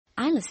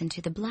I listen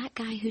to the Black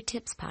Guy Who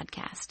Tips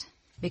podcast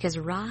because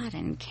Rod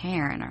and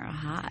Karen are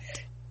hot.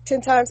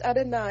 10 times out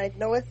of 9,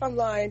 know if I'm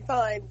lying,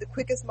 fine. The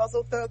quickest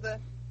muzzle, throw it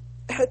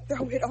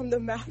on the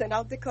mouth and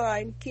I'll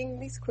decline. King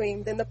meets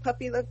queen, then the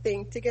puppy love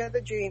thing.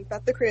 Together dream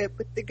about the crib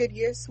with the good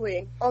year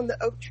swing on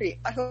the oak tree.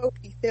 I hope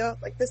you feel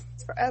like this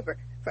forever.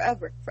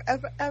 Forever,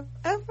 forever, ever,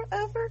 ever,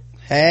 ever.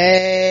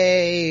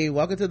 Hey,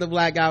 welcome to the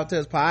Black Guy Who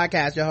Tips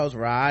podcast. Your host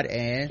Rod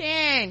and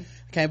Ken.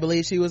 Can't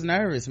believe she was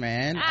nervous,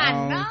 man.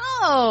 I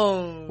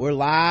know. We're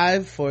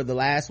live for the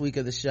last week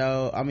of the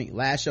show.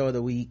 Last show of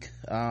the week,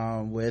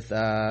 with,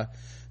 the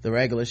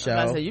regular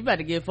show. You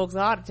better give folks a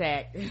heart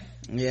attack.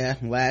 Yeah,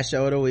 last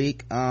show of the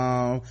week.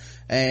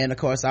 And of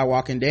course our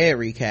Walking Dead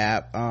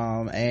recap.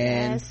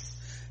 And yes.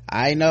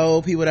 I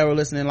know people that were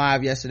listening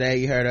live yesterday,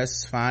 you heard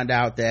us find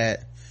out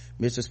that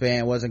Mr.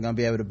 Span wasn't going to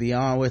be able to be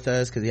on with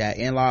us because he had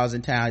in-laws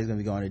in town. He's going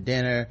to be going to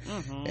dinner.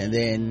 And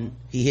then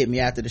he hit me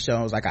after the show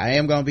and was like, I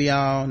am going to be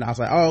on. And I was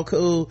like, oh,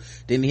 cool.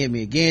 Then he hit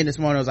me again this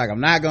morning. I was like, I'm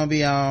not going to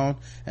be on.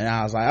 And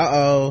I was like,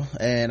 uh-oh.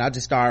 And I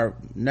just started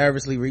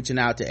nervously reaching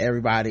out to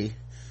everybody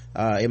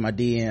in my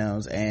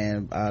DMs.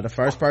 And the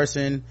first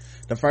person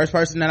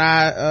that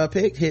I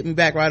picked hit me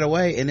back right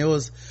away. And it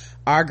was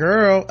our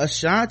girl,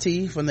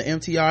 Ashanti from the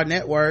MTR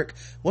network.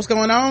 What's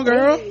going on,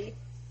 girl? Hey.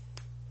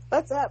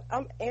 What's up?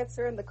 I'm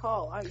answering the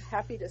call. I'm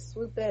happy to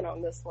swoop in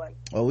on this one.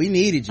 Well, we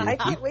needed you. I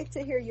can't wait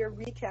to hear your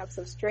recaps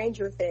of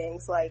Stranger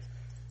Things, like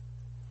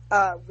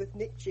with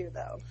Nick Jew,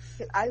 though.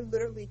 I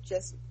literally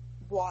just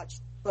watched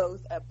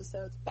both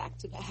episodes back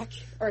to back,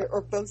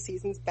 or both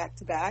seasons back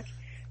to back,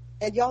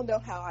 and y'all know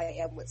how I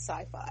am with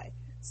sci-fi,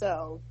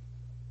 so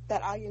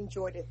that I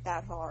enjoyed it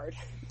that hard.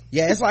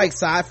 Yeah, it's like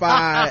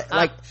sci-fi.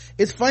 Like,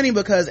 it's funny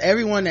because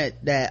everyone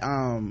that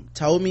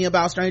told me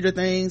about Stranger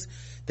Things,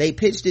 they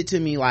pitched it to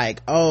me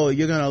like, oh,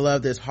 you're gonna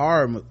love this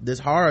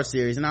horror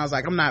series, and I was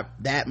like, I'm not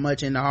that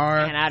much into horror,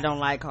 and I don't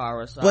like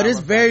horror, so but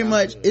it's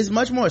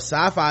much more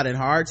sci-fi than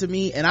horror to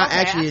me, and I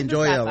actually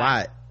enjoy it a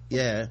lot.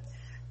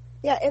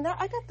 Yeah, and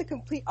I got the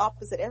complete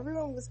opposite.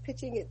 Everyone was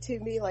pitching it to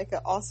me like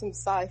an awesome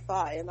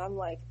sci-fi, and I'm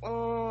like, you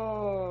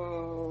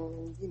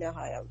know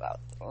how I am about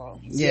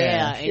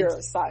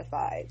pure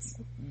sci-fi.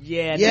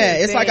 Yeah,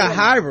 it's like a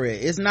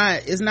hybrid. It's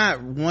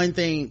not one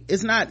thing.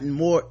 It's not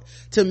more,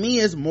 to me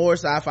it's more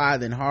sci-fi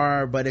than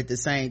horror, but at the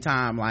same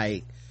time,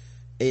 like,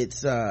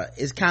 it's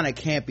kind of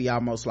campy,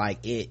 almost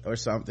like It or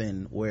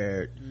something,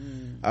 where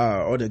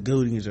or the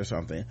Goonies or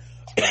something.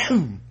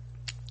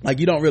 Like,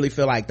 you don't really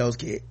feel like those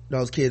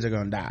kids are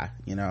gonna die,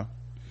 you know.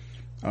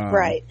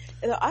 Right.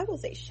 And I will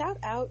say shout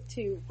out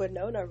to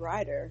Winona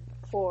Ryder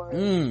for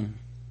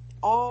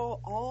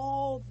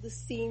all the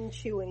scene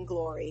chewing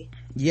glory.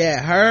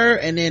 Yeah, her,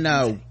 and then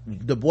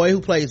the boy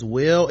who plays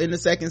Will in the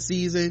second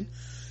season,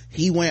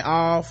 he went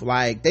off.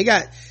 Like, they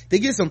get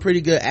some pretty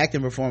good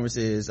acting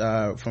performances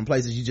from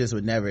places you just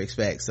would never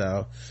expect.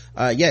 So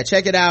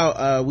check it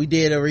out. We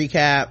did a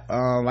recap,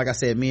 like I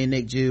said, me and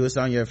Nick Jew. It's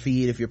on your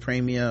feed if you're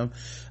premium,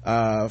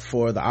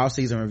 for the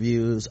off-season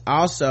reviews.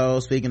 Also,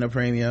 speaking of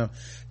premium,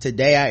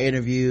 today I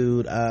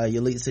interviewed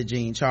Yalitza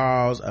Jean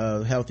Charles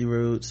of Healthy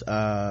Roots,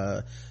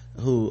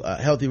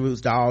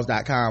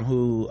 healthyrootsdolls.com,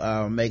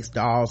 who makes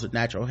dolls with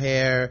natural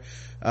hair.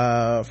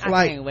 I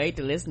can't wait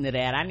to listen to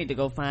that. I need to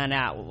go find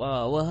out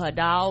what her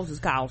dolls is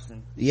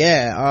costing.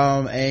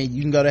 And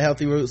you can go to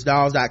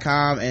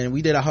healthyrootsdolls.com, and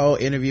we did a whole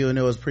interview, and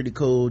it was pretty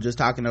cool, just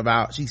talking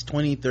about, she's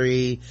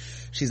 23,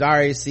 she's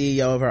already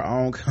CEO of her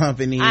own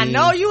company. I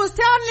know you was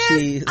telling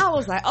this. I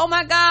was like, oh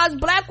my gosh,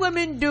 black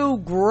women do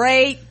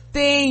great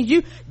things.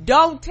 You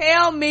don't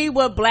tell me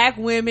what black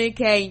women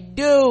can't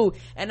do.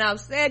 And I've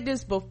said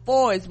this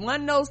before, it's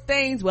one of those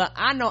things where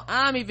I know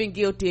I'm even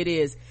guilty of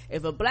this.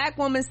 If a black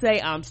woman say,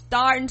 I'm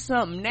starting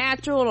something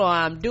natural or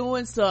I'm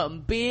doing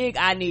something big,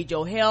 I need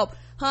your help,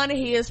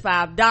 honey, here's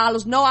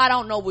 $5. No, I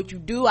don't know what you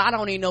do. I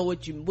don't even know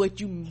what you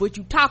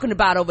talking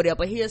about over there,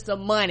 but here's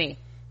some money.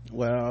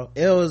 Well,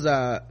 it was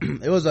an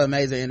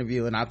amazing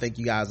interview, and I think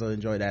you guys will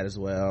enjoy that as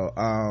well.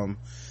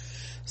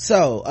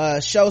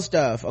 Show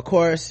stuff, of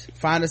course,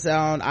 find us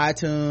on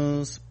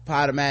iTunes,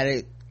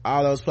 Podomatic,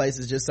 all those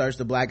places. Just search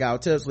the Black Guy Who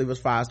Tips, leave us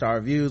 5-star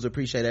reviews.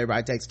 Appreciate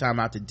everybody takes time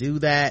out to do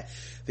that.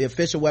 The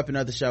official weapon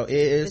of the show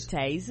is the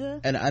taser,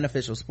 and the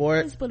unofficial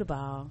sport is bullet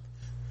ball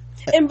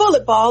and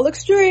bullet ball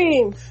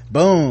extreme.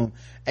 Boom.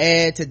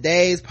 And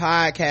today's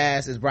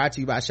podcast is brought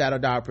to you by Shadow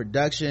Dog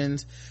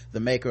Productions, the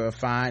maker of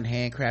fine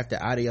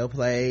handcrafted audio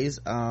plays.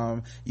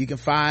 You can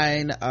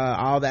find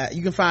all that.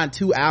 You can find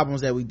 2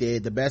 albums that we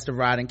did, The Best of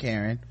Rod and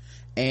Karen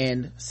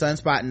and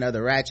Sunspot and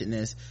Other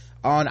Ratchetness,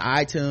 on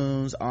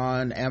iTunes,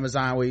 on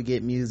Amazon where you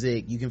get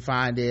music. You can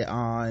find it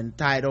on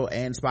Tidal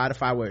and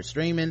Spotify where it's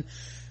streaming.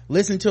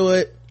 Listen to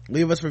it,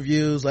 leave us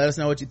reviews, let us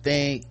know what you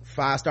think.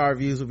 5-star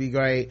reviews would be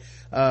great.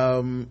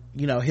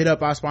 Hit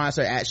up our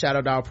sponsor at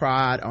Shadow Dog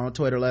Prod on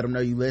Twitter, let them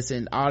know you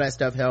listen. All that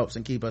stuff helps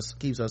and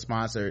keeps us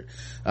sponsored.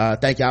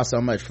 Thank y'all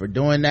so much for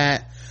doing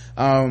that.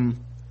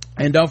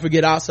 And don't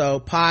forget also,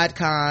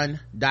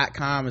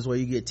 podcon.com is where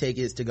you get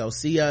tickets to go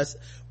see us.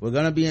 We're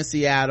gonna be in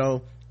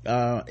Seattle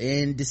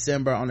in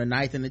December on the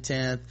 9th and the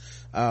 10th.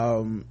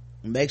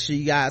 make sure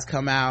you guys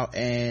come out,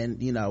 and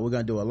we're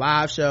gonna do a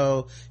live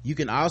show. You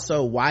can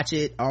also watch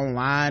it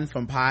online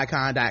from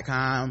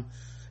podcon.com,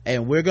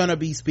 and we're gonna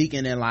be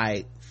speaking in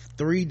like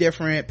 3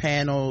 different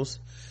panels,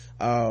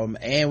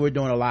 and we're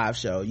doing a live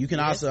show. You can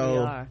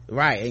also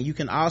right, and you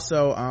can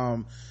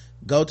also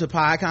go to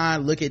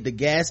podcon, look at the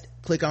guest,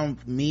 click on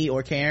me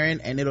or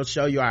Karen, and it'll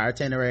show you our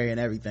itinerary and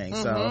everything.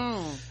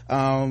 So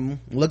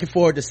looking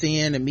forward to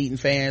seeing and meeting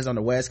fans on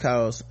the West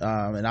Coast,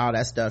 and all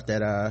that stuff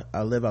that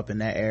live up in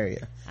that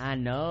area. I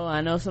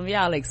know some of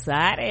y'all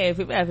excited. If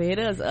people ever hit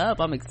us up,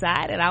 I'm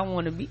excited. I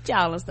want to meet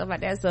y'all and stuff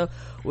like that, so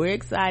we're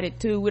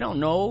excited too. We don't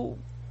know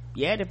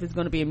yet if it's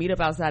going to be a meetup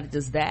outside of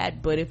just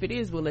that, but if it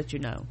is, we'll let you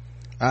know.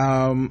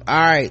 All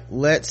right,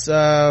 let's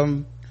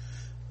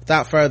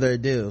without further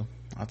ado,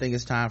 I think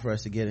it's time for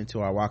us to get into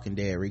our Walking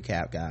Dead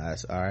recap,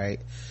 guys. All right.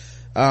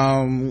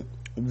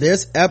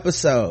 This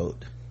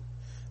episode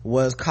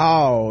was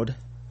called,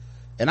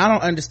 and I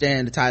don't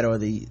understand the title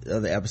of the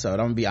episode.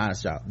 I'm gonna be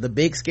honest, y'all. The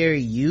Big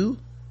Scary You.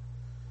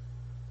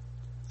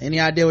 Any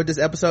idea what this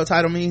episode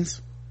title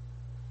means?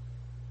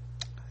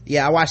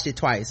 Yeah, I watched it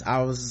twice.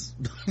 I was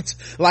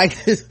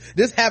like,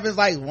 this happens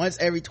like once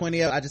every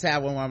 20. I just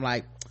have one where I'm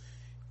like,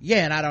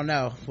 yeah, and I don't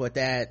know what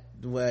that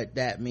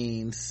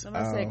means.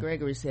 Somebody said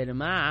Gregory said it.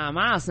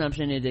 My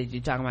assumption is that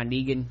you're talking about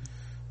Negan.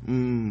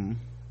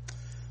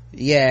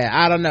 Yeah,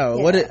 I don't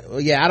know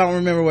I don't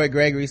remember what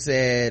Gregory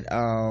said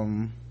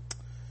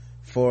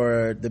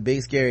for the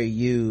Big Scary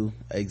You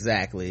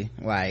exactly,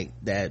 like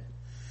that.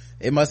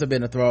 It must have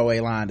been a throwaway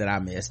line that I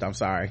missed. I'm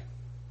sorry.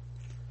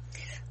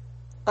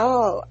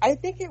 I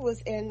think it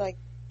was in like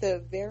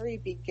the very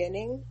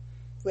beginning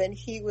when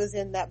he was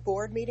in that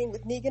board meeting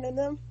with Negan and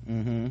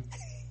them.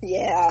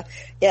 Yeah,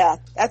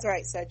 that's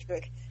right,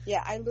 Cedric.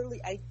 Yeah, I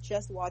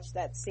just watched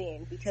that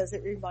scene because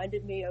it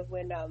reminded me of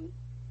when,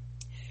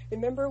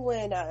 remember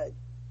when,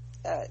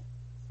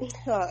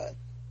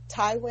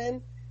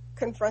 Tywin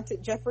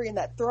confronted Jeffrey in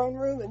that throne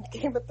room in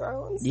Game of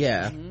Thrones?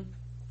 Yeah.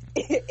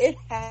 It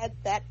had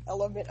that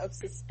element of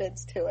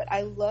suspense to it.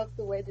 I love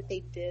the way that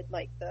they did,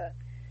 like, the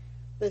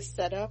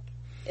setup.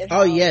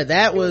 Oh, yeah,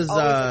 that was,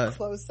 a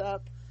close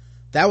up.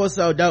 That was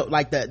so dope.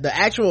 Like, the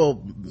actual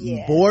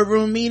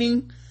boardroom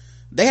meeting,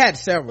 they had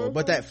several,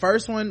 but that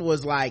first one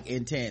was like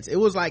intense. It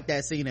was like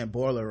that scene in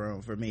Boiler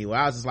Room for me, where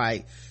I was just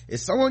like,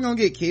 is someone gonna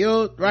get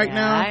killed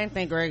now? I didn't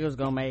think Greg was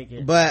gonna make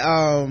it. But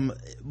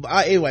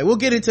anyway, we'll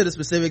get into the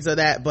specifics of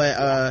that.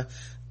 But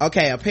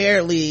okay,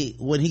 apparently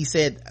when he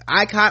said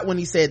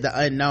the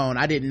unknown,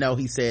 I didn't know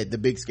he said the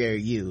Big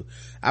Scary You.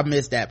 I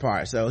missed that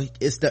part. So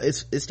it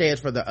stands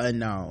for the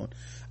unknown.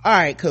 All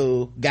right,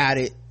 cool, got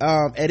it.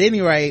 At any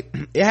rate,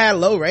 it had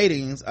low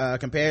ratings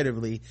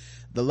comparatively.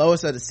 The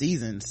lowest of the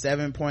season,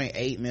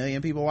 7.8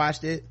 million people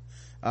watched it,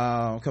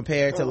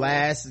 compared to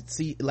last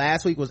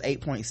week was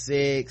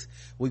 8.6,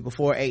 week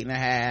before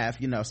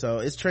 8.5, so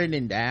it's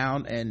trending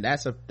down, and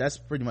that's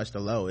pretty much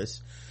the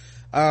lowest.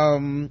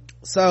 In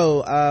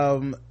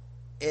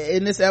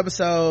this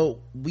episode,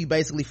 we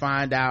basically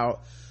find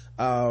out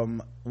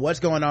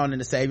what's going on in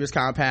the Savior's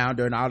compound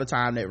during all the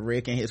time that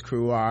Rick and his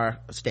crew are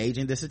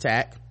staging this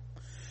attack,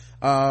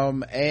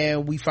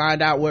 and we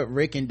find out what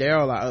Rick and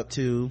Daryl are up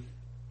to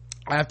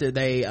after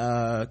they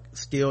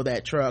steal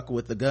that truck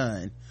with the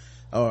gun,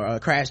 or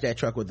crash that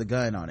truck with the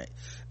gun on it.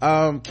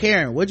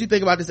 Karen, what'd you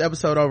think about this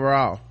episode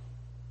overall?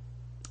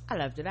 I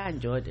loved it. I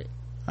enjoyed it.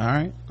 All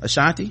right,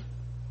 Ashanti?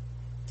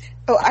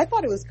 I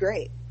thought it was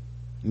great.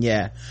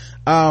 Yeah,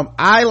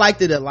 I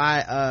liked it a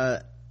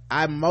lot.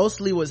 I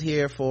mostly was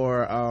here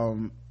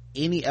for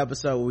any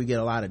episode where we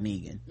get a lot of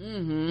Negan.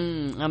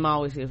 I'm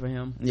always here for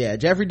him. Yeah,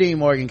 Jeffrey Dean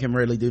Morgan can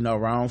really do no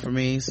wrong for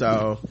me,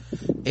 so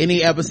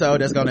any episode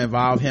that's going to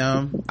involve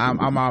him,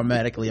 I'm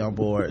automatically on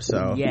board.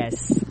 So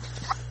yes.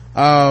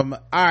 All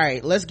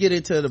right, let's get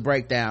into the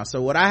breakdown.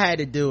 So what I had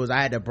to do is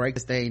I had to break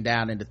this thing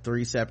down into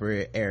 3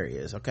 separate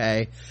areas.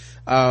 Okay,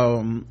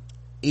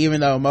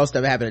 even though most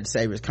of it happened at the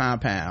Savior's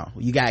compound,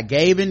 you got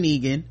Gabe and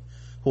Negan,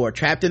 who are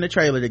trapped in a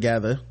trailer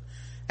together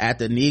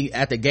after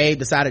Gabe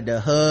decided to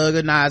hug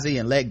a Nazi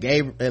and let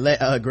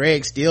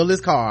Greg steal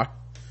his car.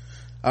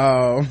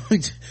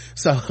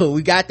 So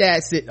we got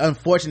that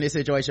unfortunate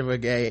situation for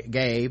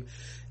Gabe.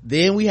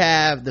 Then we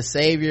have the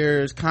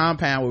Savior's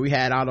compound where we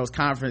had all those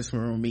conference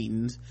room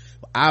meetings.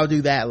 I'll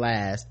do that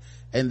last.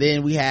 And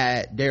then we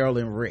had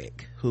Daryl and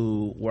Rick,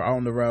 who were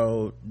on the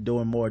road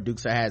doing more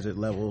Dukes of Hazzard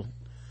level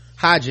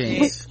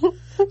hijinks.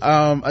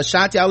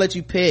 Ashanti, I'll let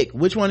you pick.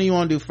 Which one do you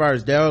want to do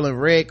first, Daryl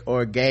and Rick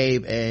or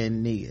Gabe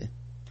and Negan?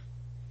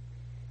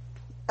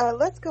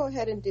 Let's go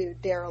ahead and do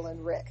Daryl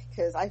and Rick,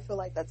 because I feel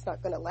like that's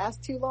not going to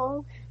last too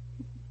long.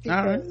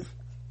 All right,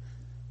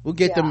 we'll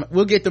get them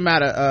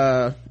out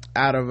of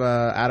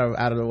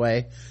the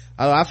way.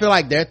 I feel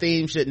like their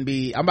theme shouldn't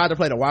be, I'm about to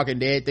play the Walking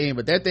Dead theme,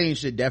 but their theme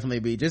should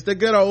definitely be just the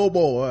good old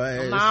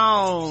boys. Come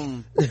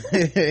on. All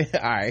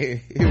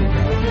right, here we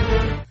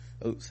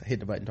go. Oops, I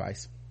hit the button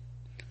twice.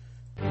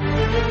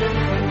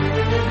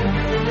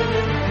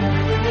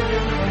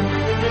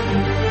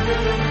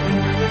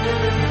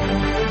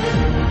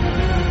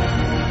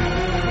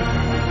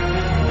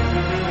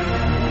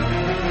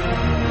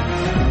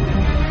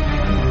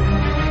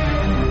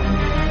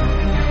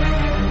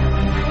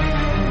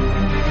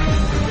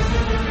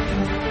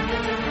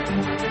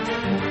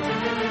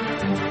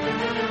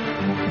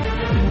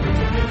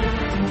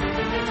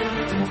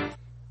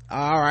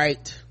 All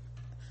right.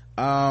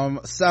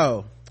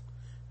 So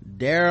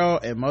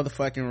Daryl and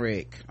motherfucking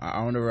Rick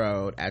are on the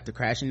road after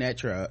crashing that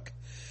truck.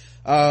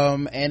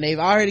 And they've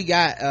already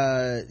got,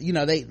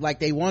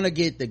 they want to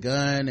get the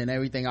gun and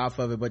everything off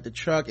of it, but the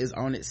truck is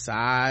on its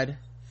side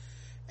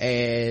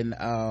and,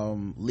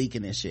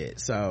 leaking and shit.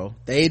 So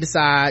they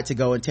decide to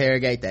go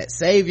interrogate that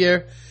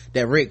savior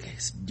that Rick,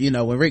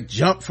 when Rick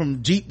jumped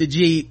from Jeep to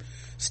Jeep,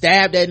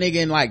 stabbed that nigga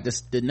in like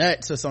the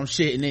nuts or some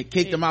shit and then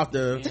kicked him out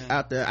the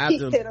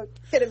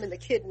hit him in the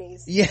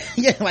kidneys. Yeah,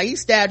 like he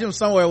stabbed him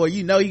somewhere where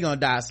he gonna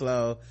die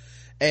slow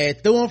and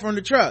threw him from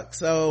the truck.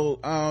 So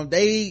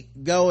they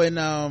go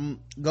and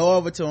go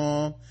over to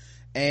him,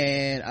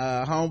 and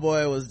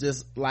homeboy was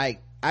just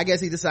like, I guess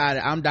he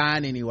decided, I'm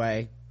dying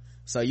anyway,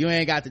 so you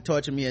ain't got to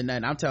torture me or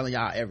nothing, I'm telling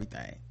y'all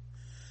everything.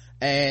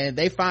 And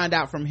they find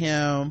out from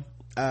him,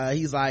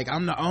 he's like,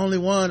 I'm the only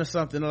one or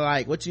something. They're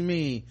like, what you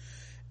mean?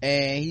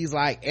 And he's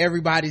like,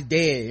 everybody's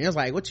dead. And it's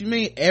like, what you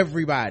mean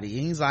everybody?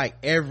 And he's like,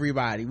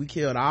 everybody, we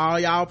killed all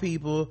y'all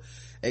people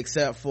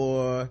except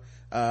for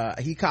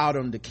he called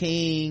him the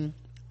king,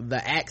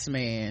 the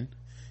Axeman,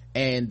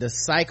 and the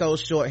psycho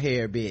short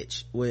hair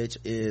bitch, which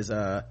is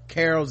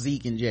Carol,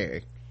 Zeke, and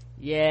Jerry.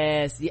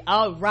 Yes.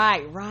 Oh,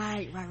 right.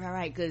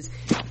 Because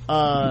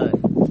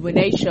when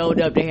they showed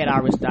up, they had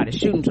already started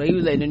shooting, so he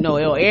was letting them know,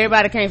 oh,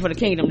 everybody came for the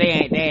kingdom,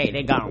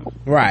 they gone.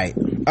 Right.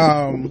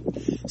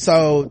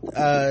 So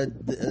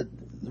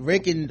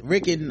Rick and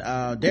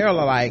Daryl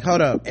are like,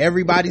 hold up,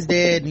 everybody's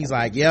dead? And he's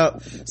like,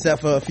 yep,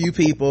 except for a few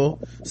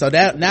people. So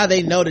that now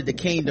they know that the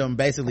kingdom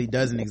basically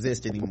doesn't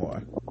exist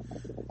anymore.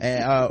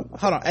 And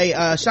hold on, hey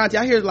Shanti,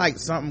 I hear like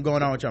something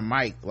going on with your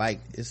mic, like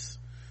it's,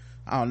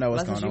 I don't know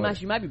what's going on.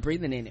 She might be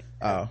breathing in it.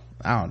 Oh,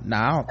 I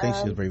don't think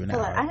she was breathing out.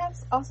 I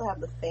also have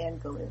the fan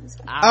going.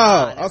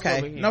 Oh,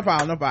 okay, no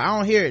problem. I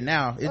don't hear it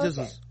now. It just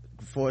was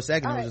for a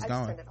second. It was just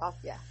going. Turned it off.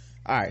 Yeah.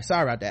 All right,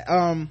 sorry about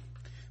that.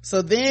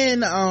 So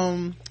then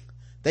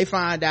they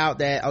find out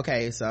that,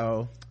 okay,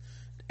 so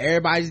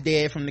everybody's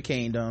dead from the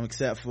kingdom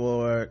except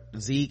for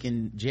Zeke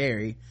and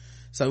Jerry,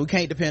 so we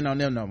can't depend on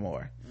them no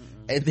more.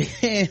 And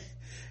then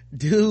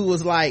dude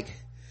was like,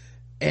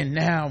 and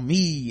now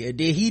me, and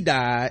then he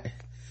died.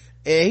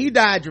 And he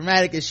died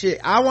dramatic as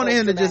shit. I wanted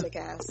him to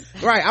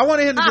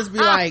just be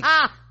like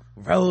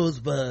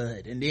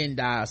Rosebud and then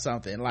die or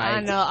something. Like,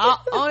 I know.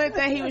 Only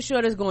thing he was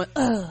sure is going,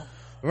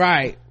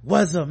 right,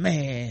 was a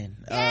man.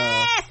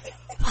 Yes!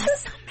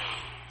 Was a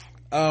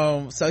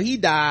man. So he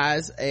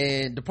dies,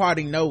 and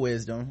departing no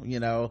wisdom,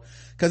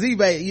 cause he's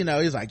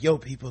like, your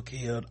people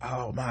killed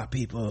all my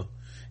people,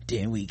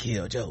 then we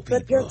killed your people.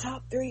 But your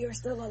top 3 are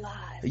still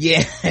alive.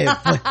 Yeah,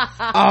 but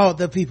all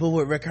the people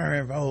with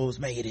recurring roles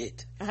made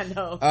it. I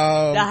know.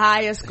 The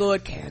highest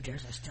scored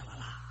characters are still alive.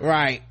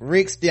 Right.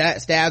 Rick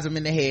stabs him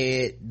in the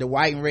head.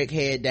 Daryl and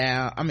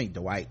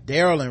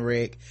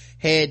Rick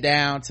head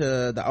down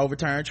to the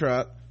overturned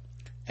truck,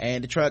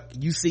 and the truck,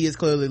 you see, is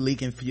clearly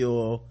leaking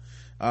fuel.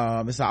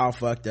 It's all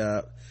fucked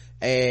up,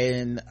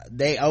 and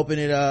they open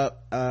it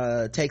up,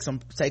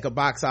 take a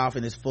box off,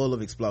 and it's full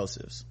of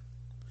explosives.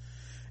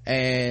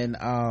 And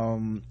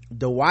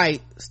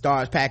Dwight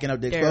starts packing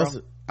up the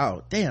explosives.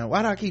 Oh damn,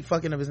 why do I keep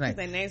fucking up his name?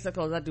 Their names so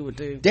close, I do it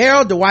too.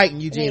 Daryl, Dwight,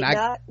 and Eugene.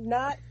 Hey,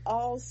 not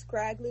all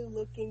scraggly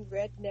looking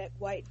redneck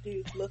white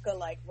dudes look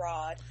alike,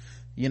 Rod.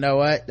 You know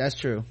what, that's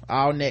true,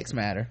 all necks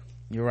matter,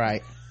 you're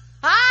right.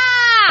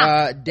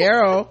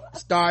 Daryl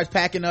starts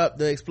packing up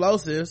the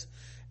explosives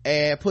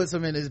and puts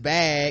them in his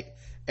bag,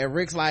 and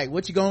Rick's like,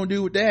 what you gonna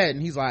do with that?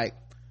 And he's like,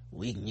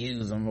 we can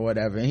use them or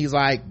whatever. And he's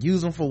like,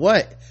 use them for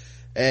what?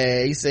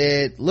 He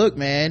said, look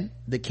man,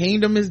 the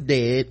kingdom is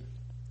dead,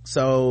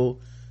 so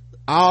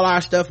all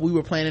our stuff we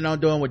were planning on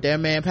doing with their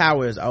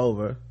manpower is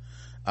over.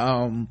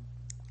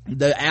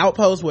 The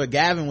outpost where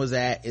Gavin was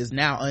at is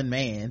now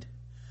unmanned.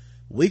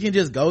 We can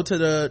just go to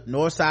the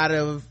north side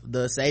of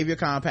the savior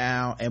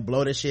compound and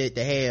blow the shit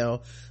to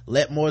hell,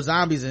 let more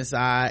zombies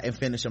inside, and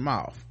finish them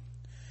off.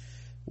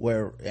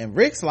 And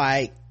Rick's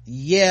like,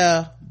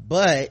 yeah,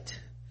 but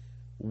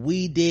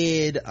we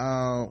did,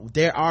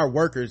 there are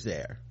workers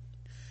there.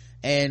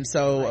 And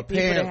so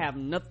apparently people that have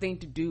nothing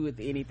to do with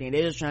anything,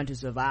 they're just trying to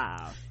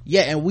survive.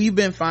 Yeah, and we've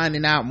been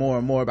finding out more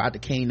and more about the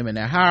kingdom and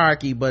their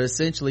hierarchy, but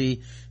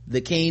essentially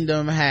the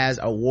kingdom has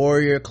a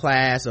warrior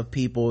class of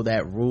people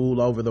that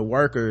rule over the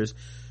workers,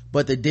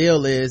 but the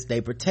deal is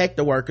they protect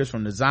the workers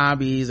from the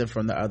zombies and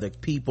from the other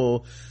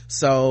people.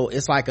 So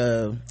it's like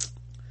a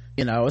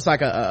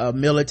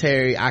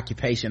military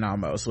occupation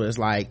almost, where it's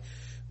like,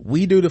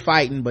 we do the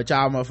fighting, but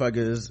y'all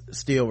motherfuckers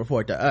still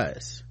report to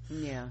us.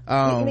 Yeah.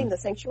 You mean the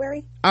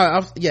sanctuary?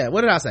 Yeah,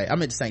 what did I say? I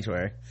meant the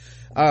sanctuary.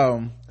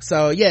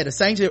 So yeah, the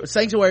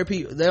sanctuary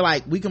people, they're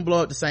like, we can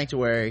blow up the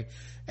sanctuary,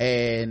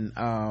 and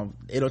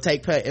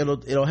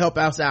it'll help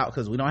us out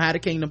because we don't have the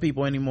kingdom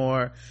people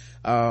anymore.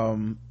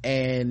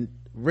 And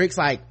Rick's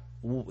like,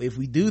 if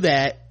we do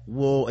that,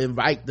 we'll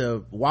invite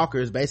the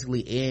walkers basically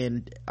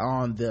in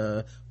on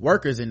the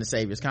workers in the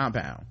savior's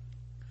compound.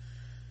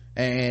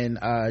 And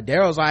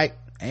Daryl's like,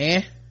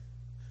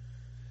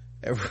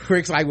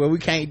 Rick's like, well, we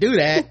can't do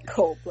that.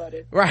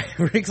 Cold-blooded. Right.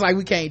 Rick's like,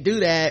 we can't do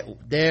that.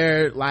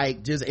 They're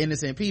like just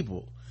innocent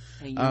people.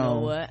 And you know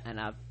what? And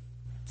I've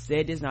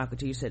said this, and I'll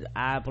continue to say,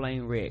 I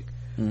blame Rick.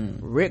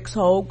 Rick's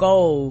whole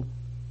goal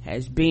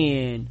has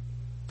been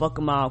fuck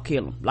them all,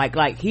 kill them.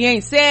 Like he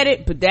ain't said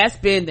it, but that's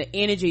been the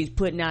energy he's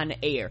putting out in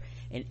the air.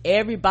 And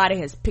everybody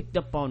has picked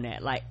up on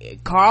that.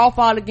 Like, Carl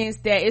fought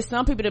against that. It's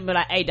some people that be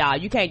like, hey,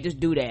 dog, you can't just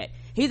do that.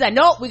 He's like,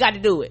 nope, we got to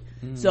do it.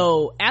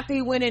 So after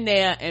he went in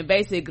there and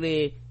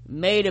basically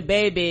made a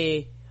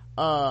baby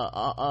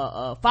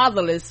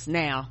fatherless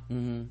now,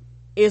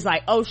 it's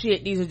like, oh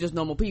shit, these are just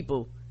normal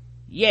people.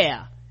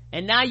 Yeah.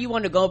 And now you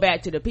want to go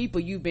back to the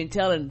people you've been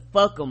telling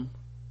fuck them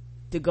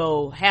to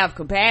go have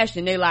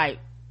compassion. They like,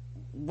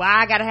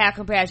 why I gotta have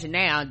compassion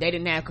now? They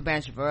didn't have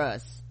compassion for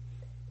us.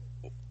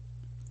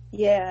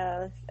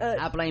 Yeah.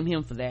 I blame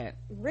him for that.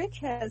 Rick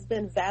has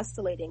been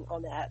vacillating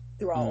on that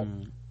throughout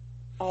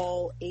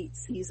all 8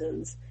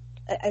 seasons.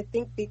 I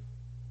think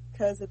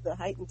because of the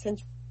heightened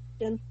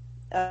tension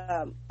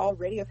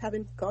already of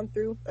having gone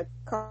through a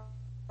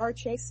car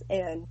chase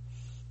and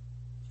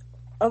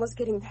almost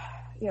getting,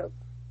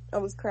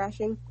 almost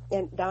crashing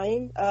and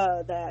dying,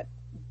 that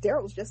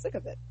Daryl was just sick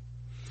of it.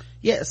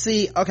 Yeah,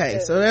 see, okay,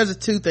 so there's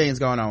 2 things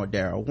going on with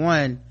Daryl.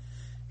 One,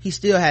 he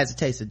still has a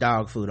taste of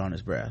dog food on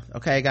his breath.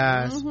 Okay,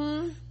 guys?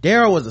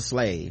 Daryl was a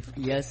slave.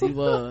 Yes, he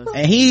was.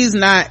 And he's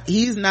not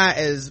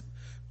as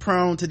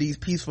prone to these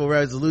peaceful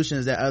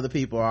resolutions that other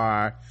people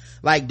are.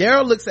 Like,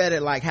 Daryl looks at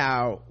it like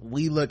how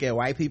we look at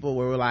white people,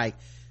 where we're like,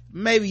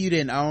 maybe you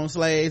didn't own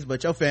slaves,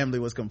 but your family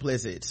was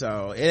complicit,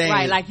 so it ain't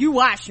right, like you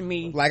watched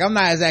me. Like, I'm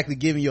not exactly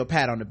giving you a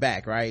pat on the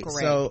back, right? Correct.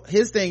 So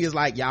his thing is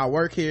like, y'all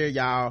work here,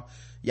 y'all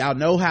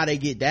know how they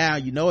get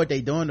down, you know what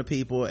they doing to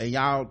people, and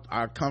y'all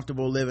are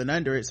comfortable living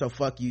under it, so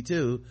fuck you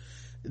too.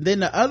 Then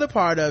the other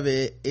part of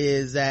it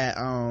is that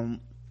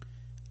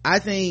I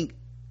think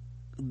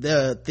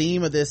the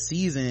theme of this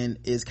season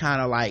is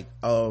kind of like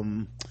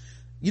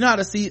you know how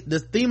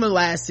the theme of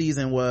last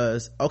season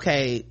was,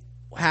 okay,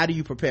 how do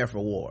you prepare for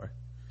war?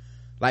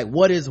 Like,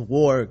 what is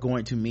war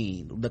going to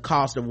mean? The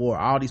cost of war,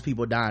 all these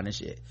people dying and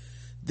shit.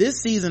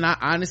 This season, I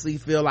honestly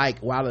feel like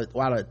while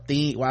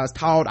it's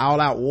called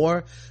all out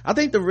war, I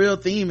think the real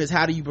theme is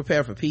how do you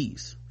prepare for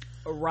peace?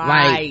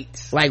 Right.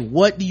 Like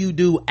what do you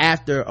do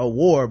after a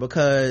war?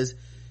 Because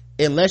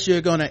unless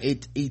you're gonna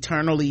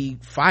eternally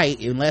fight,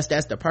 unless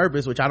that's the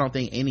purpose, which I don't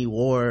think any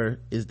war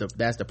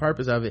that's the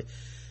purpose of it,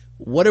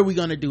 what are we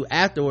gonna do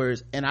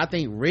afterwards? And I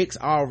think Rick's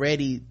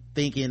already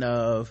thinking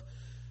of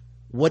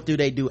what do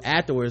they do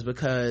afterwards,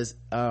 because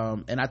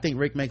and I think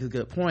Rick makes a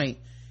good point.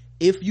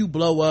 If you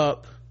blow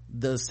up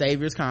the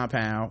Savior's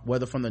compound,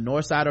 whether from the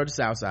north side or the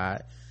south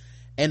side,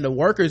 and the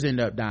workers end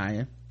up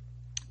dying,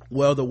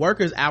 well, the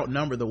workers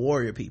outnumber the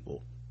warrior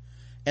people,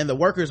 and the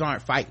workers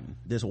aren't fighting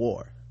this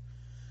war.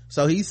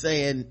 So he's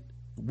saying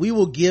we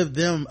will give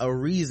them a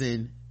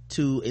reason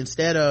to,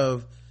 instead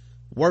of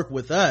work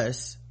with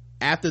us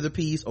after the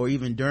peace or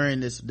even during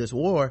this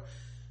war,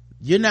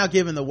 you're now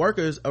giving the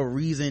workers a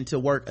reason to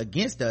work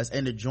against us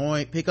and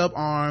to pick up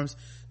arms,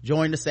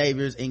 join the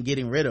Saviors in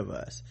getting rid of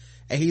us.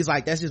 And he's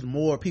like, that's just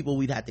more people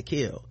we'd have to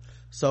kill.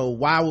 So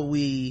why would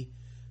we,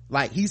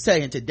 like, he's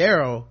saying to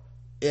Daryl,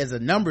 as a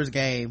numbers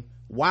game,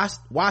 why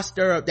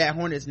stir up that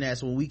hornet's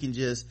nest when we can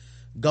just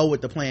go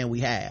with the plan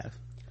we have?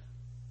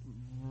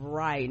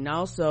 Right. And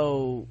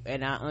also,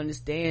 and I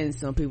understand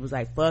some people's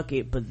like, fuck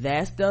it, but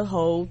that's the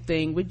whole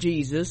thing with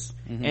Jesus.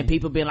 And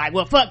people being like,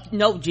 well, fuck,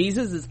 no,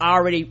 Jesus has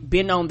already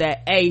been on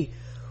that. Hey,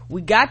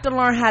 we got to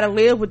learn how to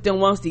live with them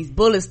once these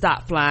bullets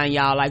stop flying,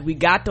 y'all. Like, we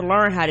got to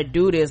learn how to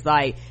do this.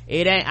 Like,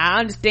 it ain't, I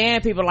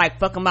understand people like,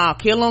 fuck them, I'll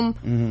kill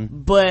them.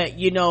 But,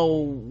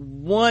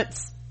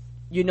 once,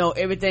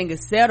 everything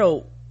is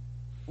settled,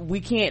 we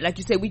can't, like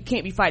you said, we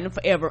can't be fighting them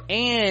forever.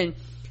 And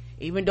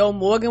even though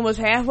Morgan was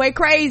halfway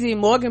crazy,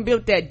 Morgan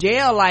built that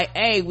jail, like,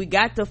 hey, we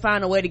got to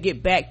find a way to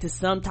get back to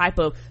some type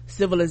of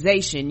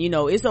civilization.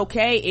 It's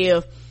okay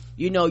if,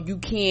 you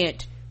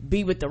can't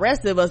be with the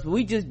rest of us, but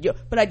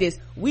but like this,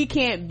 we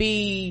can't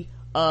be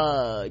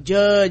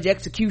judge,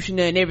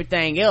 executioner, and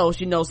everything else.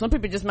 Some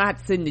people just might have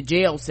to sit in the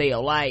jail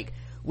cell. Like,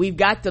 we've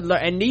got to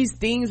learn, and these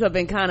things have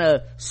been kind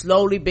of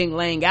slowly being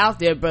laying out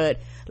there, but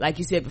like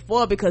you said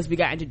before, because we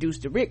got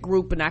introduced to Rick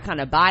Group and I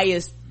kind of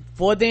biased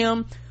for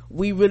them,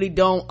 we really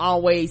don't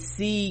always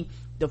see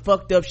the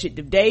fucked up shit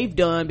that they've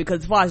done,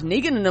 because as far as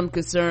Negan and them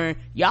concerned,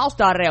 y'all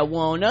started at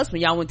war on us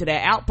when y'all went to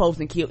that outpost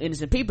and killed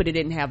innocent people that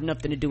didn't have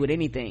nothing to do with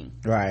anything.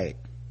 Right.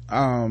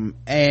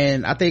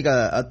 And I think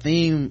a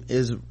theme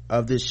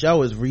of this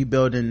show is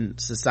rebuilding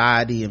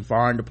society and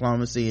foreign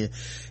diplomacy, and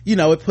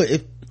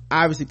it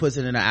obviously puts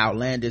it in an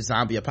outlandish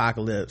zombie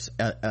apocalypse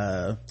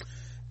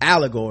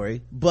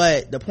allegory,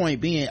 but the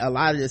point being, a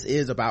lot of this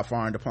is about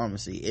foreign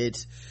diplomacy.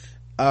 It's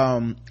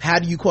how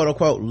do you quote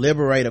unquote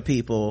liberate a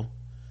people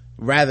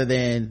rather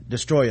than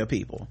destroy a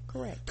people?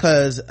 Correct.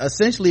 Because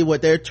essentially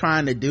what they're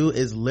trying to do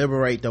is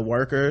liberate the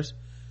workers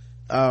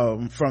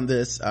from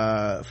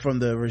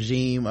the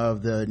regime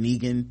of the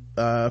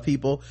Negan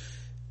people.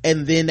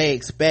 and then they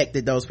expect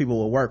that those people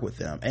will work with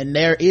them, and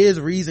there is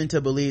reason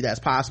to believe that's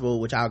possible,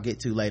 which I'll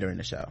get to later in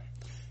the show.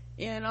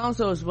 Yeah, and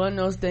also it's one of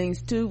those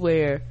things too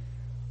where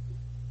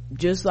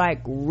just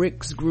like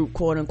Rick's group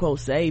quote unquote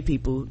save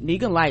people,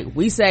 Negan, like,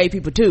 we save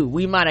people too.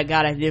 We might have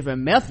got a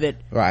different method,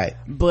 right,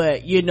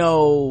 but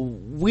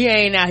we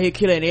ain't out here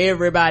killing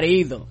everybody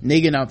either.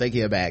 Negan don't think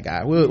he a bad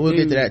guy. We'll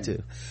get to that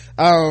too.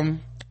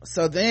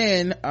 So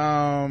then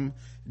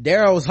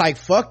Daryl was like,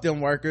 fuck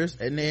them workers,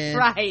 and then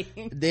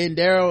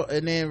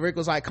then Rick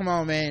was like, come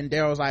on man, and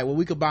Daryl was like, well,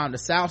 we could bomb the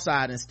south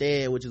side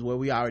instead, which is where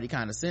we already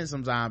kind of sent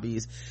some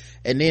zombies,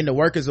 and then the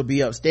workers will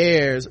be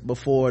upstairs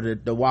before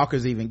the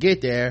walkers even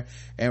get there.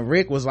 And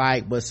Rick was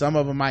like, but some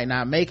of them might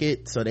not make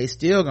it, so they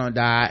still gonna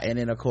die, and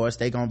then of course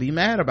they gonna be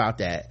mad about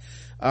that.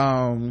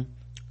 And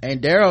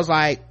Daryl's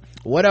like,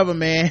 whatever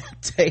man,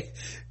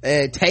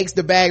 takes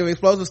the bag of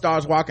explosives,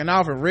 starts walking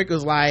off, and Rick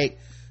was like,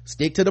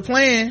 stick to the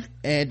plan.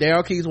 And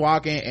Daryl keeps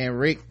walking, and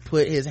Rick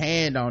put his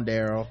hand on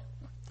Daryl,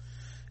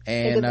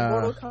 and then the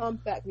Mortal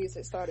Kombat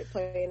music started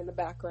playing in the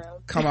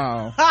background. Come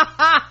on.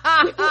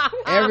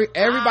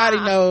 Everybody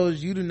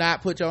knows you do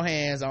not put your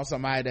hands on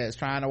somebody that's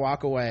trying to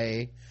walk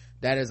away.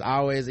 That is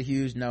always a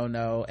huge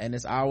no-no, and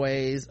it's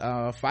always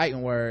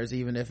fighting words,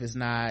 even if it's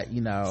not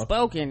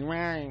spoken.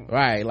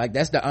 Right, like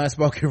that's the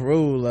unspoken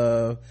rule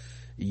of,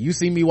 you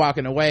see me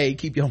walking away,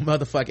 keep your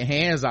motherfucking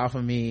hands off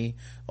of me,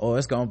 or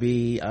it's gonna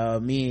be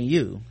me and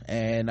you.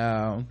 And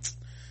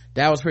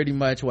that was pretty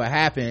much what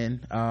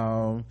happened,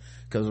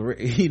 because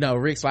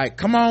Rick's like,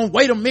 come on,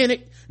 wait a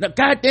minute, no,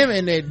 goddamn it.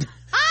 And then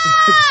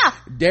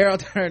Daryl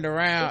turned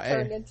around,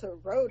 turned into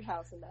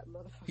Roadhouse in that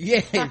motherfucker.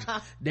 Yeah,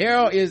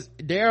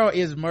 Daryl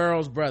is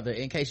Merle's brother,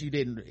 in case you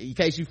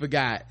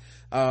forgot.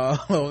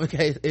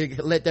 Okay,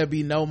 let there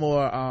be no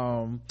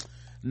more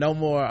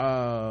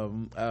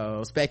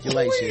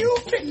speculation. Who you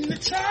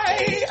finna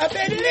try? I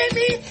bet it ain't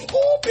me.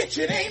 Oh, bitch,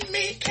 it ain't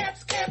me.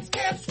 Caps.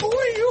 Who are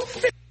you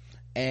finna?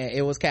 And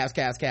it was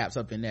caps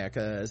up in there,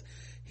 cause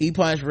he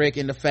punched Rick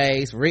in the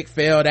face. Rick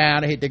fell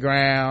down and hit the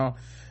ground.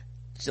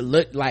 It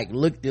looked like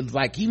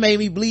he made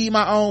me bleed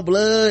my own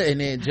blood, and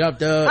then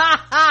jumped up.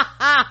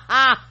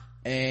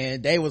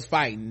 And they was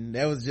fighting.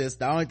 That was just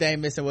the only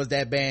thing missing was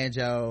that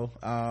banjo,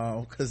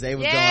 cause they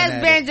was going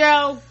at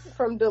banjo it.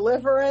 From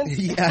Deliverance.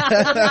 Yeah.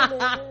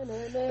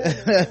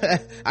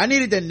 I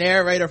needed the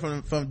narrator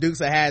from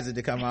Dukes of Hazzard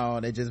to come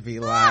on and just be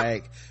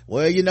like,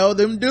 well,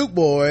 them Duke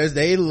boys,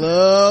 they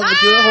love a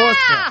good horse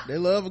fight. They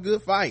love a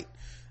good fight.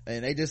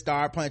 And they just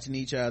start punching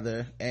each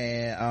other.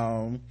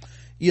 And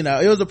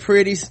it was a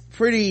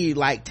pretty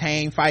like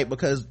tame fight,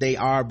 because they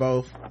are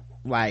both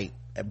like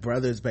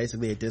brothers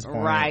basically at this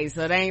point, right?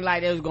 So they ain't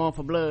like they was going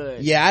for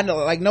blood. Yeah, I know,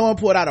 like no one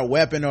pulled out a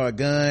weapon or a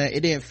gun.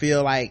 It didn't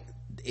feel like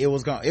it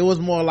was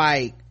more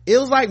like, it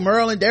was like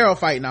Merle and Daryl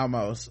fighting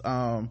almost.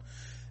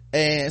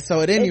 And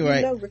so at any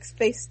rate, Rick's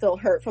face still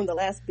hurt from the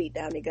last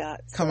beatdown he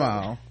got. So. Come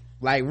on,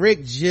 like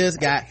Rick just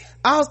got.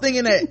 I was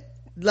thinking that,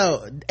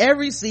 look,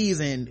 every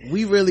season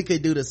we really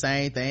could do the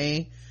same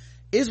thing.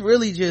 It's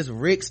really just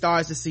Rick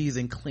starts the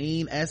season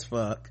clean as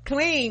fuck.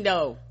 Clean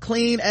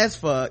as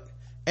fuck.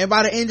 And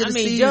by the end of the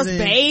season, just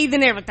bathed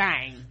and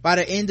everything. By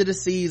the end of the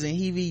season,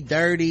 he be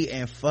dirty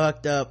and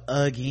fucked up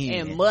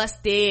again, and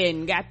musty,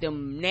 and got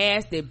them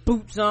nasty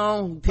boots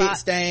on, pit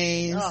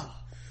stains. Oh.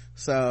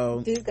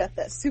 So dude got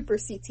that super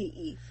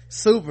CTE.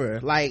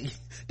 Super, like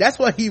that's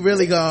what he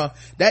really gonna.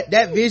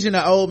 That vision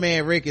of old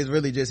man Rick is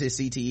really just his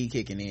CTE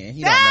kicking in.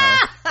 He don't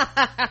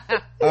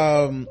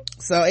know.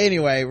 So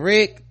anyway,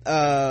 Rick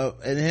and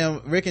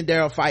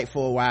Daryl fight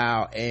for a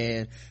while,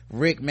 and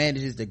Rick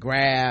manages to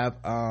grab.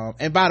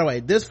 And by the way,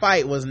 this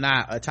fight was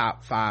not a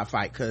top 5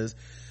 fight, because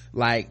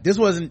like this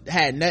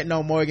had nothing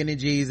on Morgan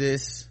and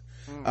Jesus.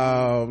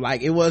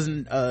 Like it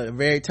wasn't a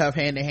very tough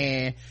hand to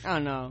hand. Oh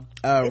no.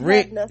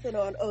 Rick had nothing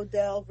on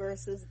Odell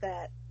versus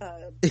that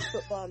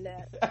football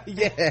net.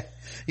 Yeah.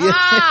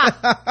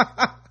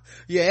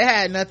 Yeah, it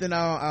had nothing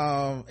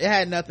on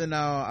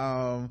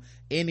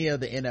any of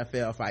the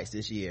NFL fights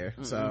this year.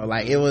 Mm-hmm. So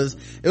like it was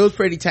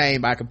pretty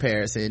tame by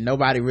comparison.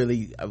 Nobody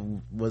really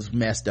was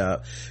messed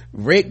up.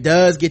 Rick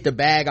does get the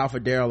bag off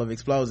of Daryl of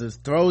explosives,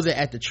 throws it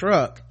at the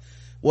truck.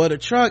 Well, the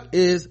truck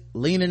is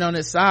leaning on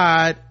its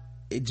side.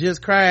 It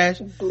just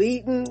crashed,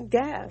 bleeding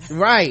gas,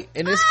 right?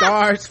 And it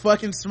starts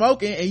fucking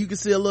smoking, and you can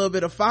see a little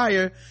bit of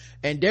fire.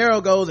 And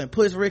Daryl goes and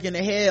puts Rick in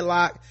the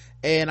headlock,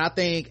 and I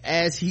think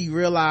as he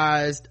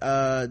realized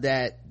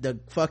that the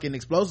fucking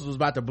explosives was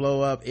about to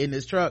blow up in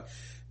this truck,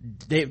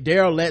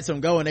 Daryl lets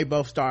him go, and they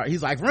both start,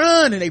 he's like,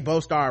 run, and they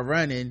both start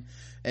running,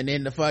 and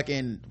then the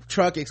fucking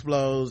truck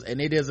explodes,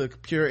 and it is a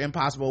pure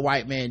impossible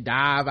white man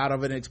dive out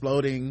of an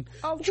exploding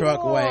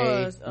truck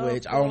way,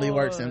 which only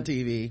works on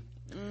TV.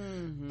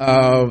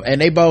 Mm-hmm. And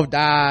they both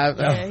dive.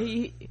 Yeah,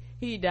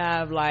 he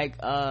dived like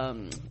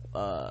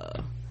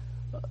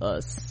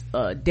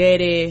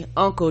daddy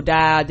uncle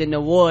dived in the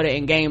water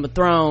in Game of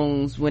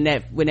Thrones when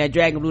that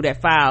dragon blew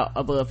that fire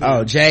above him.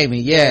 Oh,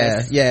 Jamie,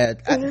 yeah.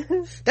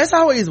 That's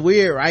always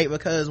weird, right?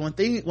 Because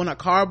when a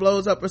car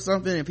blows up or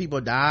something and people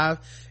dive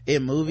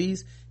in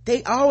movies,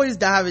 they always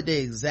dive at the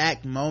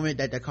exact moment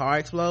that the car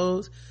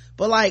explodes.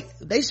 But like,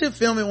 they should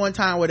film it one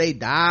time where they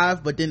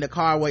dive, but then the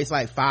car waits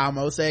like 5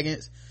 more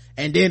seconds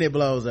and then it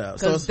blows up.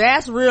 So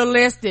that's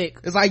realistic.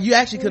 It's like you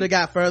actually could have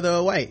got further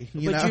away,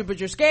 but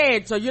you're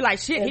scared, so you're like,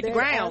 shit, and hit the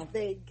ground. As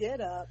they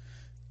get up,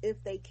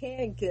 if they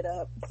can get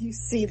up, you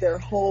see their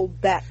whole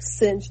back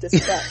singed as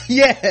fuck.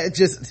 Yeah,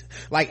 just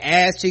like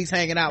ass cheeks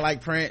hanging out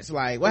like Prince.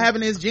 Like, what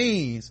happened to his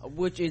jeans?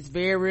 Which is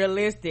very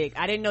realistic.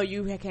 I didn't know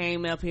you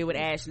came up here with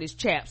Ashley's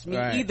chaps. Me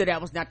either.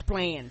 That was not the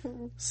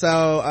plan.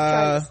 So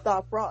trying to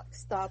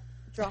stop,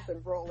 drop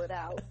and roll it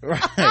out.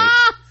 Right.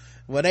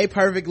 Well, they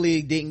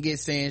perfectly didn't get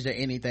singed or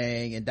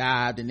anything and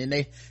dived, and then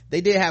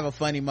they did have a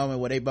funny moment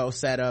where they both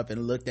sat up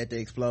and looked at the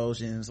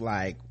explosions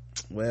like,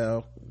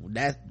 well,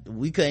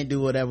 we couldn't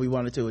do whatever we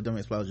wanted to with them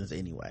explosions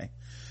anyway.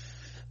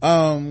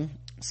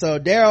 So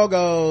Daryl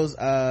goes,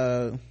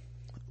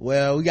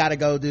 well, we gotta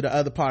go do the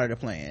other part of the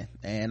plan,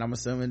 and I'm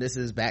assuming this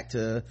is back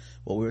to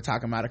what we were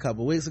talking about a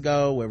couple weeks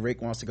ago, where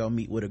Rick wants to go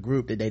meet with a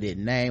group that they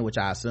didn't name, which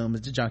I assume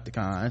is the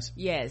Junkticons.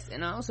 Yes,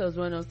 and also it's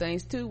one of those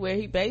things too where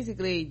he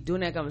basically,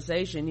 during that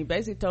conversation, he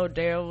basically told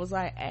Daryl, was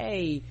like,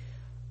 hey,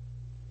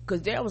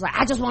 because Daryl was like,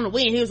 I just want to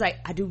win. He was like,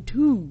 I do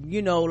too.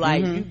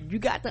 Like, you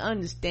got to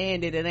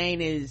understand that it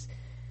ain't as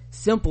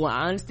simple.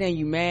 I understand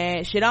you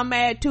mad. Shit, I'm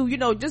mad too.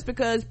 Just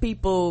because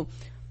people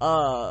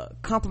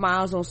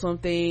compromise on some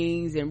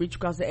things and reach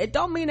across it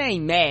don't mean they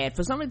ain't mad.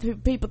 For some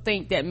people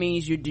think that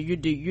means you're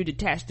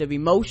detached of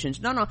emotions.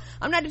 No,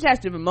 I'm not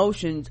detached of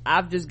emotions.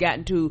 I've just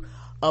gotten to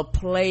a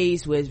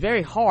place where it's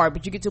very hard,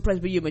 but you get to a place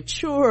where you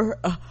mature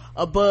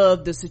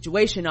above the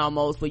situation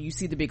almost, where you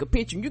see the bigger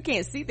picture. You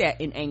can't see that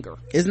in anger.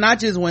 It's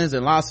not just wins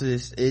and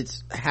losses,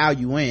 it's how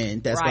you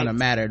win that's gonna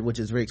matter, which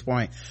is Rick's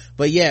point.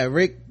 But yeah,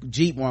 Rick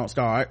Jeep won't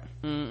start.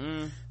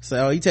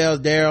 So he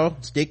tells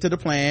Daryl, stick to the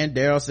plan.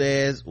 Daryl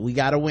says, we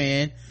gotta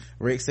win.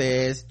 Rick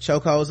says,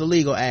 chokehold's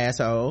illegal,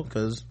 asshole,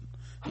 because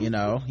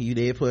you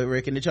did put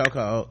Rick in the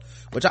chokehold,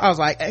 which I was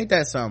like, ain't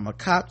that something? A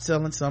cop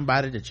telling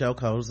somebody the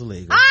chokehold's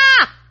illegal.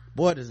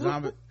 Boy,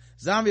 the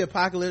zombie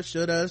apocalypse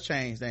sure does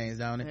change things,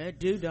 don't it? It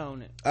do,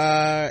 don't it?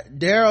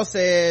 Daryl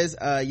says,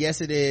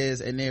 yes it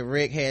is, and then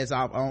Rick heads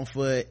off on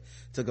foot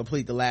to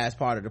complete the last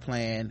part of the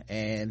plan,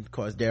 and of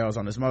course Daryl's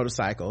on his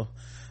motorcycle.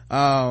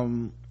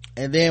 And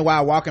then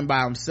while walking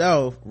by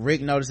himself,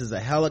 Rick notices a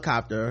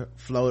helicopter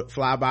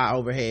fly by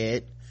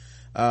overhead,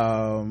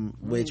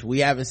 which we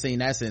haven't seen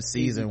that since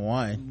season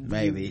 1,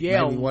 maybe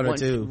 1 or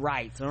 2.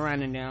 Right, so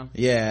running now.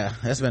 Yeah,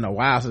 that's been a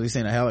while since we've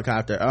seen a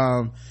helicopter.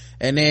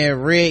 And then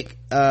Rick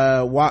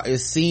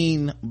is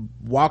seen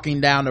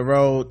walking down the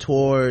road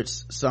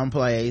towards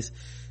someplace,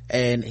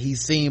 and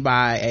he's seen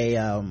by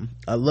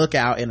a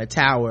lookout in a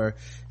tower,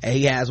 and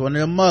he has one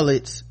of the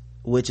mullets,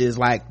 which is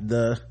like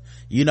the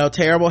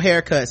terrible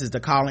haircuts is the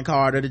calling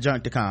card of the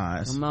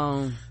Junkticons. Come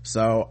on.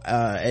 So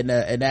and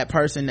that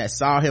person that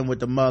saw him with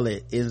the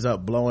mullet ends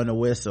up blowing the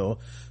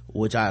whistle,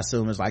 which I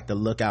assume is like the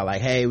lookout,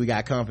 like, hey, we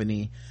got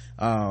company.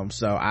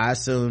 So I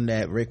assume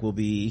that Rick will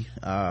be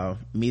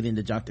meeting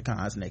the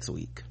Junkticons next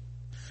week.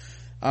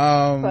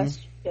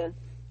 Question.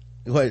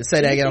 Wait,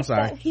 say that again. I'm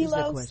sorry.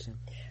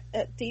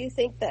 Do you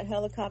think that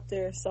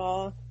helicopter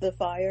saw the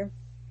fire?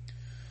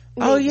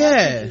 Oh yeah.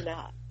 How could you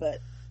not? But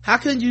how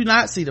could you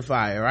not see the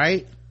fire?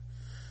 Right?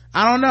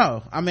 I don't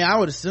know. I mean, I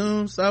would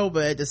assume so,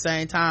 but at the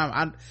same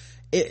time,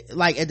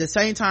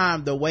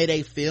 the way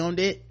they filmed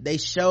it, they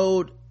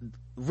showed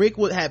Rick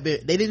they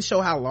didn't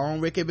show how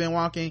long Rick had been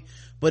walking,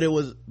 but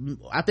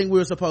I think we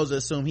were supposed to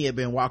assume he had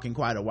been walking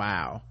quite a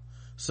while.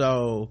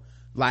 So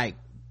like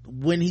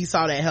when he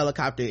saw that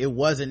helicopter, it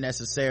wasn't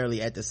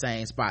necessarily at the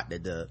same spot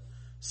that the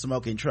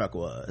smoking truck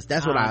was.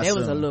 That's what I assumed. It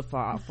was a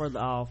little further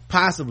off.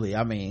 Possibly.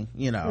 I mean,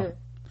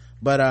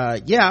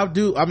 but yeah, it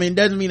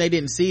doesn't mean they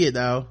didn't see it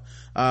though.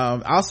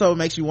 Also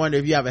makes you wonder,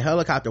 if you have a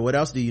helicopter, what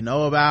else do you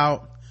know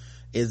about?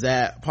 Is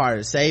that part of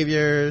the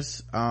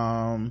Saviors?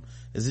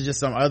 Is it just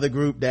some other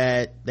group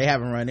that they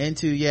haven't run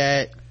into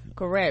yet?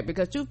 Correct,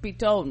 because truth be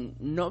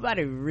told,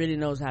 nobody really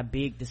knows how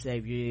big the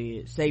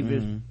Savior's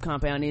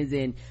compound is,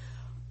 and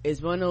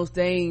it's one of those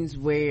things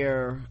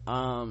where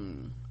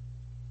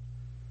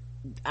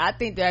I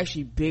think they're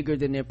actually bigger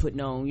than they're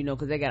putting on,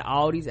 because they got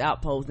all these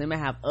outposts. They may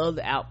have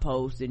other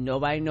outposts that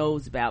nobody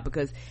knows about,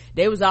 because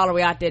they was all the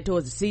way out there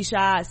towards the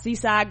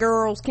seaside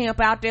girls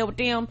camp out there with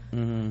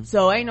them.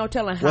 So ain't no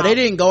telling how. Well, they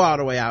didn't go all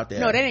the way out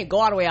there. No, they didn't go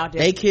all the way out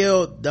there. They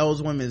killed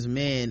those women's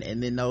men,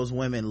 and then those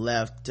women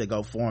left to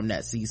go form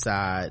that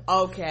seaside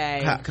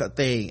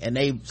thing, and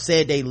they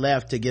said they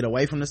left to get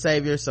away from the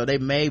Saviors, so they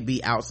may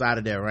be outside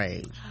of their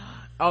range.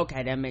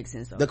 Okay, that makes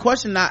sense. The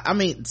question, I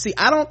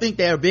don't think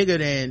they're bigger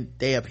than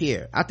they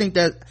appear. I think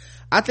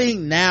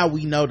now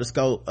we know the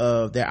scope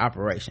of their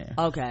operation.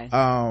 Okay.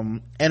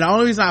 And the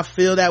only reason I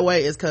feel that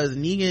way is because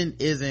Negan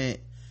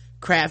isn't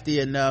crafty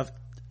enough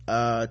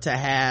to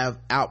have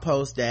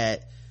outposts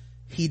that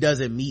he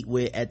doesn't meet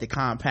with at the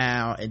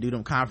compound and do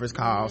them conference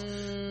calls.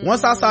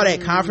 Once I saw that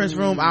conference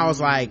room, I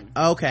was like,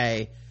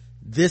 okay,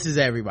 this is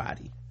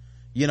everybody.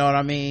 You know what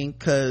I mean?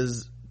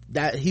 Because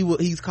that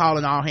he's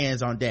calling all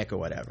hands on deck or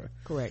whatever.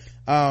 Correct.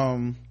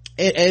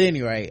 At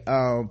any rate,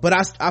 but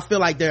I feel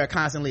like they're a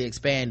constantly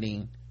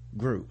expanding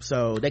group,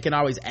 so they can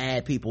always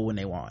add people when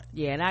they want.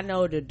 Yeah, and I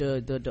know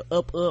the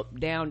up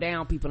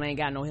down people ain't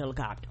got no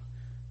helicopter.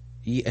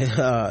 Yeah.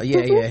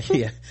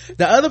 The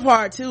other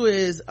part too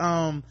is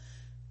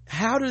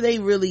how do they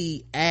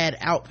really add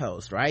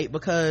outposts, right?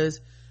 Because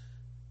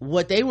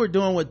what they were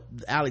doing with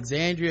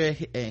Alexandria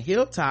and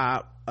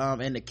Hilltop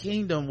and the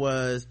Kingdom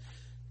was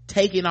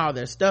taking all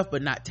their stuff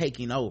but not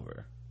taking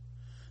over.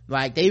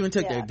 Like they even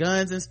took their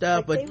guns and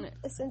stuff, like but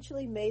they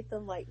essentially made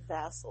them like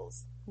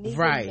vassals. Negan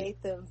right,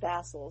 made them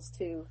vassals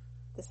to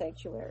the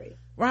sanctuary.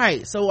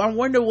 Right. So I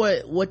wonder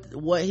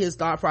what his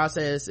thought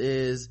process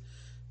is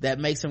that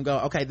makes him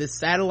go, okay, this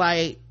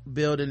satellite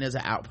building is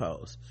an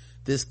outpost.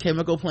 This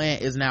chemical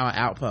plant is now an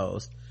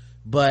outpost,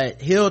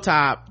 but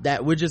Hilltop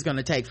that we're just going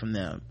to take from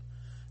them.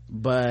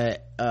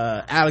 But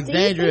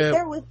Alexandria, do you think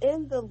they're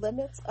within the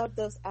limits of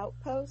those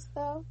outposts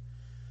though?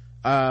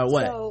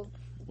 What? So,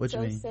 what you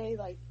mean? Say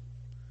like,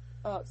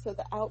 so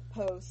the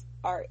outposts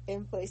are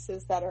in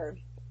places that are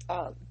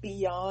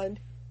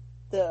beyond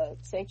the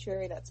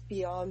sanctuary, that's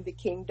beyond the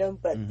kingdom,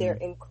 but they're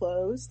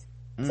enclosed.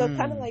 So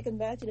kind of like,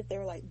 imagine if they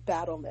were like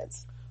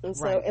battlements, and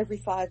so every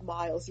 5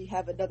 miles you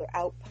have another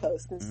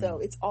outpost, and so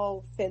it's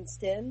all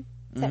fenced in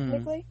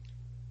technically.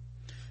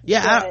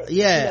 But,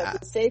 you know,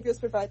 the saviors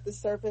provide the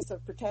service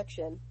of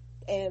protection,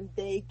 and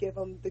they give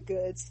them the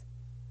goods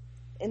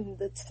in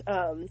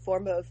the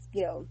form of,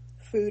 you know,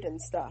 food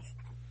and stuff.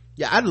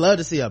 Yeah, I'd love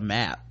to see a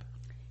map.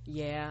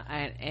 Yeah,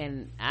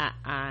 and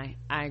I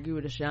agree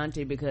with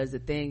Ashanti, because the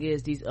thing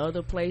is, these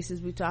other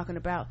places we're talking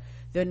about,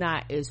 they're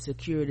not as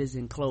secured as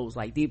enclosed.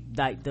 Like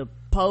the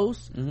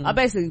posts are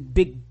basically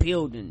big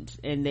buildings,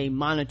 and they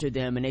monitor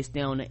them, and they stay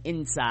on the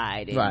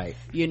inside, and, right?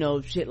 You know,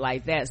 shit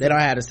like that. So, they don't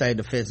have the same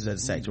defenses as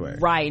the sanctuary,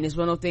 right? And it's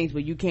one of those things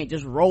where you can't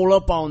just roll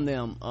up on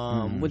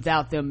them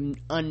without them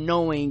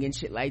unknowing and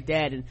shit like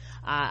that. And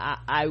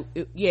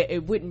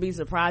it wouldn't be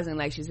surprising,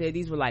 like she said,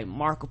 these were like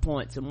marker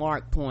points or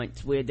mark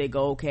points where they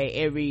go, okay,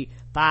 every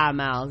 5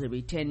 miles,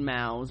 every 10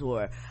 miles,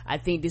 or I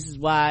think this is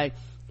why,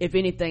 if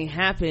anything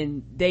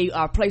happened, they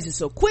are places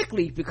so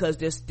quickly, because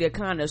they're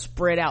kind of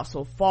spread out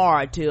so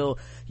far till,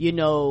 you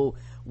know,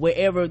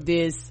 wherever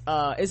this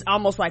it's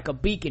almost like a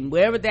beacon.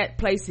 Wherever that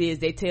place is,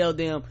 they tell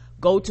them,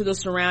 go to the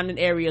surrounding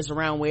areas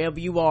around wherever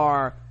you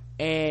are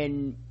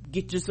and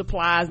get your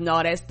supplies and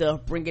all that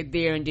stuff, bring it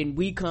there, and then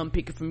we come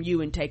pick it from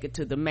you and take it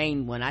to the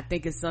main one. I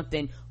think it's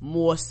something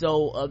more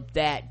so of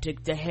that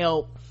to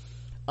help,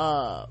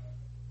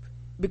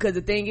 because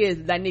the thing is,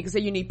 like niggas say,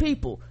 you need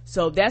people,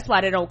 so that's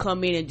why they don't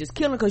come in and just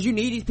kill them, because you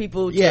need these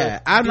people.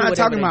 I'm not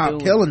talking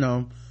about killing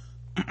them.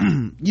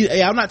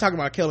 I'm not talking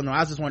about killing them. I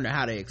was just wondering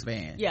how they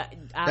expand.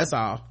 That's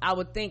all. I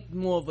would think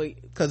more of a,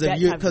 because if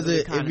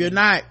you're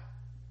not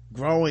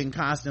growing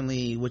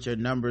constantly with your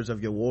numbers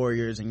of your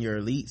warriors and your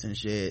elites and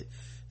shit,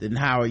 then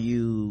how are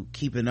you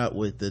keeping up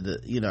with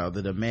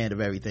the demand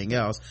of everything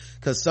else?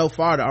 Because so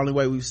far the only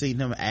way we've seen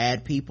him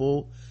add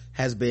people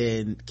has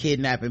been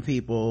kidnapping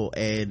people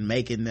and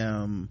making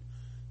them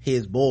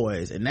his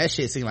boys, and that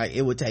shit seemed like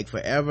it would take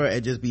forever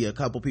and just be a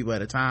couple people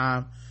at a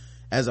time,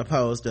 as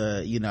opposed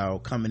to, you know,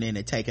 coming in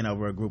and taking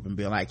over a group and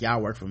being like,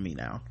 y'all work for me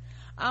now.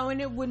 Oh,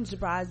 and it wouldn't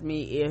surprise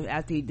me if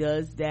after he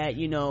does that,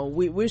 you know,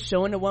 we're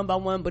showing it one by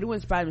one, but it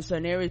wouldn't surprise me in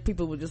certain areas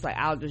people would just like,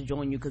 I'll just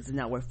join you because it's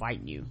not worth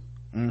fighting you.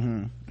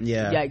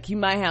 Like you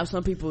might have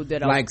some people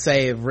that are like,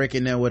 say if Rick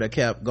and them would have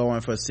kept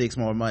going for 6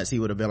 more months, he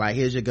would have been like,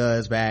 here's your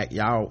guns back,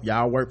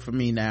 y'all work for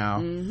me now.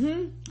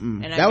 And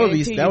that would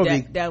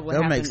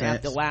make sense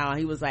after a while.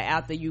 He was like,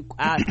 after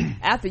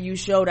you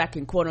showed I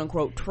can quote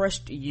unquote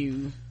trust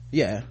you.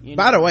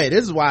 By the way,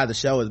 this is why the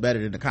show is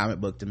better than the comic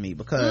book to me,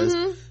 because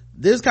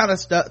this kind of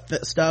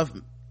stuff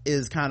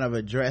is kind of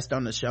addressed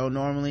on the show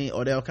normally,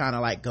 or they'll kind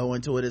of like go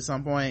into it at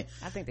some point.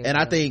 I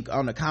think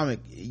on the comic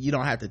you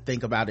don't have to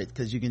think about it,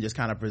 because you can just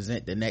kind of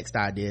present the next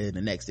idea in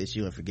the next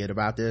issue and forget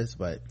about this.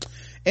 But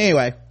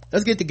anyway,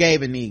 let's get to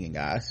Gabe and Negan,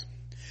 guys.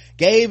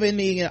 Gabe and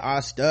Negan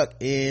are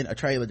stuck in a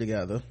trailer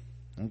together,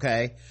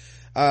 okay?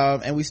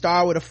 And we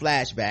start with a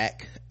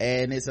flashback,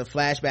 and it's a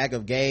flashback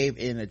of Gabe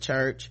in a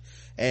church,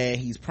 and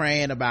he's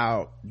praying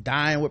about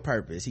dying with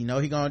purpose. He know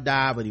he's gonna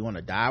die, but he want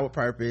to die with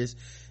purpose.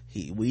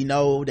 We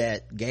know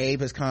that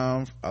Gabe has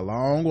come a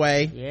long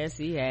way. Yes,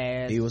 he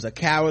has. He was a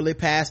cowardly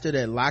pastor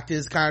that locked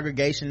his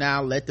congregation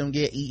out, let them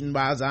get eaten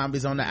by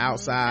zombies on the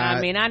outside.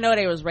 I mean, I know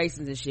they was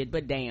racist and shit,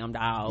 but damn,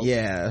 dog.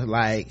 Yeah,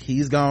 like,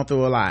 he's gone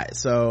through a lot.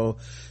 So,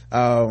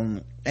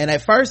 and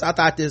at first I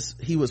thought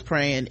he was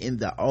praying in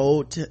the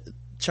old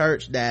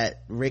church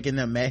that Rick and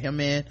them met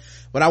him in,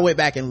 but I went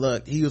back and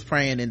looked. He was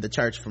praying in the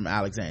church from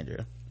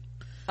Alexandria.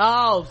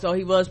 Oh, so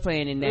he was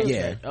playing in that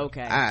church.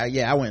 Okay.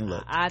 I went and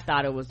looked. I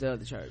thought it was the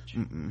other church.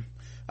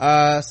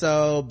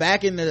 So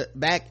back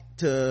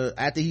to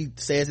after he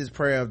says his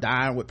prayer of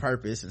dying with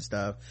purpose and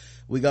stuff,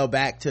 we go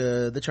back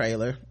to the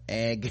trailer,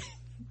 and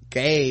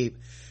Gabe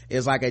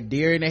is like a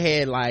deer in the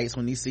headlights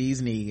when he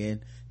sees Negan.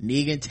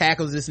 Negan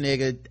tackles this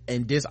nigga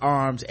and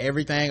disarms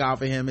everything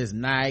off of him, his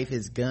knife,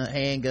 his gun,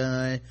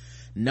 handgun,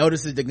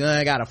 notices the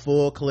gun got a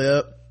full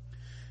clip,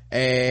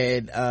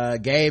 and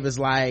Gabe is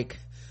like,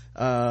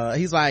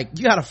 he's like,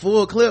 you got a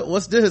full clip,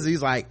 what's this?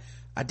 He's like,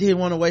 I didn't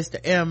want to waste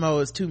the ammo,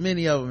 it's too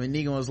many of them. And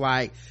Negan was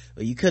like,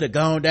 well, you could have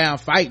gone down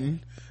fighting,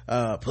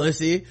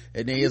 pussy.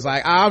 And then he's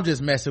like, I'm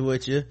just messing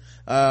with you.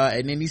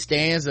 And then he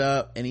stands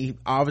up and he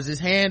offers his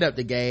hand up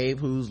to Gabe,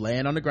 who's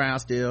laying on the ground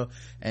still,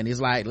 and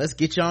he's like, let's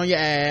get you on your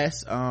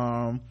ass.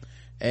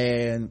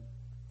 And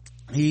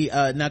he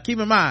now keep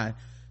in mind,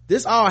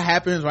 this all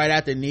happens right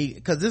after Negan,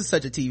 because this is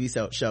such a TV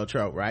show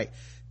trope, right?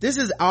 This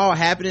is all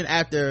happening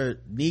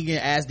after Negan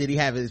asked did he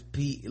have his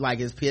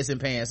his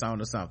pissing pants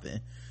on or something.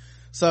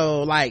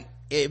 So like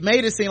it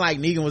made it seem like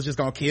Negan was just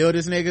gonna kill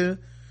this nigga,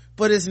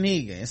 but it's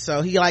Negan,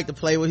 so he like to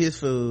play with his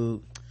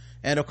food,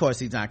 and of course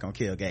he's not gonna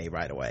kill Gabe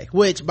right away,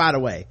 which by the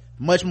way,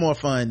 much more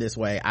fun this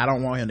way. I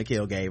don't want him to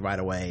kill Gabe right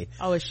away.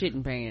 Oh, it's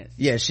shitting pants.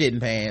 Yeah, shitting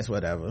pants,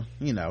 whatever,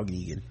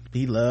 Negan,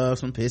 he loves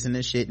some pissing and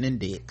shitting and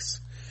dicks.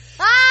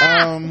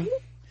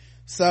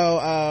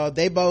 So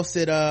they both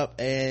sit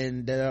up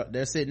and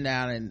they're sitting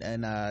down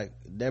and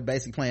they're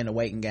basically playing the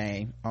waiting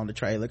game on the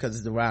trailer because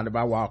it's surrounded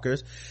by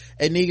walkers.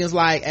 And Negan's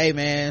like, hey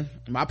man,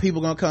 my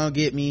people gonna come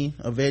get me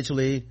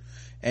eventually,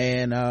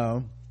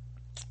 and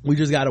we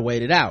just gotta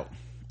wait it out.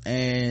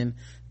 And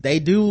they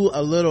do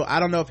a little,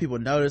 I don't know if people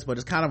notice, but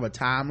it's kind of a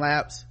time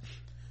lapse,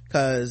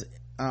 because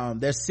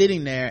they're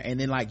sitting there and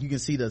then like you can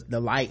see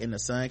the light and the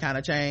sun kind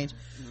of change.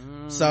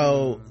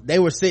 So they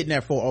were sitting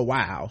there for a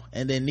while,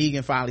 and then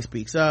Negan finally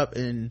speaks up,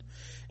 and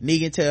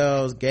Negan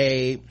tells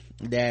Gabe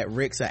that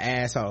Rick's an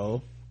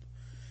asshole,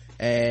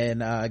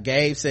 and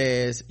Gabe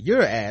says,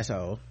 you're an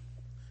asshole.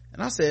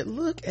 And I said,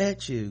 look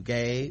at you,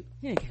 Gabe,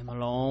 You came a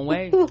long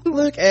way.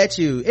 look at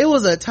you. It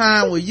was a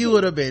time where you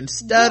would have been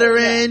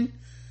stuttering,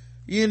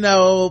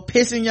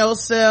 pissing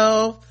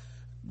yourself,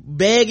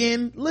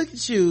 begging. Look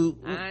at you.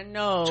 I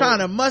know. Trying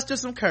to muster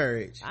some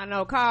courage. I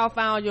know. Carl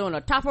found you on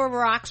the top of a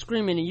rock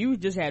screaming, and you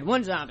just had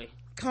one zombie.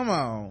 Come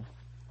on.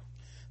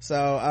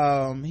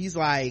 So he's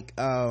like,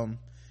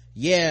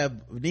 yeah,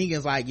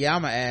 Negan's like, yeah,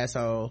 I'm an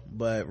asshole,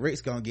 but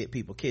Rick's gonna get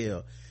people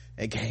killed.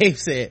 And Gabe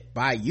said,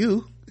 by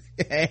you.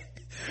 And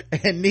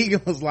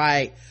Negan was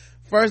like,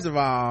 first of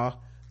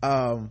all,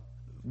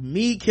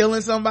 me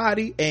killing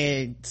somebody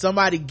and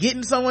somebody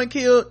getting someone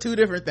killed, two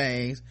different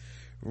things.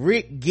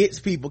 Rick gets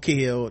people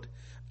killed,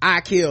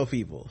 I kill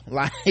people.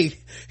 Like,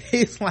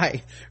 it's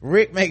like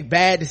Rick make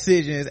bad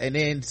decisions and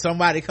then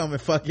somebody come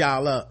and fuck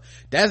y'all up.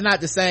 That's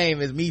not the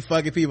same as me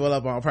fucking people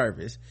up on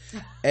purpose.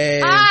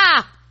 And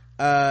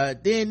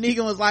then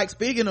Negan was like,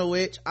 speaking of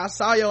which, I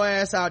saw your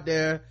ass out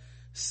there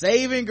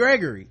saving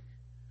Gregory.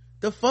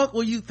 The fuck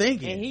were you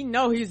thinking? And he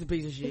know he's a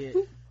piece of shit.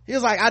 He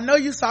was like, I know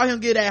you saw him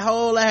get that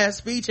whole ass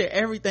speech and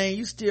everything,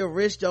 you still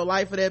risked your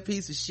life for that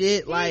piece of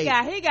shit. Like,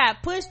 he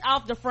got pushed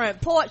off the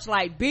front porch,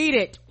 like, beat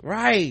it.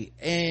 Right.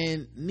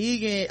 And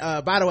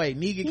Negan, by the way,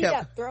 Negan he kept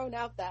got thrown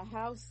out the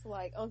house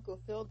like Uncle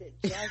Phil did.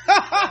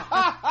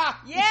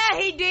 Yeah,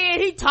 he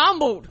did. He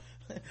tumbled.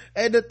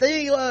 And the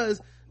thing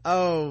was,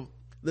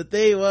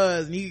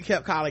 Negan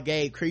kept calling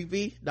Gabe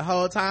creepy the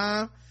whole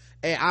time,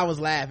 and I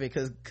was laughing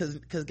cause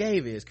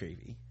Gabe is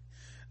creepy.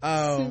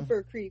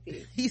 Super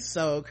creepy. He's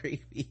so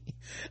creepy.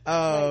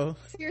 Like,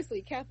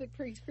 seriously, Catholic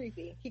priest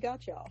creepy. He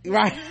got y'all.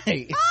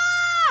 Right.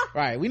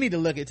 Right. We need to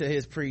look into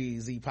his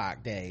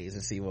pre-Z-Pac days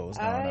and see what was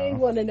going on. I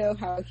want to know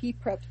how he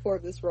prepped for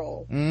this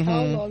role. Mm-hmm.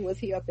 How long was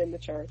he up in the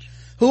church?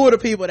 Who were the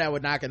people that were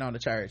knocking on the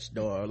church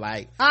door?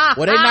 Like,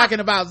 were they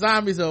knocking about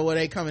zombies, or were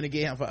they coming to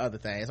get him for other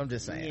things? I'm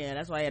just saying. Yeah,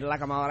 that's why he had to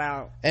lock them all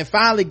out. And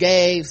finally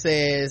Gabe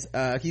says,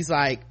 he's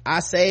like, I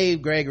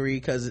saved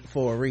Gregory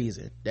for a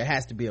reason. There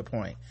has to be a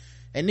point.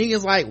 And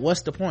Negan's like,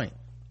 what's the point?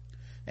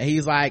 And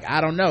he's like, I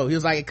don't know. He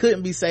was like, it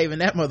couldn't be saving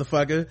that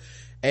motherfucker.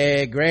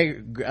 And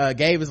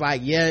Gabe is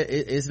like, yeah,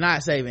 it's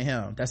not saving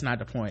him. That's not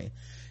the point.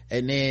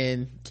 And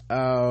then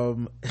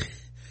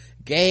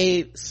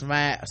Gabe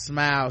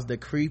smiles the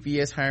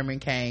creepiest Herman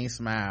Cain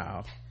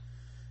smile,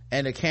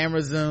 and the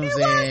camera zooms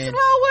in.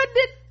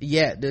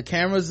 Yeah, the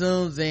camera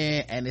zooms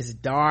in and it's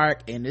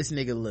dark and this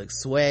nigga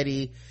looks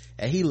sweaty,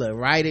 and he looked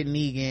right at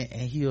Negan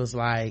and he was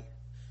like,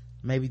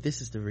 maybe this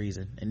is the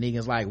reason. And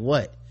Negan's like,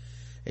 what?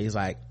 And he's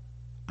like,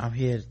 I'm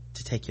here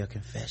to take your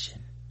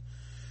confession.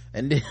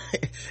 And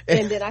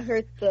then I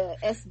heard the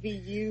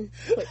SVU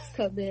clicks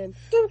come in.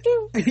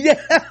 Yeah.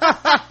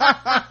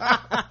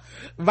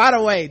 By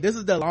the way, this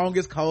is the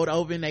longest cold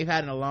open they've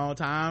had in a long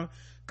time,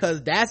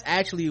 because that's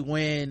actually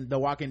when the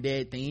Walking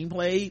Dead theme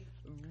played.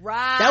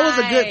 Right. That was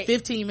a good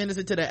 15 minutes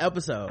into the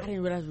episode. I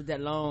didn't realize it was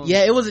that long.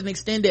 Yeah, it was an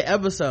extended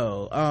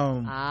episode.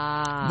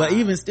 But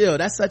even still,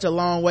 that's such a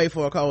long way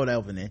for a cold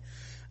opening.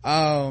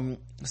 So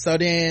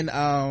then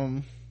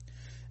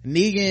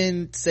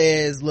Negan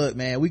says, look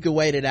man, we could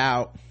wait it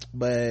out,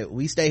 but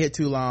we stay here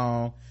too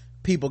long,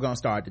 people gonna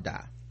start to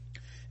die.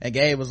 And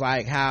Gabe was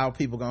like, how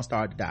people gonna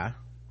start to die?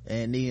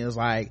 And Negan was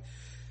like,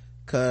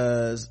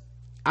 cause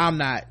I'm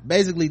not,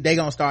 basically they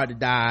gonna start to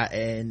die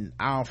and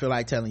I don't feel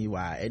like telling you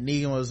why. And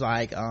Negan was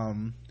like,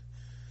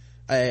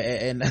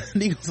 And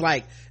Negan was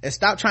like, and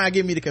stop trying to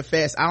get me to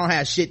confess. I don't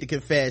have shit to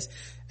confess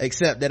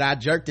except that I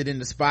jerked it in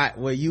the spot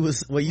where you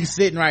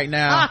sitting right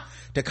now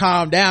to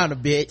calm down a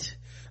bit.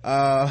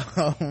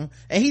 And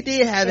he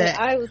did have that.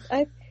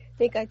 I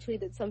think I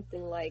tweeted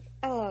something like,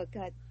 oh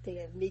god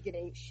damn, Negan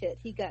ain't shit.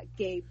 He got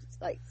Gabe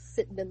like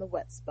sitting in the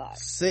wet spot,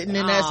 sitting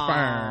in that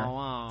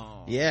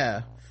sperm.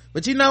 Yeah,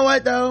 but you know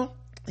what though,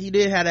 he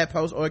did have that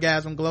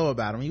post-orgasm glow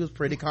about him. He was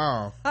pretty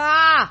calm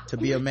to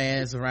be a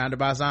man surrounded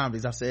by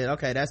zombies. I said,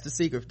 okay, that's the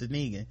secret to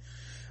Negan.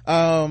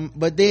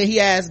 But then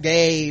he asked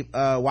Gabe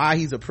why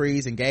he's a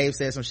priest, and Gabe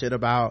said some shit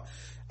about,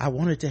 I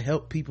wanted to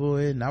help people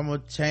and I'm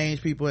gonna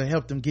change people and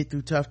help them get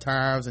through tough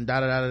times and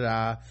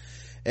da.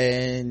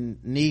 And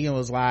Negan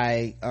was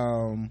like,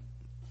 well,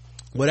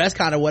 that's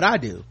kind of what I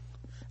do.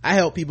 I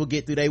help people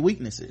get through their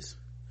weaknesses.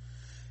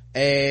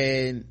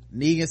 And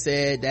Negan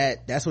said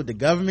that's what the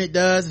government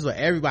does. It's what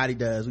everybody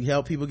does. We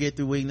help people get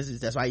through weaknesses.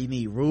 That's why you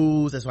need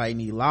rules. That's why you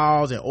need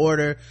laws and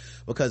order,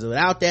 because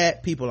without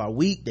that, people are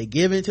weak. They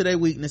give into their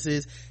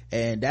weaknesses,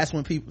 and that's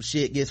when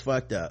shit gets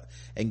fucked up.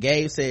 And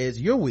Gabe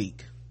says, you're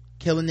weak,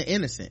 killing the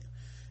innocent.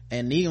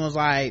 And Negan was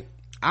like,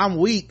 I'm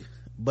weak,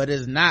 but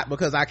it's not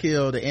because I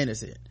killed the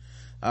innocent.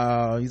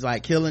 He's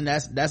like, killing,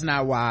 that's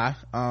not why.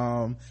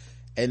 And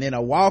then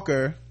a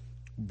walker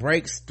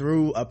breaks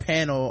through a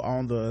panel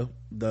on the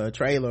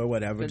trailer or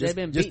whatever, just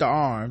the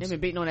arms. They've been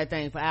beating on that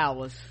thing for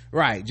hours,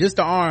 right? Just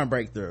the arm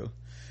breakthrough.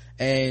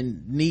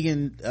 And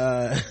Negan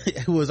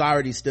who was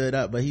already stood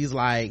up, but he's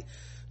like,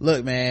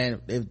 look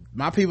man, if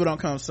my people don't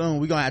come soon,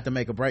 we're gonna have to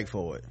make a break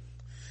for it.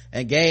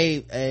 And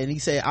Gabe, and he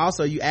said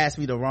also, you asked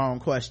me the wrong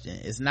question.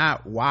 It's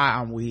not why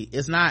I'm weak,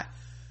 it's not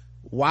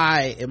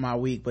why am I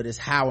weak, but it's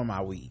how am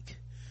I weak.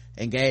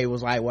 And Gabe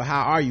was like, well,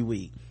 how are you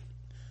weak?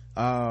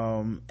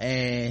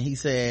 And he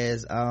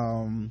says he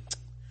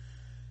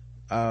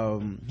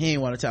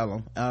didn't want to tell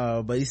him,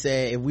 but he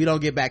said, if we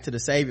don't get back to the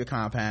Savior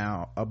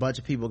compound, a bunch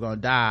of people gonna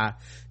die,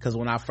 because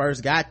when I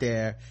first got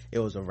there, it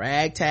was a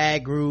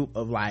ragtag group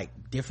of like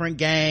different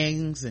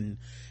gangs, and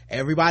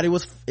everybody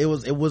was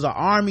an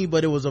army,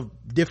 but it was of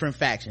different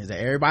factions.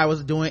 Everybody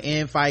was doing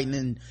infighting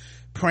and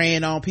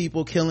preying on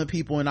people, killing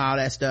people and all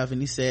that stuff. And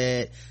he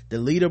said the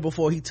leader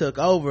before he took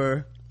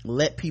over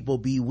let people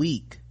be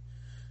weak,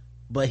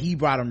 but he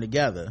brought them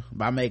together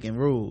by making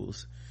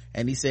rules.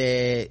 And he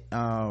said,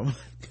 and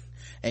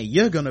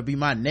you're gonna be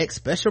my next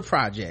special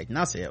project. And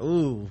I said,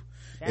 ooh,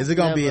 is it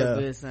gonna be a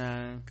good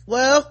sign?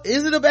 Well,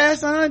 is it a bad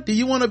sign? Do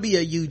you want to be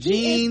a Eugene?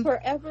 He is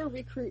forever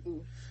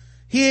recruiting.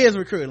 He is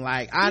recruiting,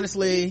 like,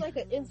 honestly, he's like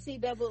an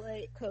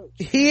NCAA coach.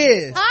 He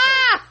is.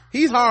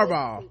 He's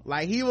hardball.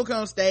 Like, he will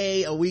come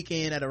stay a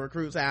weekend at a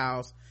recruit's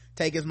house,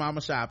 take his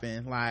mama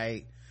shopping,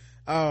 like,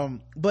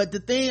 but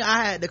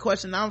the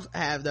question I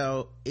have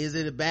though, is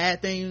it a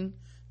bad thing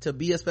to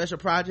be a special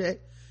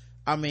project?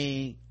 I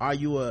mean, are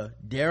you a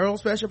Daryl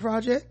special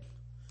project?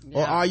 Yeah.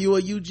 Or are you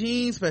a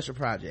Eugene special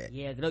project?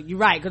 Yeah, you're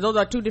right, because those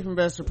are two different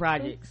special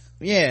projects.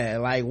 Yeah,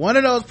 like one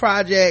of those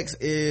projects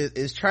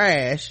is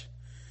trash.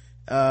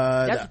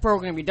 That's the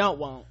program you don't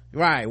want.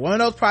 Right, one of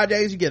those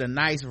projects, you get a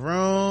nice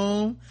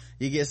room,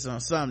 you get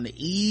something to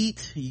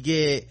eat, you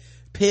get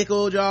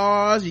pickle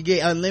jars, you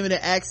get unlimited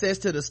access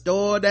to the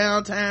store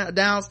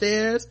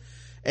downstairs.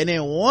 And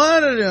then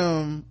one of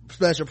them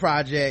special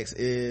projects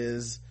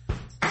is,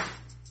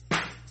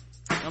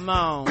 come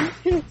on,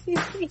 we're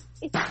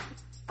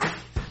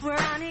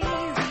on an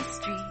easy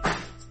street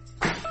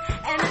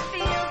and it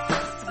feels so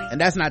sweet.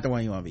 And that's not the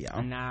one you want to be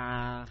on.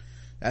 Nah,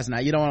 that's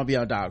not, you don't want to be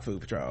on Dog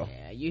Food Patrol.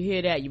 Yeah, you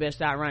hear that, you better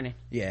start running.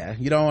 Yeah,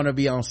 you don't want to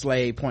be on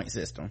Slave Point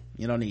System.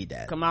 You don't need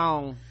that. Come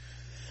on.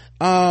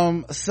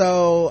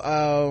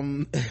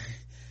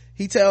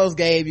 He tells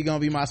Gabe, you're gonna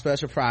be my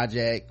special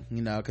project,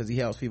 you know, because he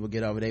helps people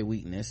get over their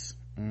weakness.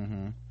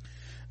 And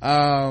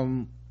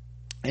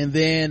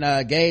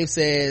then Gabe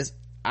says,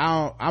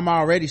 I'm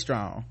already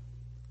strong,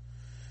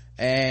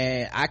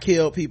 and I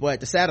killed people at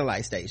the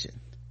satellite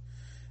station.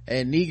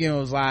 And Negan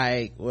was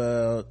like,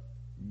 well,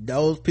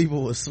 those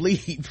people were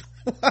asleep.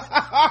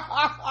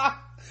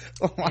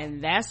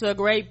 And that's a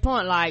great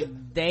point.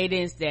 Like, they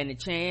didn't stand a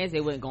chance.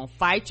 They wasn't gonna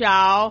fight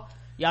y'all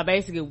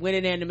basically went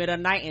in there in the middle of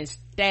the night and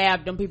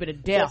stabbed them people to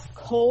death. Just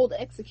cold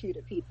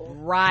executed people.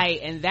 Right,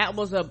 and that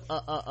was a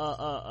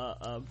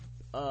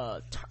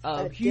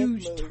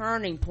huge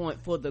turning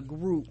point for the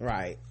group.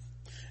 Right.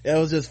 It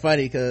was just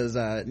funny because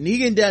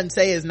Negan doesn't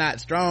say it's not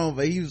strong,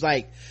 but he was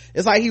like,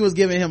 it's like he was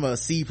giving him a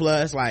C+.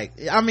 Like,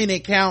 I mean,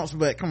 it counts,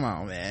 but come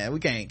on, man,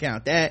 we can't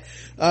count that.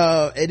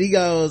 And he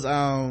goes,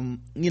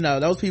 you know,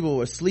 those people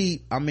were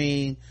asleep. I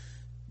mean,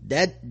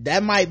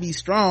 that might be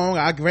strong,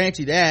 I grant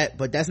you that,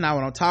 but that's not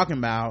what I'm talking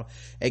about.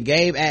 And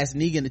Gabe asked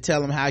Negan to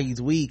tell him how he's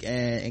weak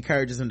and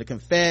encourages him to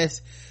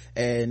confess,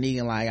 and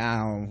Negan like, I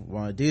don't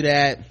want to do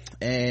that.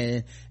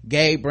 And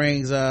Gabe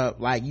brings up,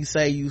 like, you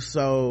say you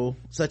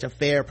such a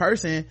fair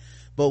person,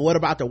 but what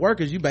about the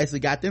workers? You basically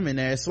got them in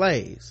there as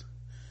slaves.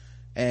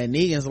 And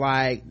Negan's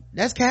like,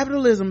 that's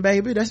capitalism,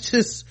 baby. That's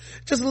just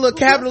a little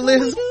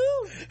capitalism.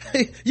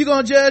 You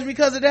gonna judge me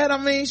because of that? I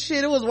mean,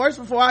 shit, it was worse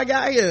before I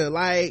got here.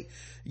 Like,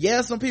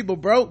 yeah, some people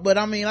broke, but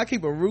I mean, I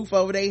keep a roof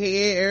over their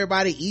head,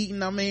 everybody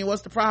eating. I mean,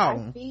 what's the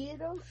problem? I feed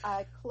them,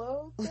 I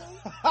clothe them.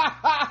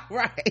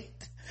 Right.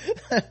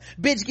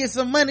 Bitch get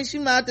some money, she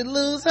might have to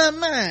lose her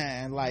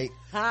mind. Like,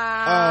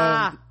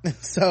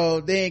 so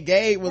then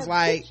Gabe was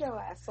like, "Get your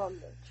ass on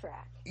the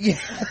track." Yeah,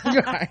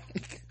 right.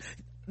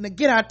 Now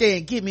get out there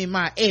and give me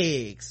my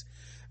eggs.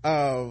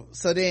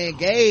 So then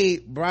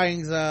Gabe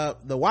brings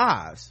up the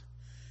wives,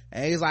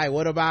 and he's like,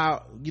 "What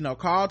about,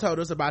 Carl told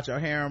us about your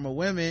harem of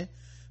women.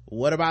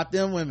 What about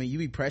them women? You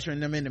be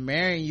pressuring them into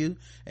marrying you."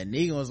 And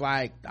Negan was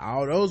like,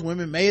 "All those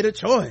women made a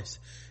choice."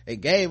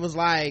 And Gabe was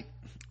like,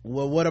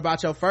 "Well, what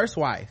about your first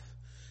wife,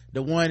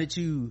 the one that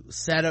you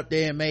sat up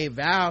there and made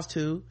vows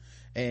to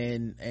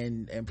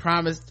and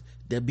promised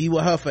to be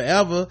with her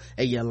forever,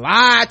 and you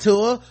lied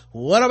to her?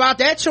 What about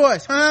that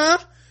choice, huh?"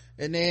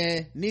 And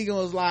then Negan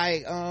was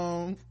like,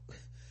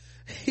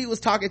 he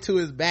was talking to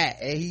his back,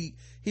 and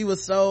he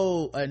was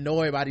so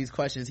annoyed by these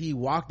questions, he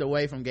walked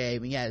away from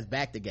Gabe, and he had his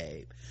back to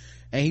Gabe,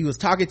 and he was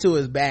talking to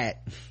his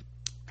back,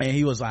 and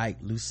he was like,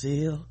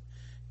 "Lucille,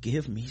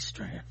 give me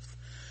strength."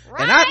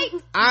 Right.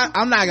 And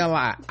I'm not gonna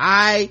lie,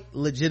 I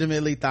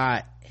legitimately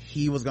thought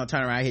he was gonna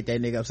turn around and hit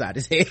that nigga upside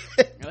his head.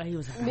 He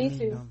was like, Me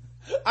too.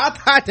 I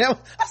thought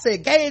I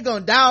said, Gabe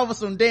gonna die over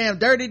some damn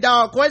dirty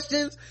dog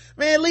questions.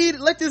 Man,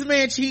 let this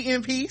man cheat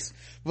in peace.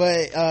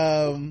 But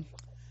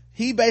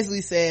he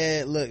basically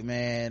said, "Look,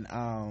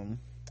 man,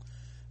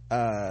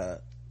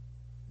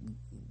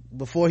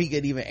 before he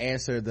could even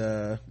answer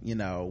the,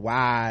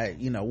 why,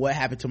 what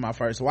happened to my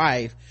first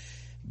wife,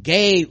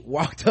 Gabe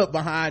walked up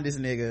behind this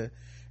nigga,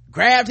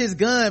 grabbed his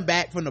gun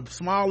back from the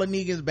smaller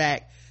Negan's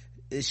back,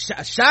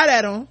 shot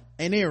at him,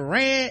 and then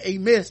ran. He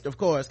missed, of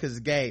course, because it's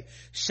Gabe.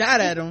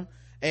 Shot at him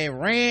and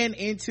ran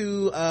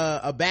into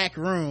a back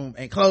room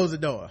and closed the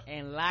door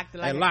and locked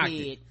it like a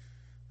kid.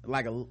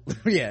 Like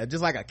yeah,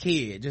 just like a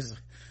kid, just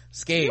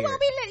scared. You won't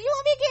be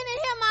getting in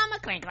here, mama.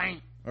 Clank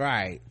clank.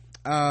 Right.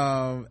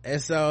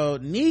 And so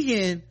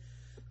Negan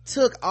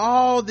took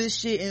all this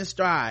shit in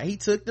stride. He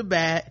took the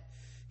bat,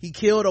 he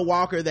killed a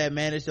walker that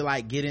managed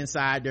to get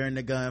inside during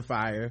the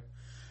gunfire,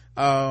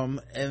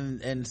 and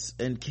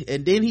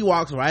then he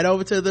walks right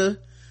over to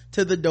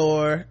the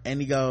door, and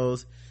he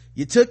goes,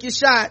 "You took your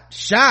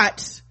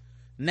shots,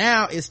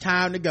 now it's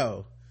time to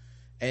go."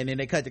 And then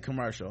they cut the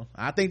commercial.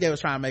 I think they was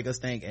trying to make us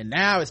think, and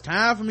now it's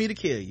time for me to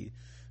kill you,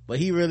 but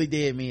he really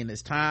did mean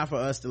it's time for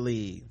us to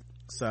leave.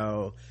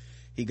 So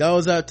he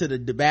goes up to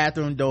the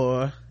bathroom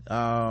door,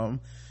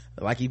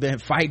 like he been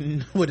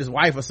fighting with his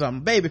wife or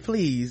something. "Baby,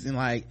 please."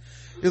 And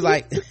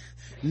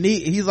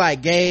he's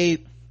like,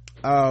 "Gabe,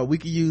 we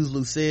could use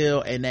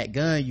Lucille and that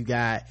gun you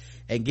got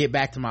and get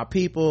back to my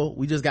people.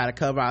 We just got to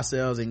cover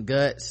ourselves in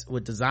guts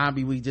with the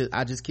zombie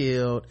I just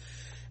killed,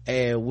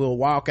 and we'll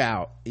walk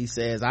out." He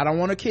says, "I don't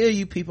want to kill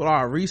you. People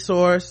are a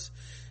resource.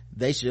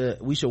 We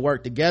should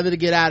work together to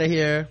get out of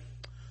here,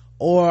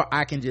 or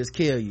I can just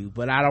kill you,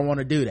 but I don't want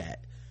to do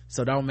that,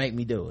 so don't make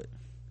me do it."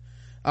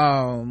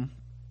 And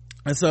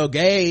so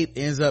Gabe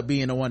ends up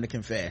being the one to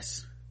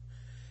confess.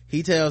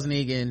 He tells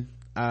Negan,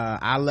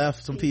 "I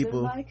left some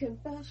people." My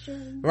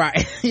confession.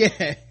 Right.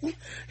 Yeah.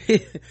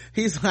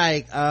 He's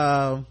like,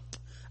 "I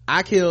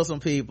killed some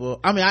people.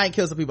 I mean, I didn't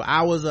kill some people.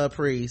 I was a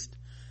priest,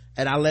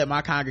 and I let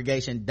my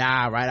congregation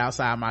die right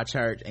outside my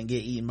church and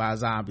get eaten by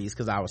zombies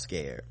because I was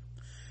scared.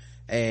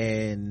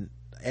 And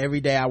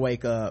every day I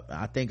wake up,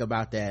 I think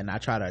about that, and I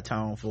try to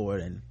atone for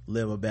it and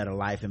live a better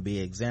life and be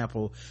an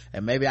example.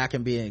 And maybe I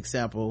can be an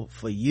example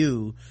for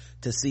you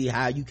to see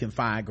how you can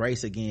find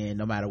grace again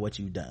no matter what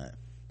you've done."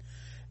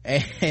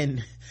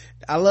 And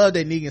I love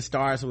that Negan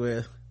starts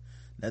with,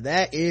 "Now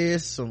that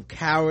is some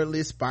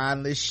cowardly,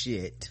 spineless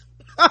shit."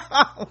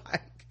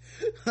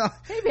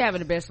 They be having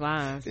the best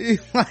lines.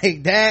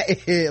 Like,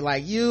 that is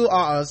you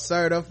are a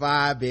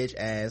certified bitch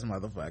ass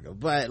motherfucker.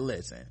 But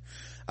listen,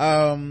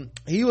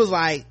 he was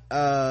like,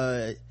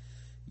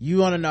 "You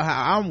want to know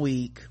how I'm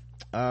weak?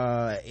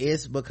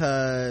 It's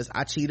because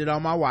I cheated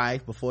on my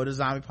wife before the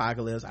zombie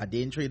apocalypse. I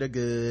didn't treat her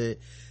good.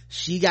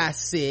 She got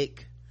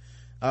sick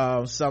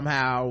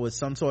somehow with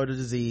some sort of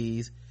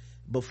disease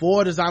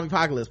before the zombie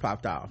apocalypse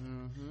popped off.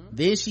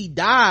 Then she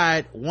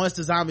died. Once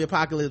the zombie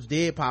apocalypse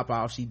did pop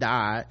off, she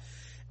died.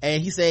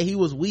 And he said he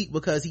was weak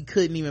because he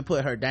couldn't even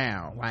put her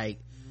down.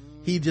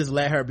 He just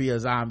let her be a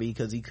zombie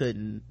because he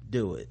couldn't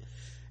do it."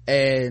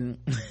 And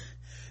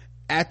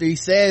after he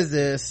says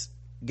this,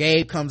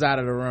 Gabe comes out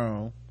of the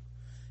room,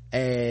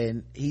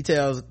 and he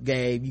tells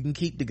Gabe, "You can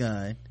keep the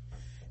gun,"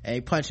 and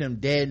he punched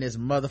him dead in his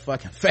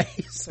motherfucking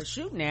face for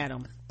shooting at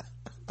him.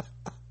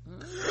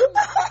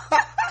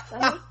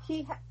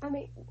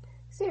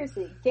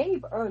 Seriously,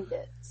 Gabe earned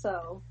it.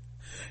 So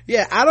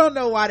yeah, I don't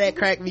know why that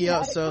cracked me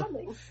up. So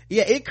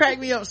yeah, it cracked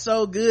me up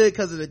so good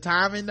because of the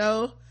timing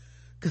though,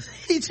 because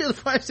he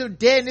just punched him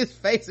dead in his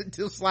face and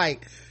just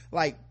like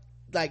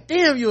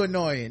damn, you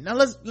annoying. Now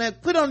let's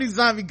put on these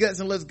zombie guts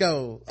and let's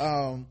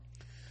go.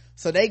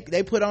 So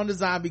they put on the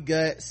zombie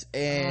guts,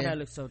 and that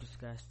looks so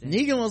disgusting.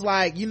 Negan was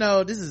like,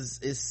 this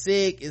is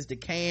sick, it's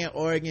decaying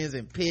organs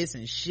and piss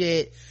and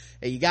shit,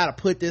 and you gotta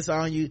put this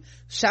on you.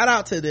 Shout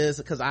out to this,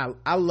 because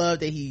I love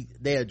that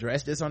they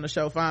addressed this on the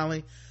show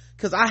finally,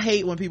 because I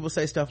hate when people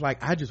say stuff like,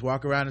 I just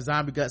walk around in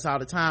zombie guts all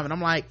the time, and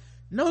I'm like,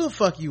 no the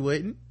fuck you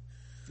wouldn't.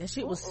 That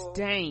shit was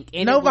stank,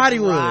 and nobody it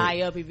would would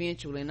dry up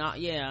eventually.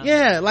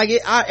 Yeah, like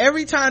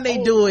every time they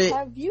do it.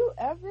 Have you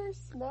ever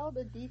smelled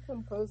a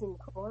decomposing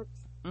corpse?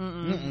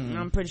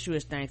 I'm pretty sure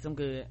it stinks. I'm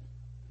good.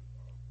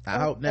 I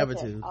hope never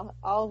to.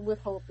 I'll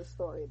withhold the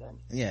story then.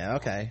 Yeah,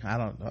 okay. I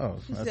don't know.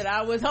 She said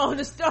I withhold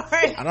the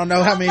story. I don't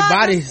know how many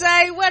bodies.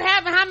 Say what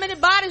happened? How many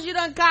bodies you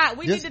done caught?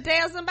 We need to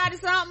tell somebody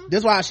something.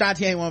 This is why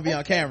Shanti ain't want to be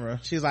on camera.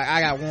 She's like,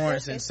 I got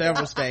warrants in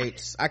several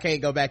states. I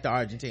can't go back to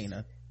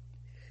Argentina.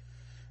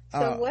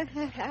 So what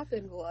had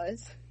happened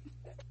was,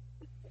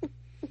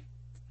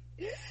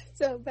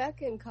 so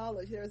back in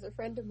college, there was a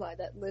friend of mine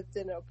that lived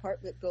in an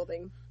apartment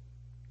building.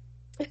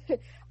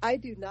 I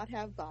do not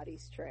have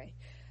bodies, Trey.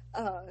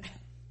 One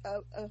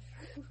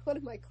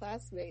of my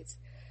classmates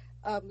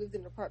lived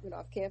in an apartment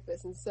off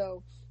campus, and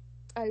so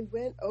I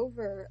went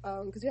over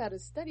because we had a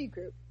study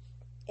group,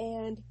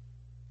 and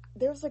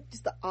there was like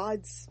just the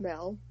odd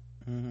smell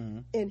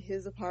in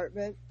his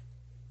apartment,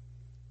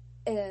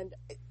 and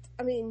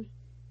I mean,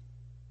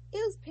 it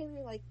was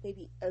probably like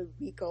maybe a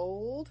week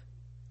old,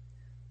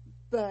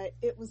 but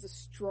it was a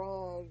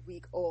strong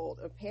week old.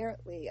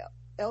 Apparently, an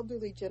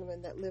elderly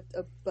gentleman that lived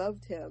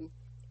above him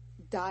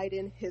died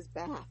in his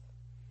bath.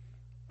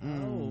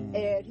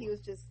 And he was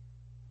just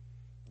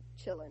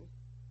chilling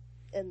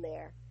in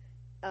there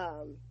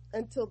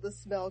until the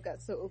smell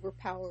got so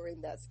overpowering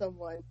that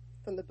someone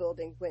from the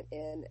building went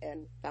in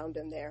and found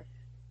him there.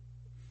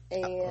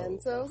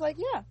 And so I was like,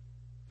 yeah,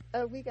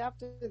 a week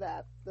after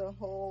that, the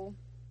whole,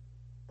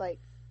 like,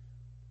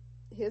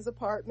 his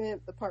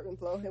apartment, the apartment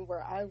below him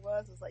where I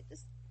was like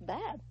just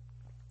bad.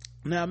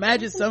 Now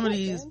imagine some of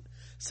these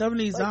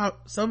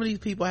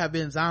people have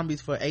been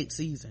zombies for 8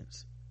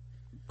 seasons.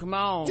 Come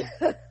on.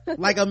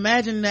 Like,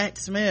 imagine that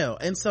smell.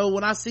 And so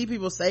when I see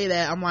people say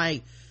that, I'm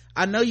like,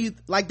 I know you,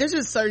 like, there's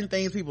just certain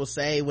things people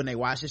say when they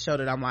watch the show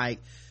that I'm like,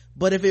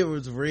 but if it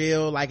was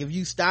real, like, if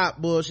you stop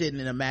bullshitting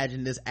and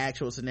imagine this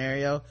actual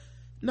scenario,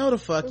 no the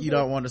fuck you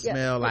don't want to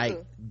smell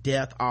like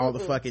death all the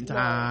fucking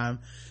time.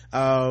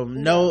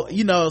 No,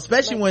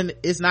 especially when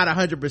it's not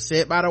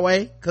 100%, by the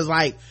way, because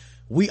like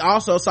we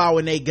also saw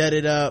when they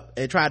gutted up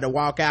and tried to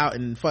walk out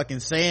and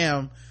fucking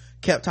Sam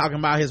kept talking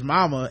about his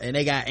mama and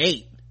they got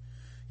 8.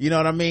 You know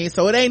what I mean?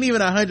 So it ain't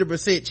even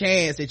 100%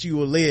 chance that you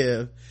will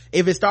live.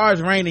 If it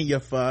starts raining, you're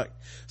fucked.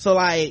 So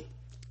like,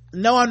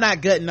 no, I'm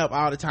not gutting up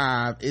all the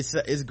time.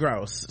 It's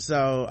gross.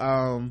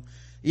 So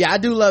yeah, I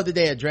do love that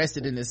they addressed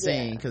it in this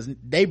scene, because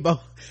they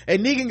both,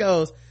 and Negan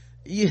goes,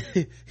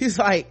 he's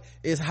like,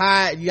 it's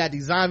hot, you got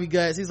these zombie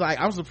guts. He's like,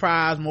 I'm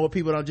surprised more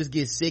people don't just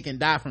get sick and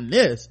die from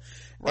this.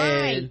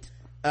 Right.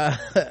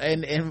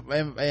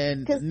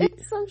 And because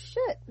it's some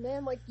shit,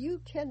 man. Like, you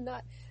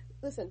cannot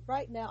listen.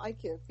 Right now I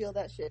can feel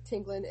that shit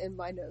tingling in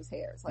my nose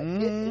hairs. Like,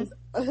 it is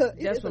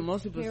that's what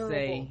most people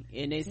say,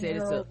 and they say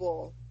it's a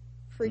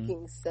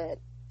freaking scent.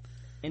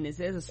 And it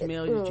says a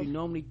smell that you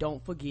normally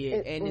don't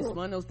forget. And it's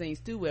one of those things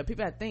too where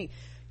people have to think,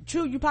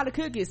 true, you probably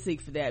could get sick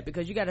for that,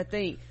 because you got to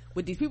think,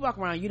 with these people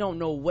walking around, you don't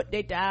know what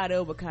they died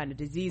of, what kind of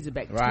disease or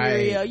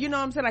bacteria. Right. You know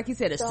what I'm saying? Like he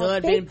said, the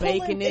sun been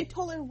baking it. They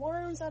pulling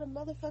worms out of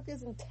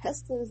motherfuckers'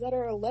 intestines that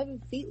are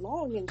 11 feet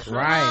long and shit.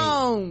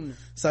 Right.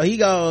 So he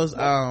goes,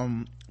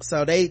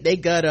 so they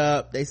gut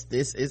up.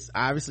 It's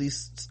obviously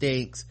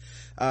stinks.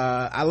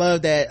 I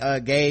love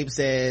that Gabe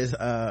says,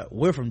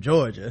 we're from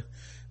Georgia.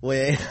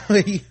 When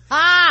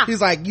he's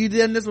like, you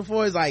done this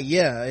before? He's like,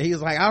 yeah. He's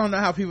like, I don't know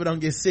how people don't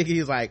get sick.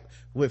 He's like,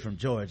 we're from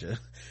Georgia.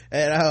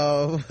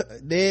 And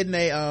then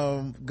they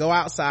go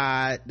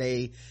outside,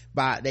 they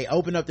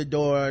open up the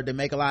door, they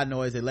make a lot of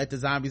noise, they let the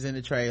zombies in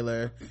the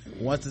trailer.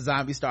 Once the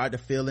zombies start to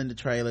fill in the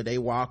trailer, they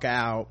walk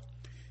out,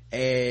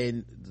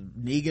 and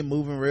Negan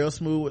moving real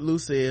smooth with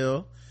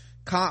Lucille.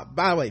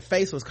 By the way,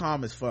 face was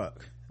calm as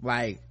fuck,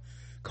 like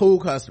cool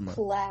customer,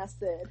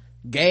 placid.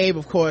 Gabe,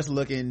 of course,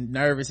 looking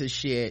nervous as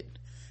shit,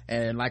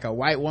 and like a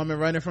white woman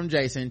running from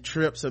Jason,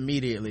 trips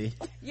immediately.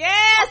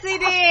 Yes, he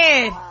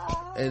did.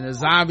 And the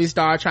zombies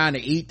start trying to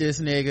eat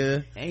this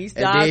nigga, and he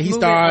starts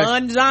moving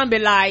un-zombie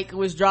like,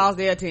 which draws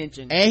their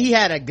attention. And he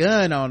had a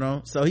gun on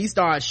him, so he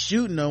starts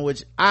shooting them,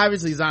 which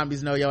obviously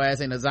zombies know your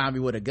ass ain't a zombie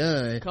with a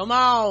gun. Come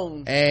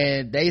on.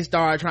 And they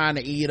start trying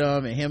to eat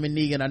him, and him and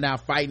Negan are now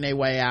fighting their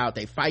way out.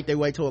 They fight their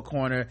way to a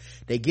corner.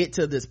 They get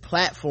to this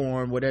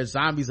platform where there's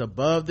zombies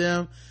above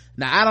them.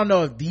 Now I don't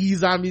know if these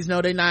zombies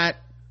know they're not,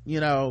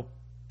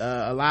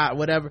 a lot,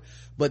 whatever,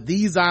 but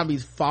these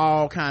zombies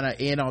fall kind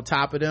of in on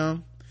top of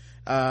them,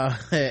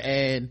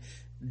 and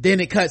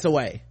then it cuts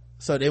away,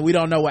 so then we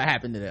don't know what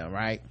happened to them.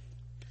 Right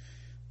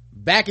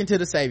back into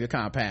the Savior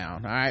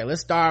compound. All right,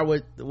 let's start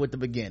with the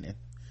beginning.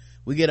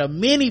 We get a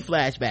mini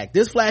flashback.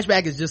 This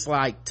flashback is just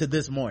like to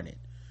this morning,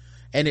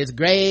 and it's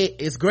Greg.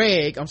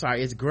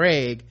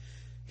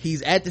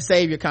 he's at the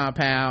Savior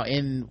compound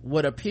in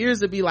what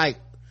appears to be like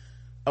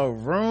a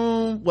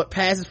room, what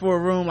passes for a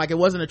room. Like, it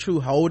wasn't a true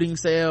holding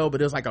cell,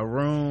 but it was like a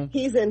room.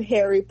 He's in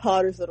Harry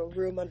Potter's little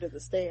room under the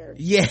stairs.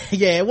 Yeah,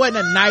 it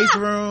wasn't a nice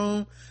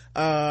room.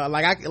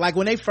 Like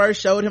when they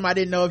first showed him, I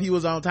didn't know if he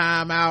was on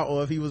timeout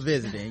or if he was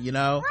visiting, you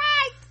know?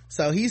 Right.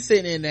 So he's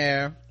sitting in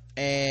there,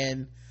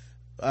 and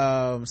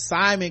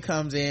Simon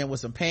comes in with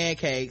some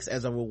pancakes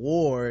as a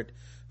reward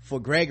for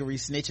Gregory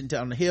snitching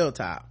on the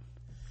hilltop.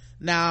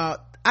 Now,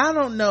 I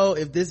don't know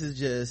if this is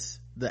just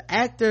the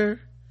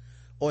actor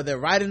or they're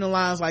writing the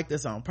lines like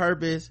this on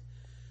purpose,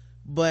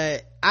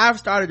 but I've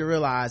started to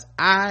realize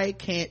I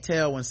can't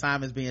tell when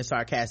Simon's being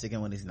sarcastic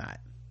and when he's not.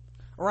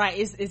 Right.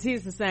 It's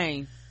the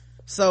same.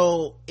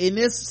 So in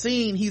this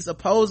scene, he's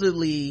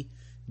supposedly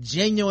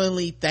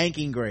genuinely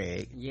thanking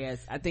Greg. Yes,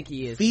 I think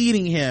he is.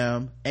 Feeding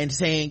him and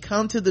saying,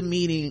 come to the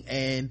meeting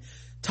and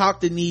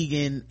talk to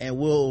Negan, and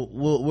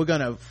we're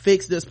gonna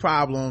fix this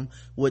problem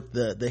with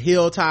the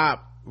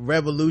hilltop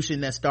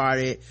revolution that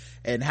started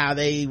and how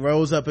they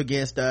rose up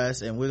against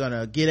us, and we're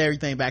gonna get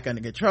everything back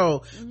under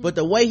control. But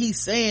the way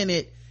he's saying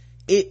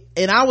it,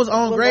 and I was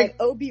on Greg,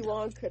 like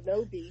Obi-Wan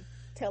Kenobi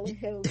telling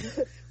him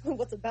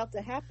what's about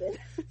to happen.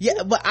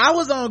 Yeah, but I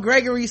was on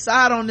Gregory's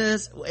side on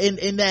this,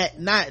 in that,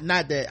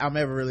 not that I'm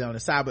ever really on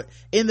his side, but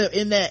in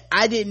that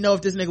I didn't know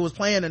if this nigga was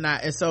playing or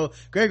not. And so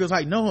Gregory was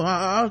like, no,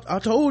 I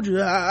told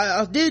you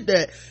I did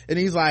that. And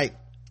he's like,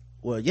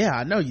 well, yeah,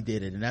 I know you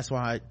did it, and that's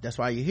why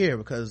you're here,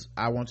 because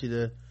I want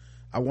to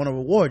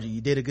reward you.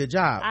 You did a good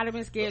job. I'd have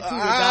been scared too,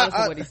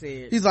 regardless of what he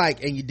said. He's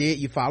like, and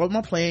you followed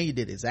my plan. You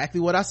did exactly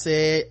what I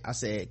said. I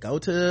said, go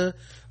to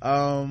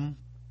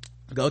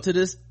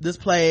this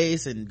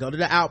place and go to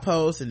the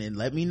outpost and then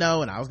let me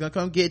know, and I was gonna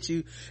come get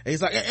you. And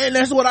he's like, and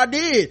that's what I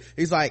did.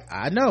 He's like,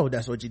 I know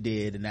that's what you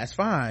did, and that's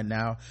fine.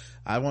 Now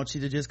I want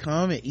you to just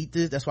come and eat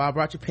this. That's why I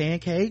brought you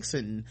pancakes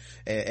and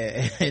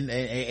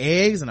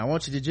eggs, and I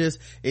want you to just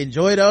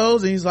enjoy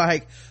those. And he's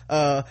like,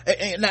 and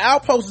the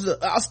outpost is an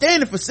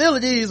outstanding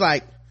facility. He's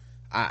like,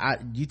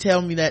 you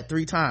tell me that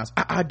 3 times.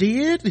 I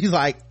did? He's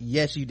like,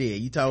 yes, you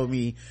did. You told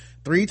me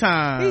 3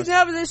 times. He's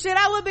nervous as shit.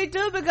 I would be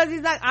too, because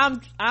he's like,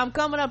 I'm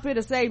coming up here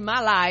to save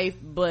my life,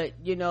 but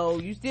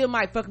you still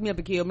might fuck me up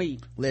and kill me.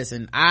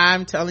 Listen,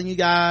 I'm telling you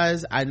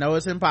guys, I know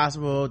it's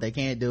impossible, they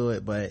can't do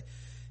it, but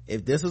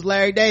if this was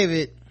Larry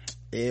David,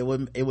 it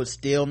would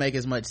still make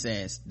as much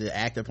sense, the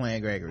actor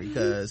playing Gregory,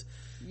 because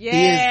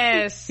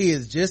yes, he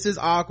is just as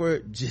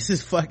awkward, just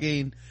as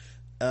fucking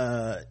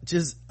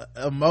just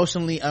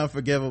emotionally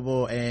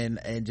unforgivable,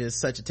 and just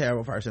such a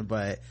terrible person.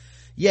 But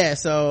yeah,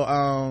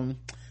 so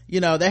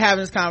they're having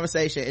this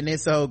conversation, and then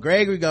so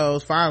Gregory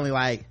goes finally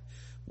like,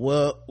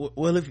 well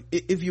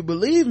if you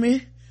believe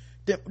me,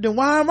 then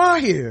why am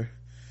I here?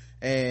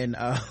 And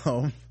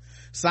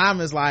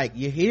Simon's like,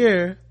 you're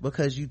here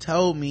because you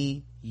told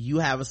me you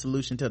have a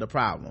solution to the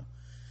problem.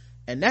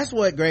 And that's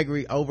what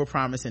Gregory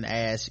overpromising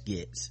ass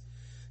gets,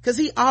 because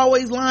he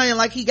always lying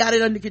like he got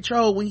it under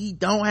control when he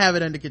don't have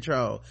it under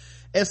control.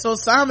 And so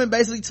Simon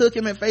basically took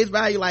him at face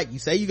value, like, you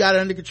say you got it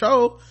under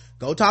control,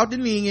 go talk to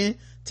Negan,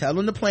 tell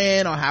him the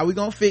plan on how we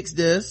gonna fix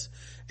this,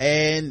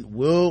 and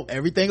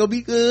everything will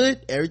be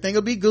good, everything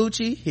will be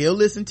Gucci, he'll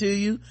listen to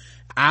you,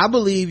 I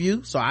believe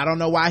you, so I don't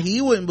know why he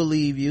wouldn't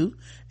believe you.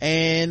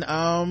 And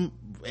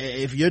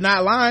if you're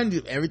not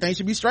lying, everything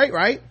should be straight,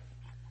 right?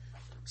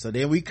 So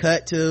then we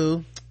cut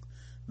to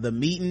the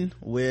meeting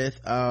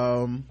with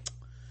the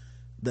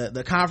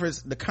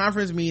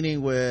conference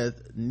meeting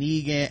with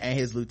Negan and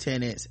his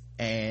lieutenants,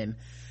 and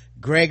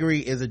Gregory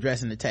is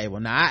addressing the table.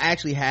 Now I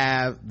actually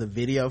have the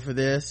video for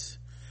this,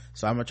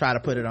 so I'm gonna try to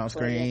put it on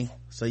screen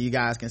so you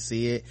guys can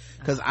see it,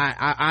 because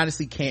I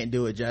honestly can't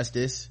do it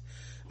justice.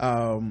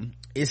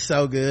 It's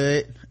so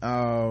good,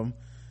 and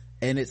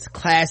it's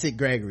classic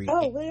Gregory.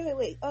 Oh,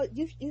 wait. Oh,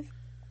 you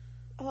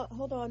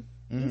hold on.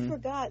 You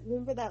forgot.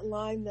 Remember that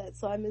line that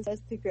Simon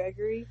says to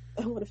Gregory?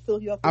 I want to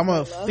fill you up with I'm my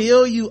gonna love.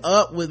 fill you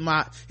up with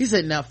my, he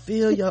said, now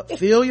fill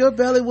your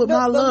belly with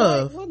my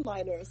love.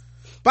 One-liners.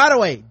 By the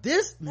way,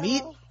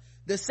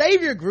 the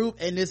Savior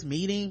group in this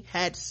meeting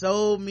had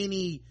so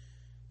many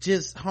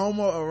just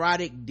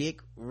homoerotic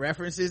dick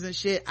references and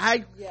shit.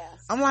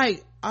 Yes. I'm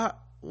like,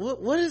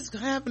 what is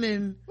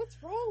happening? What's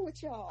wrong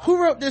with y'all? Who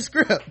wrote this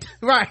script?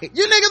 Right.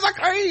 You niggas are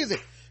crazy.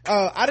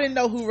 I didn't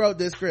know who wrote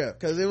this script,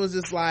 because it was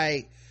just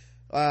like,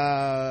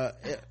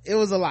 it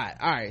was a lot.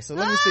 All right, so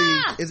let me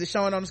see. Is it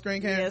showing on the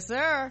screen, Karen? Yes,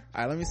 sir.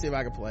 All right, let me see if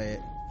I can play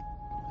it.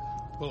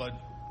 Well,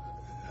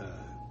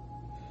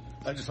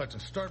 I'd just like to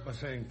start by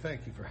saying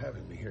thank you for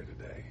having me here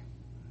today.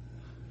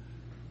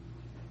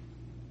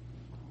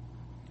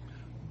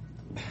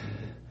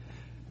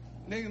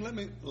 Negan, let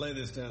me lay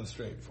this down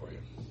straight for you.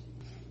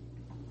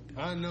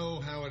 I know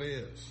how it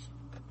is.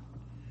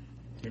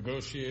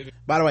 Negotiating.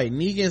 By the way,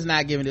 Negan's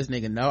not giving this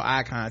nigga no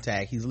eye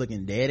contact. He's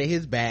looking dead at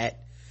his back,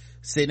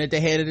 sitting at the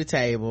head of the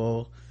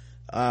table,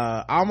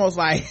 almost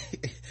like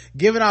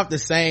giving off the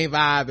same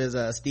vibe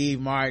as Steve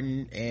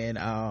Martin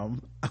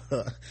and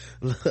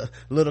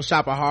Little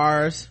Shop of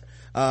Horrors.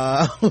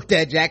 with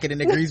that jacket and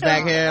the grease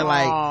back hair,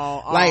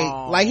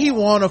 like he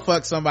wanna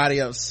fuck somebody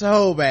up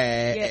so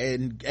bad,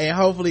 and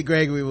hopefully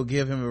Gregory will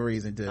give him a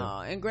reason to.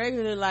 And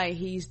Gregory, like,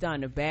 he's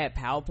done a bad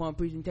PowerPoint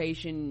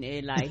presentation,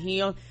 and like he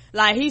don't,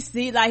 like he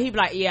see, like he be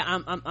like, yeah,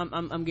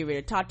 I'm getting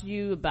ready to talk to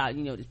you about,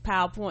 you know, this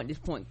PowerPoint, this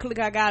point click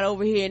I got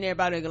over here, and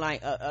everybody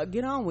like,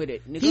 get on with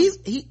it,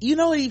 nigga. You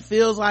know what he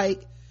feels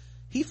like?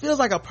 He feels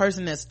like a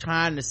person that's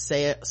trying to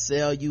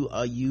sell you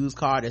a used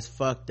car that's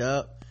fucked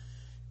up,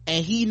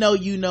 and he know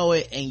you know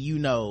it, and you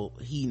know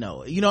he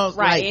know it, you know,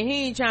 right? Like, and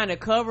he ain't trying to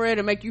cover it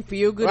or make you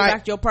feel good right.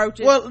 about your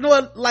purchase. Well,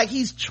 no, like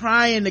he's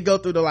trying to go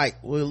through the like,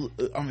 well,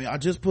 I mean, I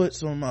just put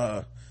some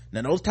now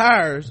those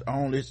tires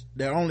are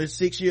they're only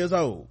 6 years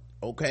old,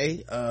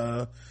 okay,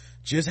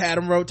 just had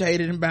them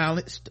rotated and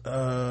balanced,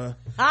 now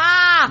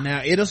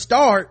it'll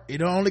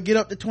only get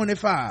up to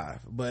 25,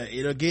 but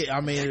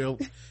it'll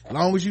as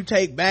long as you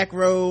take back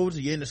roads,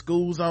 you're in the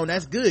school zone,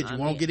 that's good. You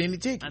won't get any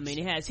tickets. I mean,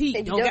 it has heat.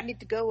 And you don't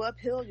need to go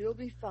uphill, you'll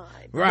be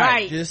fine.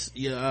 Right. Just,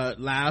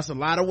 there's a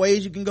lot of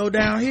ways you can go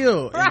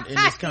downhill in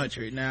this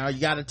country. Now,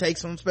 you gotta take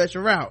some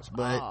special routes,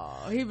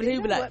 but. He be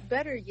like, what,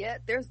 better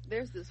yet, there's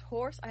this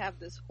horse, I have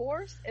this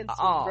horse and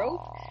some rope.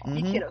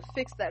 You can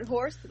affix that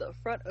horse to the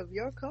front of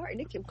your car,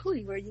 and it can pull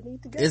you where you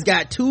need to go. It's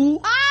got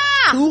two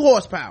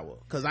horsepower,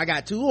 cause I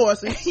got 2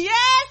 horses. Yeah, 2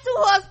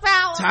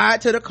 horsepower.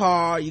 Tied to the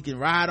car, you can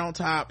ride on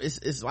top.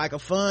 It's like a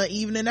fun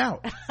evening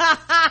out.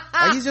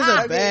 Like, he's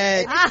just a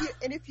bad.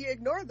 And if you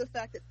ignore the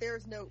fact that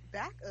there's no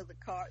back of the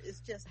car, it's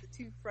just the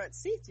 2 front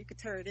seats, you could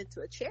turn it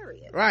into a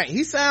chariot. Right.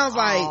 He sounds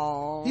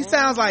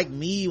like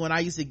me when I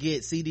used to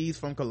get CDs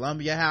from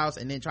Columbia House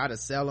and then try to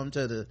sell them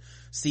to the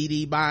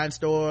CD buying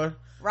store.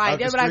 Right.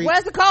 They're like,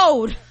 where's the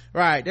code?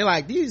 Right. They're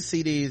like, these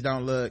CDs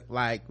don't look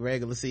like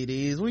regular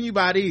CDs. When you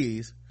buy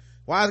these,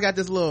 why it's got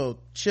this little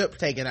chip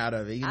taken out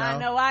of it, you know? I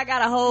know, I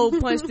got a hole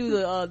punched through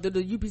the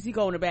UPC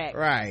code in the back.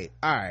 Right.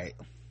 All right.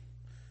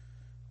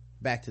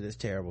 Back to this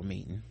terrible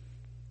meeting.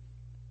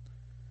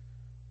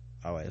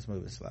 Oh wait, let's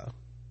move it slow.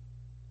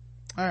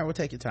 All right, we'll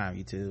take your time,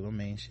 you two. I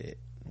mean, shit,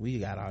 we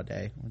got all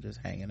day. We're just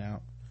hanging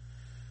out.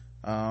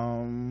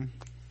 I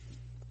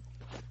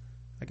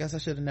guess I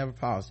should have never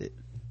paused it.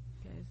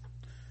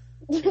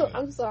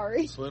 I'm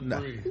sorry.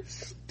 Slippery,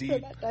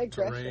 steep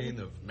terrain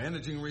of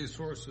managing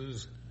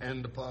resources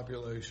and the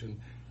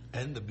population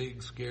and the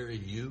big scary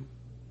you.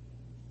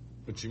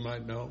 But you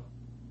might know,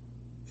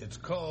 it's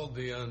called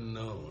the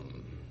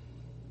unknown.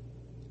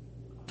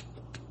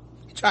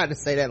 You tried to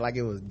say that like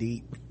it was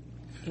deep.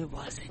 It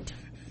wasn't.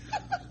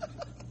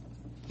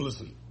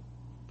 Listen,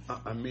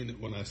 I mean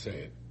it when I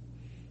say it.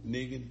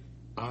 Negan,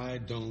 I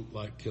don't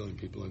like killing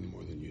people any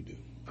more than you do.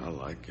 I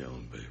like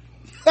killing people.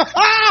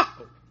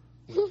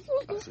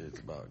 I say it's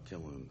about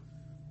killing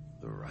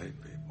the right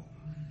people.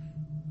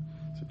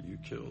 So you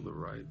kill the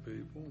right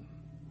people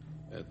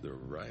at the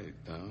right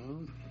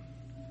time,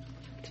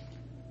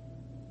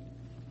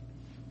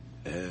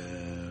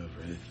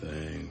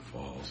 everything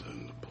falls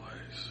into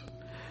place.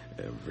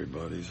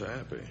 Everybody's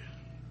happy.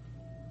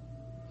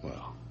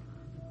 Well,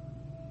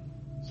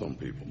 some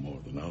people more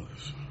than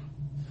others.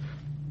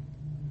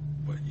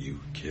 But you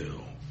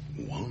kill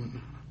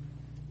one,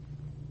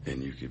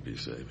 and you could be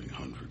saving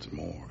hundreds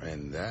more.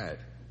 And that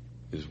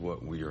is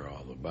what we are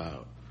all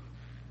about.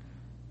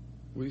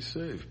 We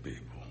save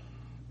people.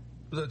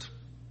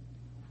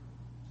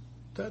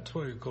 That's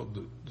why you're called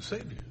the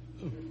savior.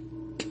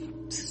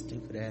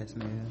 Stupid ass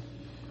man.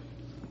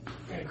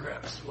 And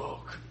grab a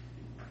smoke.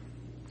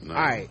 No.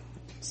 All right.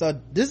 So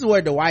this is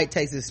where Dwight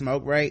takes his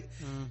smoke break,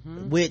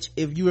 which,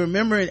 if you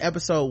remember in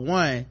episode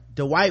 1,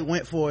 Dwight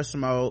went for a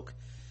smoke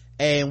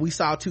and we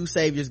saw 2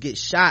 saviors get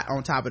shot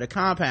on top of the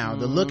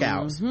compound, the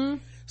lookouts.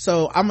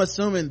 So I'm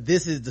assuming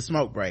this is the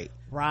smoke break.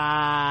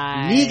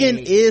 Right.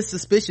 Negan is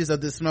suspicious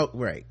of this smoke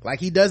break. Like,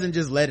 he doesn't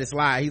just let it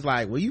slide. He's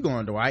like, where you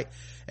going, Dwight?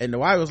 And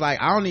Dwight was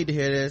like, I don't need to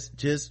hear this.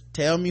 Just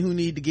tell me who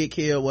need to get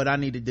killed, what I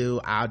need to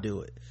do. I'll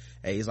do it.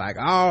 And he's like,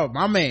 oh,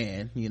 my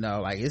man, you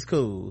know, like, it's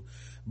cool.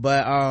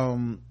 But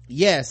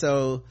yeah,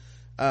 so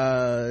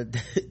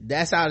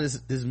that's how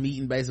this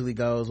meeting basically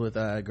goes with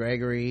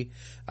Gregory.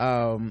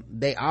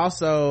 They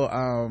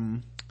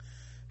also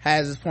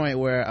has this point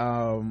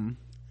where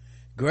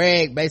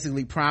Greg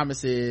basically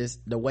promises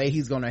the way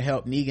he's gonna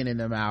help Negan and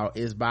them out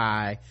is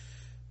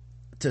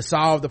to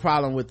solve the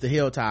problem with the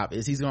hilltop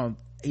is he's gonna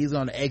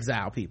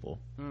exile people.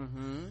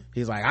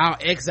 He's like, I'll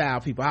exile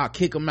people, I'll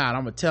kick them out.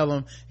 I'm gonna tell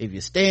them, if you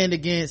stand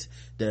against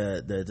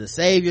the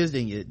saviors,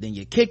 then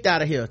you're kicked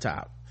out of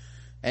hilltop.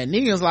 And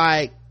Negan's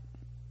like,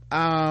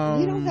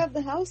 you don't have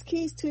the house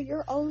keys to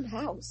your own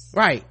house.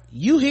 Right.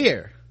 You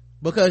here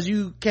because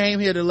you came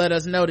here to let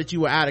us know that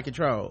you were out of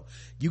control.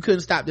 You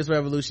couldn't stop this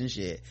revolution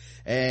shit.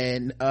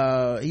 And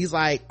he's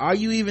like, are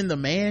you even the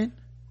man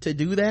to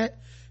do that?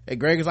 And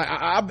Greg is like,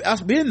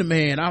 I've been the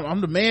man.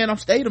 I'm the man. I'm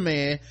stay the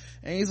man.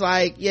 And he's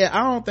like, yeah,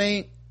 I don't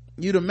think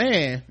you the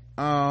man.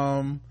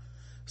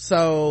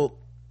 So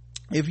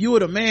if you were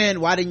the man,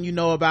 why didn't you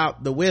know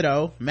about the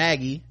widow,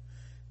 Maggie,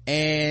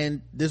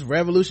 and this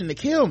revolution to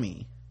kill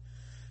me?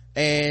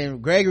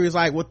 And Gregory's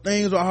like, well,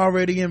 things were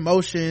already in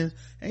motion.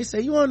 And he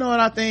said, you want to know what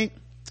I think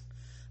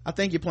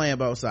you're playing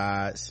both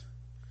sides.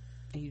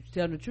 He's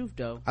telling the truth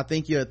though. I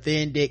think you're a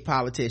thin dick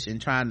politician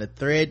trying to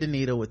thread the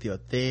needle with your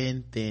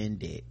thin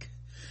dick.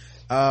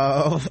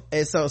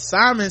 And so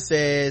Simon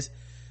says,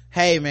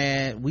 hey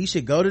man, we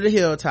should go to the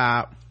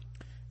hilltop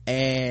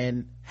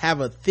and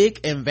have a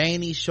thick and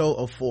veiny show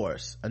of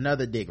force.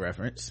 Another dick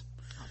reference.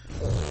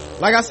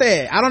 Like I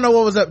said, I don't know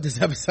what was up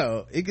this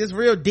episode. It gets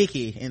real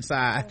dicky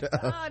inside. They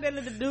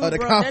let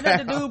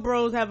the dude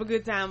bros have a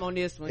good time on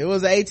this one. It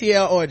was an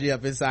ATL orgy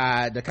up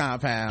inside the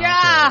compound.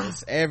 Yeah.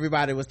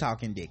 Everybody was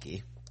talking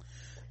dicky.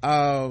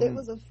 It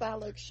was a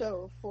phallic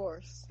show of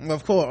force.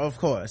 Of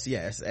course,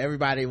 yes.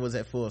 Everybody was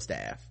at full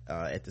staff,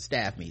 at the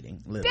staff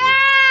meeting, literally.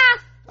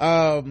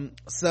 Yeah.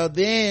 So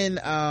then,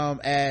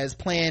 as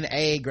plan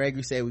A,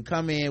 Gregory said, we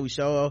come in,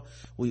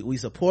 we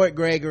support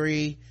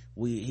Gregory.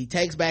 He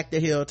takes back the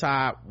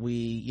hilltop.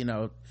 And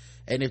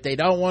if they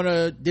don't want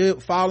to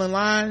fall in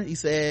line, he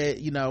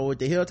said, with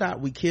the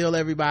hilltop, we kill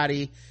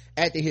everybody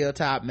at the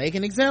hilltop, make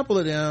an example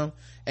of them,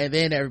 and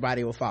then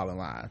everybody will fall in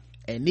line.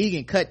 And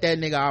Negan cut that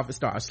nigga off and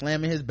started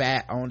slamming his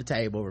bat on the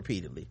table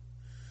repeatedly,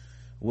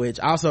 which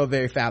also a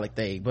very phallic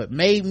thing, but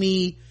made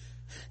me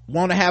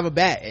want to have a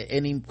bat at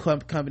any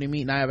company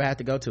meeting I ever have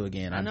to go to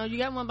again. I know you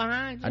got one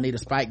behind you. I need a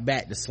spike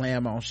bat to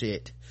slam on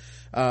shit.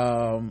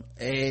 And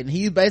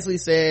he basically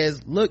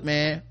says, look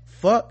man,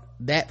 fuck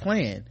that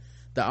plan.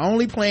 The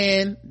only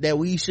plan that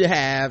we should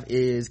have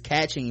is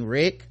catching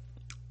Rick,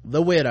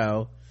 the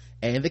widow,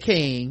 and the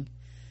king,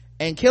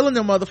 and killing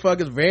them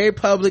motherfuckers very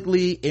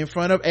publicly in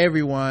front of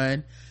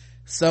everyone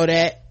so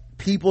that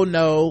people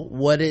know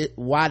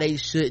why they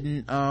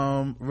shouldn't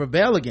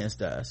rebel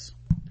against us.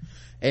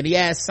 And he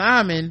asked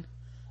Simon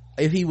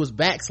if he was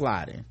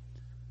backsliding.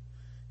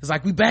 It's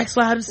like, we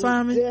backslided,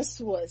 Simon? This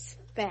was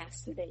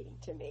fascinating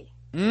to me.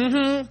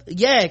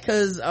 Yeah,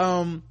 because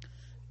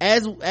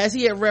as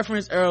he had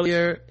referenced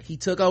earlier, he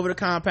took over the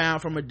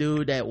compound from a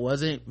dude that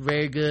wasn't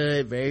very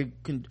good,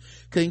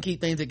 couldn't keep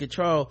things in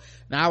control.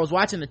 Now I was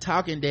watching The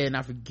Talking Dead, and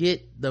I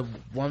forget the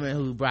woman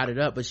who brought it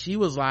up, but she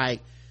was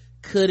like,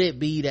 could it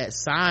be that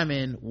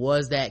Simon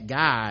was that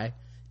guy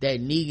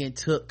that Negan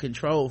took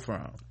control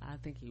from? I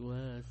think he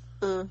was.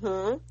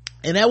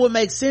 And that would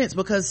make sense,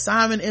 because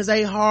Simon is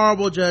a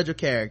horrible judge of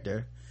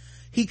character.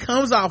 He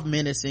comes off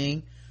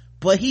menacing,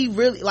 but he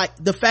really, like,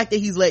 the fact that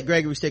he's let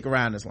Gregory stick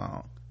around this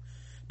long,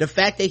 the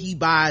fact that he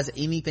buys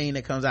anything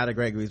that comes out of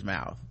Gregory's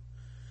mouth,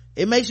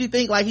 it makes you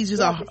think like he's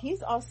just but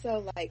he's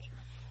also like,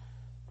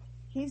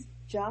 he's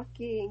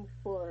jockeying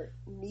for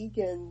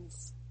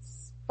Negan's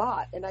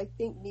spot, and I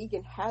think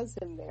Negan has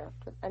him there,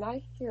 and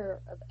I hear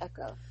of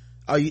echo.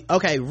 Oh,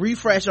 okay,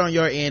 refresh on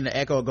your end, the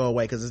echo go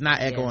away, because it's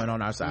not echoing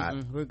on our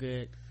side. We're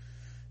good.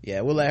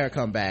 Yeah, we'll let her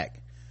come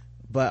back.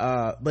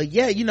 But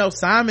yeah,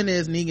 Simon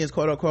is Negan's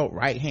quote unquote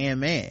right hand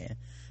man,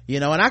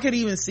 and I could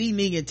even see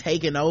Negan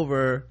taking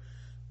over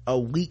a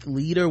weak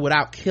leader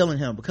without killing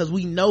him, because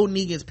we know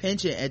Negan's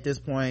penchant at this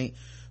point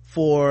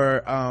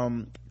for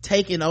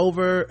taking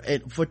over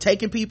and for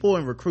taking people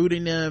and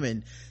recruiting them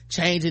and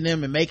changing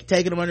them and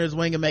taking them under his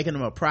wing and making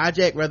them a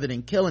project rather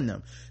than killing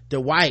them.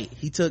 Dwight,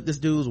 he took this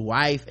dude's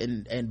wife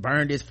and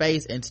burned his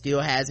face and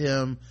still has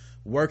him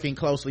working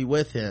closely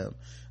with him.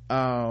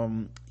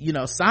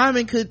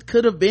 Simon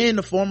could have been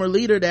the former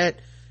leader that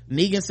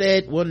Negan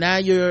said, well, now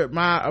you're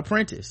my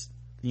apprentice,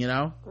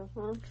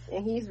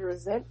 and he's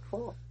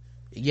resentful.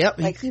 Yep.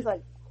 He's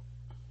like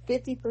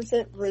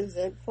 50%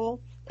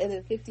 resentful and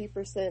then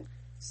 50%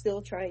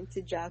 still trying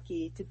to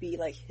jockey to be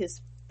like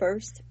his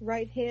first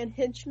right hand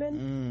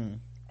henchman,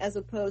 as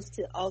opposed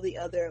to all the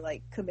other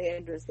like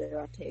commanders that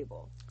are at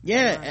table.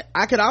 Yeah,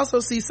 I could also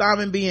see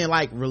Simon being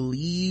like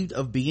relieved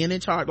of being in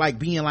charge, like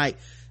being like,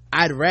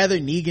 I'd rather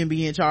Negan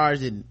be in charge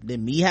than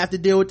me have to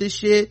deal with this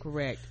shit.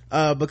 Correct.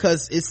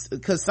 Because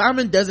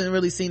Simon doesn't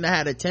really seem to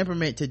have the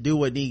temperament to do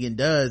what Negan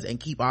does and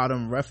keep all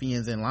them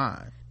ruffians in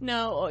line.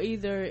 No, or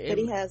either. But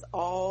he has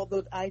all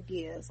the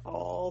ideas,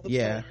 all the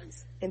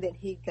plans, and then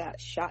he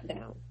got shot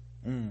down.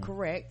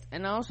 Correct.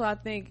 And also I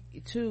think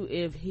too,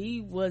 if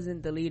he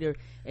wasn't the leader,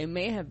 it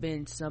may have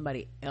been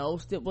somebody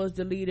else that was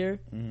the leader,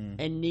 and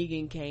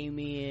Negan came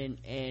in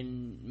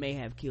and may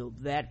have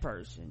killed that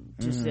person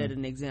to set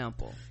an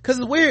example. Because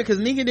it's weird, because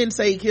Negan didn't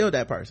say he killed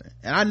that person,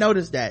 and I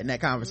noticed that in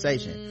that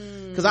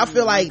conversation, because I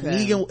feel like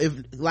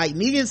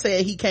Negan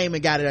said he came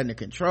and got it under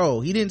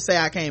control. He didn't say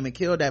I came and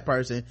killed that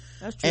person.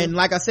 That's true. And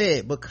like I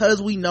said,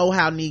 because we know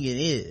how Negan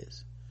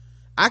is,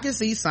 I can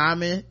see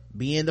Simon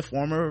being the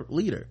former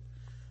leader,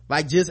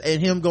 and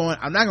him going,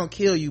 I'm not gonna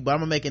kill you, but I'm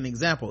gonna make an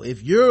example.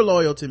 If you're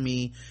loyal to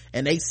me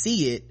and they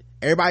see it,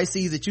 everybody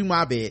sees that you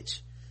my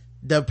bitch,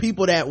 the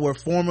people that were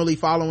formerly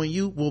following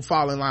you will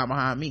fall in line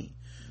behind me.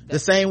 The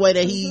same way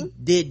that he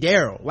did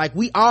Daryl. Like,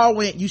 we all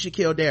went, you should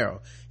kill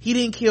Daryl. He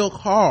didn't kill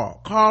Carl.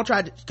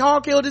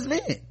 Carl killed his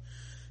men.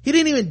 He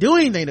didn't even do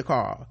anything to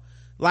Carl.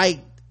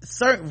 Like,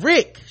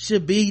 Rick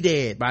should be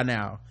dead by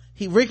now.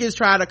 Rick has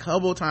tried a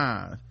couple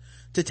times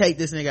to take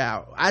this nigga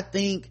out.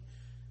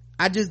 I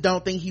I just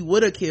don't think he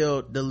would have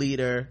killed the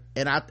leader.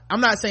 And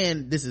I'm not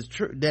saying this is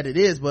true that it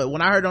is, but when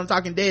I heard on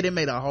Talking Dead, it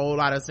made a whole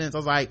lot of sense. I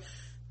was like,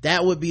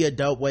 that would be a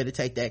dope way to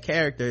take that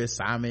character.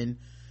 Simon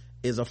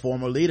is a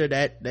former leader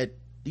that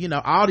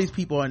all these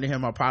people under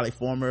him are probably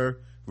former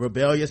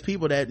rebellious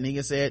people that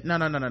Negan said,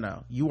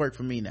 no, you work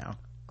for me now.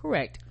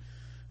 Correct.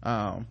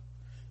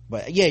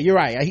 But yeah, you're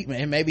right.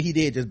 Maybe he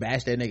did just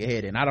bash that nigga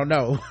head in. I don't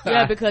know.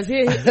 Yeah, because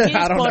his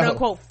quote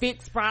unquote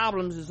fix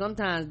problems is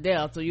sometimes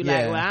death. So you're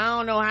like, well, I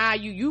don't know how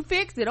you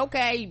fixed it.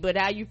 Okay. But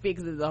how you fix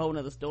it is a whole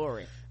nother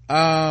story.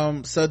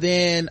 So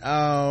then,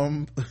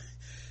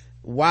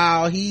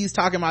 while he's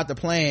talking about the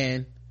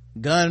plan,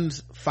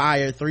 guns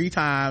fired 3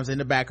 times in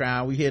the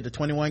background. We hear the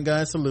 21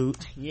 gun salute.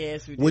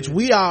 Yes, we do. Which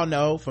we all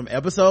know from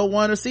episode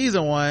 1 of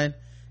season 1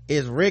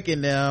 is Rick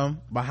and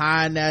them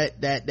behind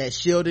that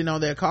shielding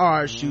on their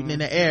cars shooting in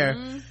the air.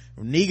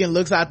 Negan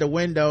looks out the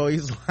window.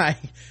 He's like,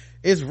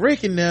 it's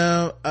Rick and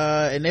them.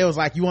 And they was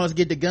like, you want us to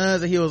get the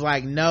guns? And he was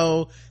like,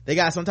 no, they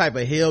got some type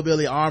of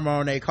hillbilly armor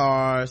on their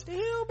cars. The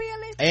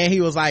hillbilly. And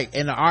he was like,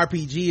 and the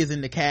RPG is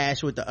in the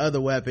cache with the other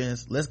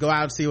weapons. Let's go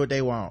out and see what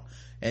they want.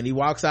 And he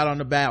walks out on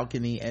the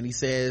balcony and he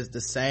says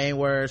the same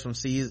words from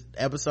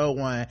episode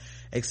 1,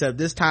 except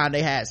this time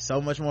they had so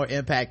much more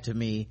impact to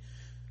me.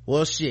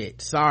 Well,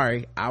 shit,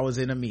 sorry, I was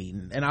in a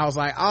meeting. And I was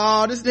like,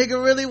 oh, this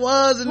nigga really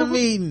was in a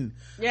meeting.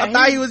 Yeah, I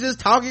thought he was just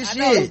talking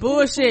shit.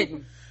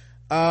 Bullshitting.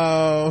 So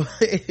I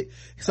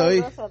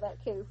love how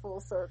that came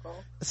full circle.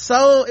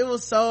 So it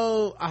was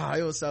so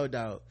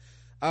dope.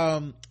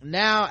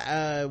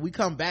 Now we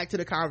come back to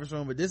the conference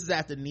room, but this is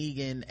after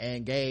Negan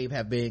and Gabe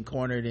have been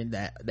cornered in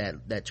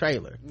that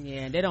trailer.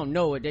 Yeah, they don't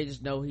know it, they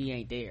just know he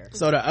ain't there.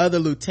 So the other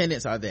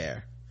lieutenants are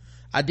there.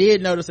 I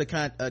did notice a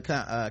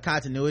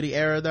continuity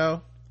error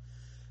though.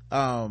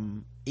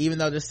 Even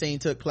though this scene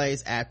took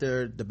place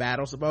after the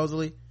battle,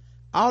 supposedly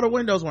all the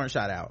windows weren't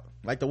shot out.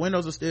 Like the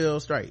windows are still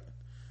straight.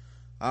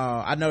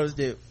 I noticed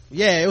it.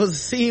 Yeah, it was a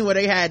scene where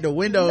they had the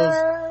windows.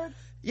 Nerd.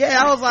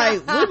 Yeah, I was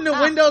like, wouldn't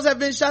the windows have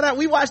been shot out?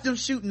 We watched them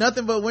shoot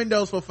nothing but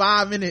windows for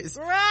 5 minutes.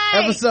 Right.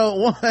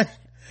 Episode 1.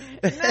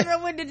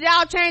 Remember when did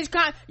y'all change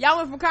y'all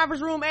went from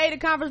conference room A to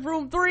conference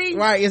room 3?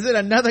 Right. Is it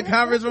another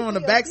conference room on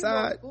the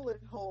backside? Bullet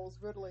holes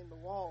riddling the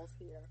walls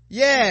here.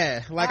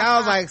 Yeah. Like I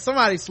was like,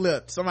 somebody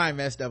slipped. Somebody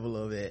messed up a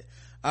little bit.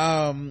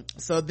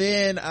 So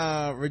then,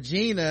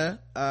 Regina,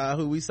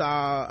 who we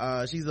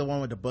saw, she's the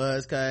one with the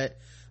buzz cut,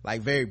 like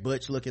very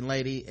butch looking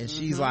lady. And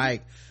she's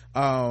like,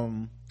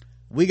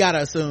 we gotta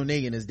assume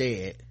Negan is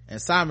dead.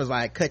 And Simon's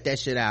like, cut that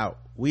shit out.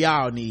 We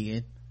all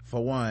Negan,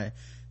 for 1.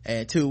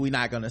 And 2, we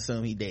not gonna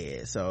assume he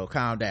dead. So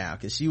calm down.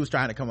 Cause she was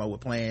trying to come up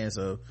with plans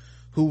of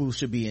who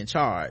should be in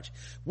charge.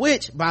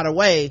 Which, by the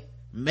way,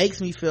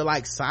 makes me feel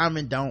like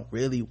Simon don't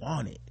really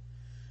want it.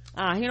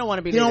 He don't want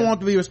to be. He don't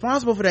want to be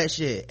responsible for that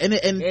shit.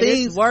 And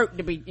things work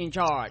to be in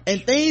charge.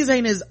 And things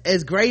ain't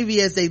as gravy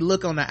as they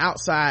look on the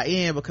outside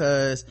in,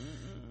 because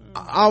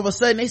all of a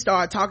sudden they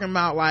start talking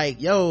about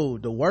like, yo,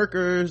 the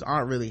workers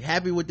aren't really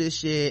happy with this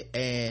shit,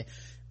 and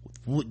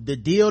the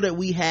deal that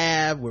we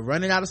have, we're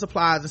running out of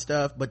supplies and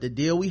stuff, but the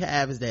deal we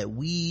have is that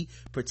we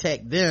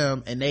protect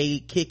them and they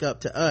kick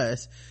up to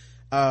us.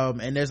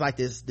 And there's like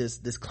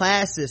this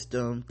class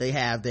system they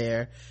have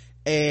there,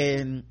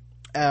 and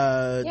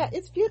yeah,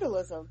 it's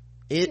feudalism.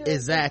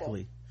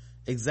 Exactly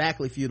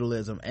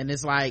feudalism. And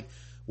it's like,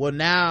 well,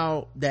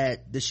 now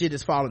that the shit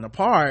is falling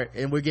apart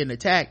and we're getting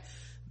attacked,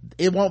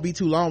 it won't be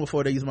too long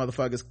before these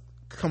motherfuckers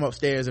come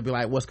upstairs and be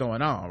like, what's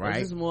going on, right?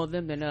 There's more of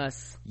them than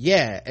us.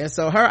 Yeah. And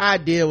so her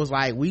idea was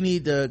like, we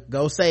need to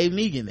go save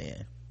Negan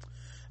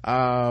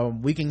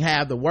then. We can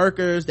have the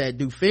workers that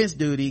do fence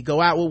duty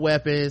go out with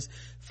weapons,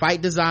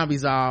 fight the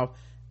zombies off.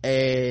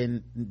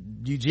 And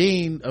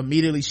Eugene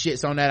immediately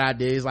shits on that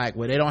idea. He's like,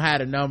 well, they don't have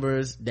the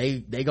numbers, they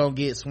gonna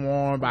get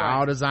swarmed by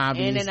all the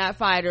zombies, and they're not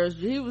fighters.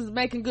 He was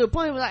making good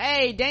point. He was like,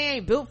 hey, they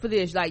ain't built for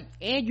this, like,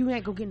 and you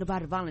ain't gonna get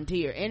nobody to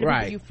volunteer, and the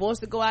people you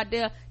forced to go out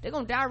there, they're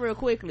gonna die real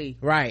quickly,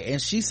 right? And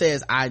she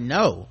says, I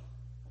know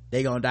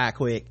they gonna die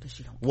quick.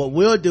 What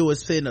we'll do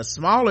is send a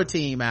smaller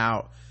team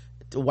out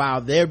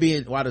while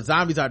the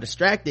zombies are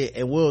distracted,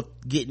 and we'll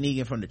get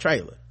Negan from the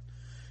trailer.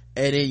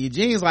 And then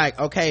Eugene's like,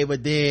 okay,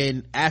 but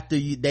then after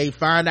they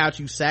find out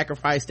you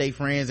sacrificed their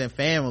friends and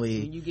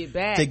family when you get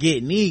back to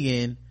get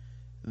Negan,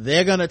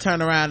 they're gonna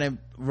turn around and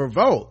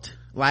revolt.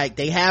 Like,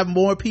 they have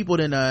more people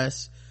than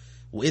us.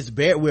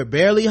 We're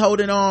barely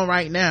holding on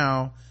right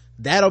now.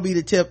 That'll be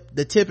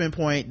the tipping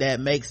point that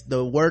makes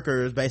the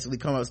workers basically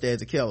come upstairs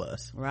to kill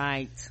us.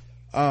 Right.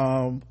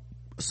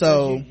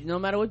 So no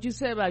matter what you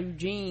said about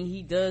Eugene,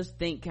 he does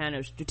think kind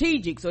of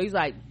strategic. So he's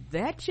like,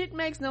 that shit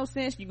makes no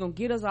sense. You're gonna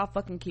get us all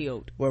fucking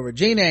killed. Well,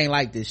 Regina ain't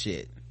like this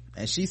shit,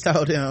 and she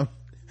told him,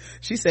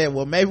 she said,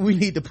 well, maybe we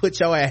need to put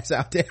your ass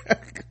out there.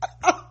 That's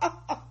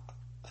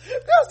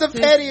the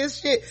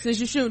pettiest shit. Since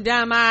you're shooting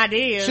down my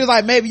ideas. She was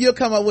like, maybe you'll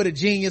come up with a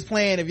genius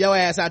plan if your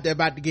ass out there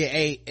about to get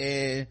ate.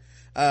 And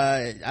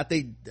I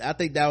think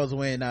that was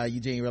when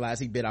Eugene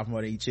realized he bit off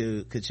more than he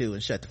could chew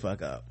and shut the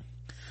fuck up.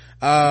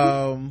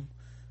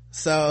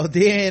 So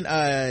then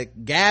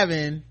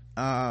Gavin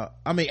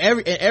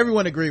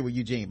everyone agreed with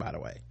Eugene, by the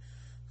way,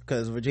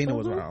 because Regina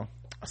was wrong.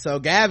 So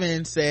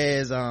Gavin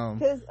says,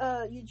 because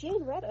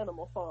Eugene read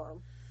Animal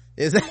Farm.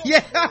 Is that,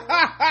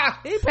 yeah.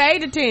 He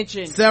paid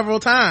attention several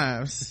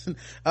times.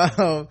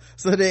 So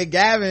then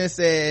Gavin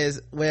says,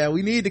 well,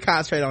 we need to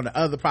concentrate on the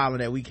other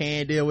problem that we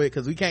can deal with,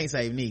 because we can't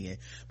save Negan.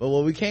 But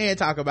what we can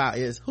talk about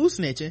is who's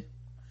snitching.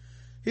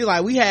 He's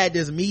like, we had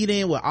this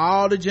meeting with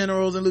all the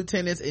generals and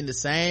lieutenants in the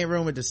same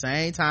room at the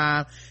same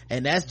time,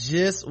 and that's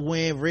just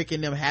when Rick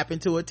and them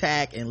happened to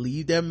attack and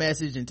leave their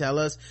message and tell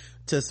us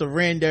to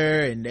surrender,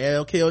 and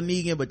they'll kill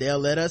Negan, but they'll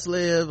let us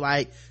live.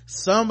 Like,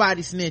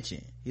 somebody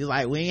snitching. He's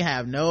like, we ain't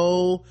have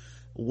no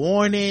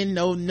warning,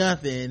 no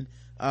nothing.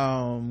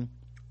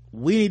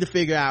 We need to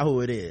figure out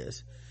who it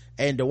is.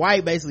 And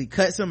Dwight basically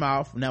cuts him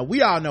off. Now,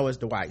 we all know it's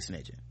Dwight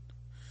snitching,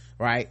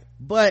 right?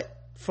 But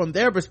from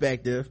their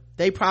perspective,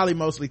 they probably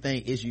mostly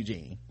think it's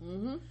Eugene.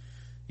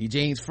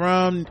 Eugene's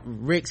from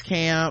Rick's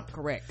camp.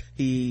 Correct.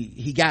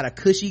 He got a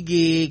cushy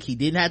gig. He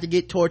didn't have to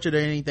get tortured or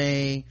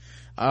anything.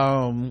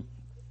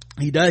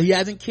 He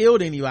hasn't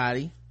killed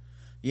anybody,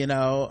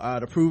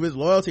 to prove his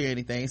loyalty or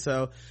anything.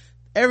 So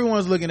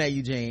everyone's looking at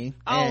Eugene.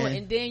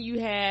 And then you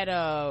had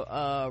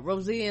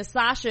Rosie and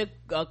Sasha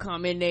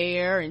come in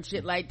there and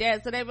shit like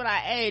that. So they were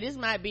like, hey, this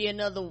might be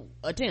another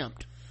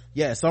attempt.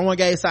 Yeah, someone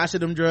gave Sasha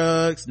them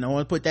drugs. No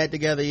one put that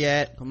together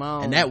yet. Come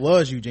on. And that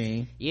was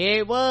Eugene. Yeah,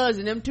 it was.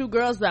 And them two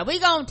girls were like, we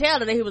gonna tell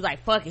her. That he was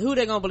like, fuck it, who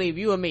they gonna believe,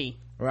 you or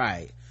me?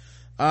 Right.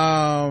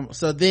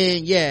 So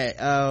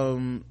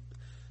then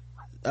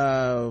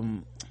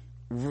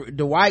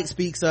Dwight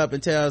speaks up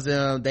and tells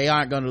them they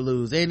aren't gonna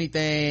lose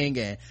anything,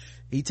 and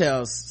he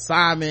tells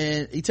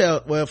Simon,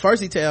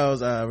 first he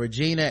tells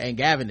Regina and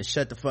Gavin to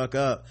shut the fuck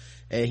up,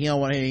 and he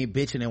don't want any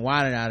bitching and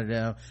whining out of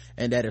them,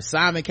 and that if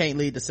Simon can't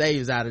lead the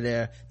saviors out of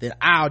there, then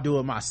I'll do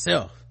it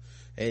myself.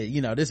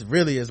 And this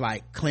really is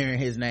like clearing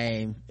his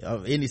name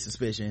of any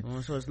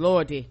suspicion. So it's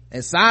loyalty.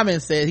 And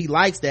Simon said he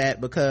likes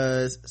that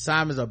because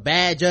Simon's a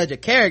bad judge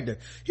of character.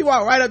 He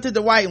walked right up to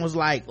Dwight and was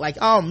like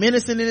all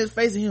menacing in his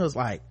face, and he was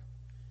like,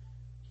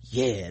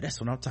 yeah, that's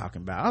what I'm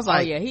talking about. I was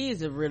like, yeah, he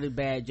is a really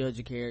bad judge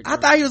of character. I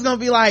thought he was gonna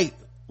be like,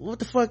 what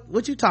the fuck,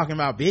 what you talking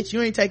about, bitch?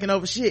 You ain't taking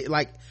over shit.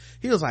 Like,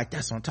 he was like,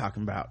 that's what I'm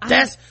talking about.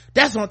 That's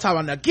what I'm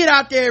talking about. Now get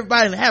out there,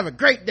 everybody, and have a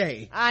great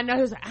day. I know.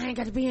 He was like, I ain't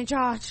got to be in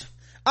charge.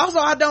 Also,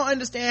 I don't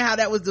understand how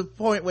that was the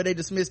point where they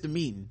dismissed the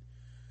meeting.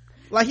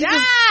 Like,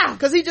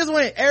 cause he just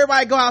went,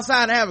 everybody go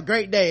outside and have a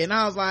great day. And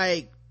I was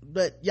like,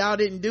 but y'all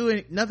didn't do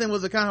it. Nothing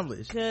was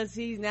accomplished. Cause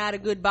he's not a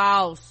good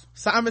boss.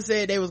 Simon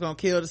said they was gonna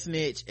kill the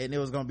snitch and it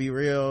was gonna be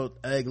real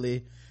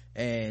ugly.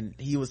 And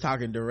he was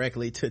talking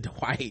directly to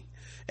Dwight.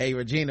 And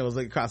Regina was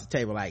looking across the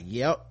table like,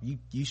 yep,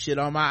 you shit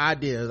on my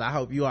ideas. I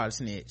hope you are the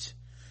snitch.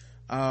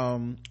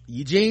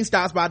 Eugene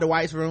stops by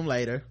Dwight's room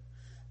later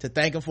to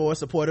thank him for his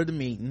support of the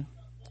meeting.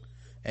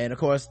 And of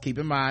course, keep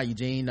in mind,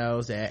 Eugene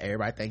knows that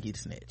everybody think he's a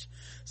snitch.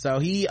 So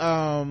he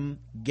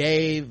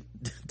gave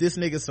this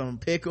nigga some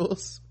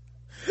pickles.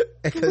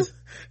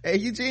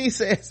 And Eugene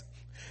says,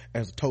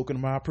 as a token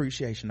of my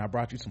appreciation, I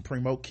brought you some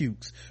Primo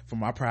Cukes from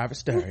my private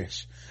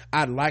stash.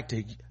 I'd like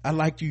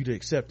you to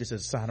accept this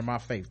as a sign of my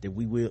faith that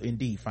we will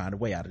indeed find a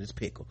way out of this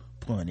pickle.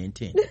 Pun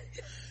intended.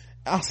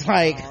 I was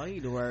like, oh,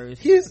 he's the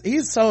worst.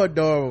 He's so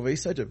adorable,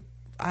 but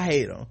I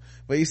hate him,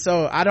 but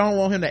I don't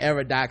want him to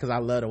ever die because I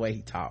love the way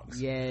he talks.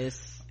 Yes.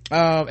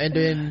 And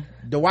then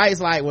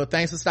Dwight's like, well,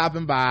 thanks for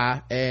stopping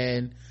by.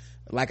 And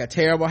like a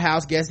terrible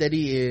house guest that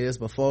he is,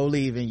 before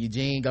leaving,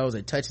 Eugene goes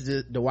and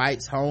touches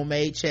Dwight's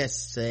homemade chess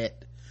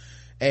set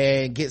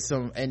and get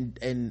some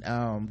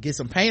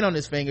paint on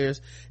his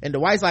fingers. And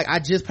Dwight's like, I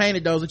just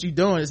painted those. What you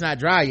doing? It's not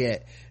dry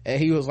yet. And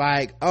he was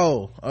like,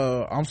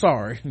 I'm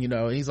sorry.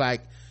 He's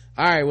like,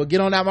 all right, well,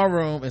 get on out my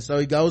room. And so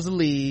he goes to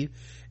leave,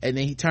 and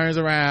then he turns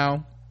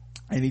around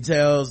and he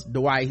tells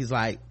Dwight, he's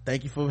like,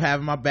 thank you for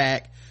having my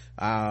back.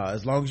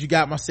 As long as you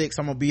got my six,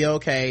 I'm gonna be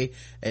okay,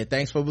 and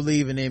thanks for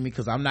believing in me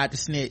because I'm not the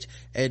snitch.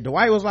 And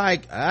Dwight was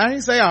like, I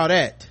didn't say all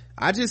that.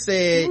 I just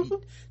said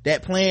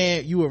that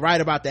plan, you were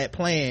right about that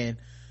plan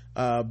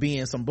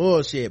being some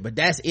bullshit, but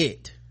that's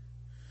it.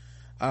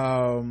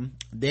 Then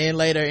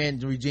later in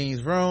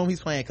Regine's room,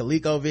 he's playing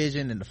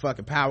ColecoVision and the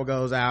fucking power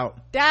goes out.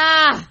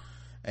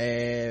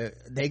 And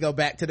they go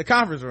back to the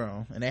conference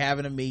room and they're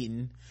having a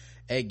meeting.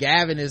 And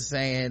Gavin is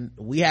saying,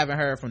 we haven't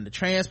heard from the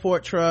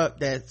transport truck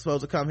that's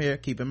supposed to come here.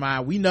 Keep in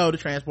mind, we know the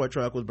transport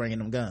truck was bringing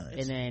them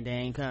guns. And they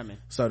ain't coming.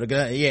 So the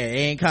gun, it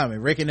ain't coming.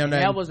 Rick and them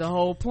that was the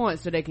whole point,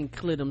 so they can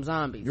clear them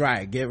zombies.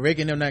 Right. Rick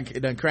and them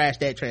done crash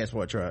that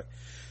transport truck.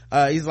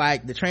 He's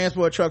like, the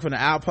transport truck from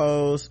the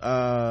outpost,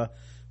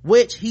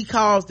 which he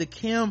calls the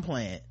chem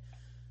plant.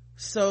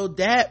 So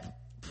that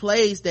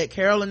place that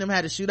Carol and them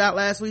had to shoot out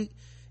last week,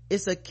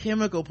 it's a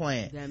chemical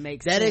plant. That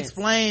makes sense. That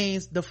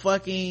explains the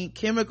fucking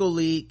chemical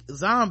leak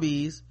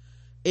zombies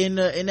in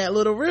that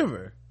little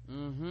river.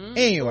 Mm-hmm.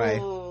 Anyway,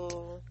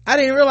 I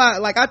didn't realize,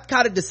 like, I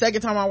caught it the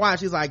second time I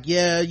watched. He's like,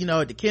 yeah,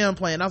 at the chem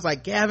plant. And I was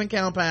like, Gavin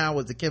Compound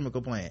was the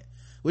chemical plant,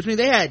 which means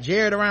they had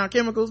Jared around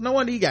chemicals. No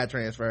wonder he got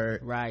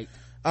transferred. Right.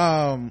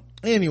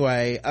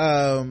 Anyway,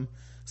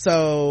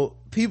 so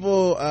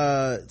people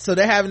so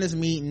they're having this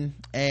meeting,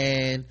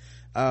 and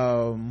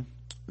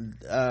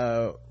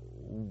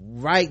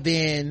right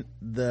then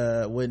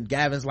when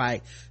Gavin's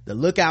like, the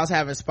lookouts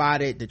haven't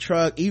spotted the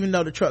truck, even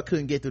though the truck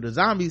couldn't get through the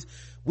zombies.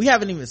 We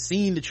haven't even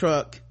seen the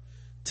truck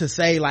to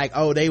say like,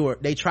 oh,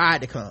 they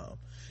tried to come.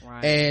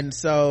 Right. And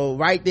so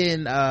right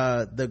then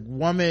the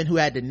woman who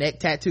had the neck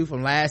tattoo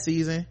from last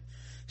season,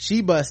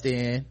 she bust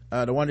in,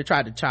 the one that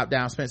tried to chop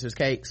down Spencer's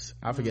cakes,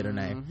 I forget her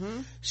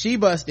name. She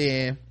bust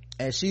in,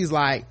 and she's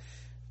like,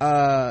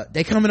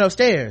 they coming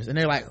upstairs, and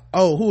they're like,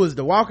 oh, who is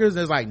the walkers?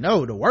 And it's like,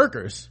 no, the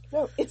workers.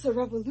 No, it's a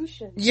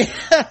revolution. Yeah.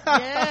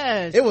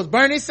 Yes. It was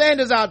Bernie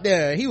Sanders out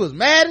there. He was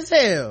mad as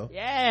hell.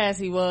 Yes,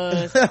 he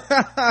was. God,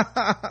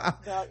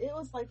 it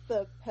was like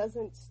the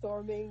peasants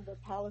storming the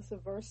Palace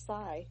of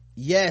Versailles.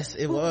 Yes,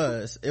 it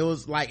was. It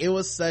was like, it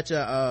was such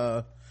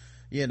a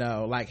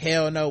like,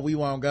 hell no, we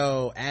won't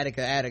go,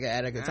 Attica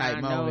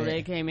type moment. I know,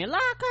 they came in,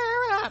 lock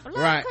her up,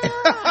 right.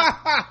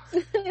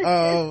 her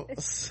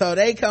up. So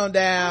they come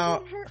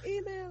down.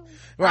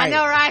 Right. I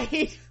know,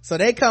 right? So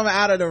they come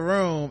out of the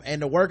room,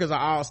 and the workers are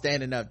all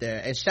standing up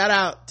there. And shout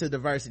out to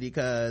diversity,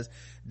 because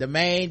the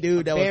main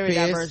dude that was pissed,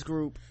 very diverse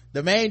group.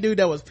 The main dude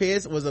that was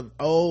pissed was an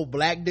old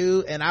black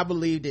dude, and I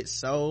believed it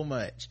so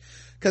much.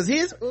 Cause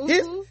his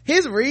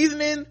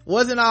reasoning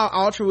wasn't all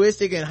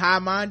altruistic and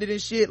high-minded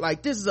and shit.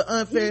 Like, this is an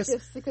unfair. He's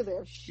just sick of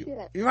their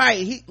shit. Right.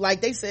 He,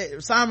 like they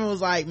said, Simon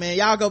was like, man,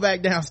 y'all go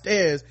back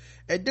downstairs.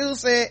 And dude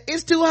said,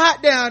 it's too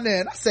hot down there.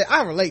 And I said,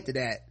 I relate to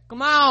that.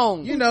 Come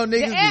on. You know,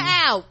 niggas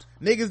out.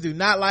 Niggas do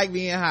not like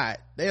being hot.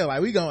 They're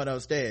like, we going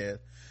upstairs.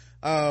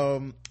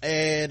 And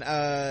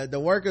the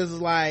workers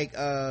was like,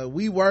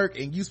 we work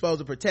and you supposed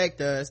to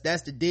protect us.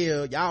 That's the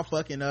deal. Y'all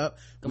fucking up.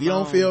 We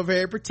don't feel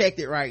very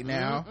protected right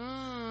now.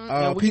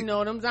 We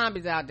know them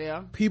zombies out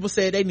there. People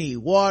said they need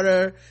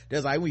water.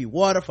 There's like, we need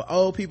water for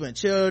old people and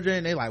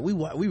children. They like,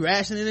 we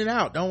rationing it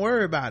out. Don't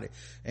worry about it.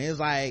 And it's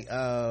like,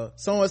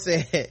 someone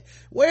said,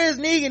 where's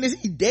Negan? Is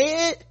he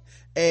dead?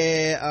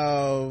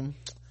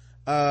 And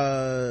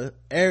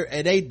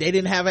they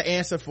didn't have an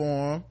answer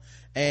for him.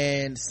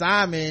 And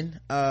Simon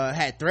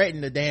had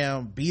threatened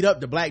to beat up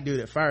the black dude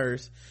at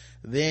first.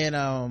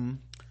 Then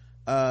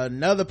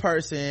another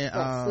person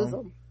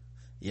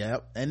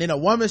yep, and then a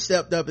woman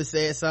stepped up and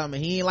said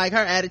something. He ain't like her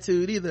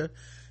attitude either.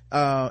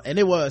 And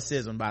it was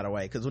Sism, by the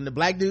way, because when the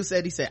black dude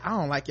said, he said, I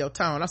don't like your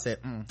tone. I said,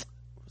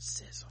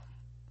 Sism.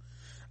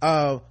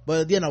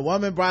 But then a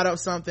woman brought up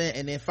something,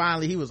 and then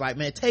finally he was like,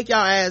 man, take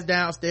y'all ass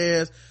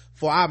downstairs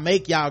before I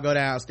make y'all go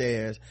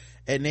downstairs.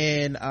 And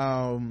then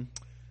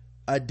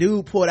a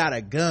dude pulled out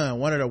a gun,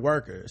 one of the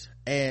workers,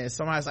 and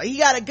somebody's like, he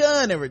got a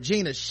gun, and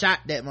Regina shot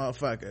that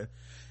motherfucker.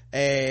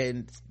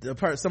 And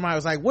somebody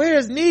was like,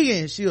 where's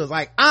Negan? She was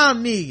like,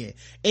 I'm Negan.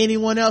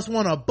 Anyone else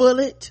want a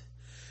bullet?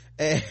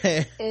 And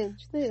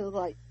they was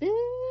like,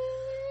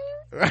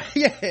 right,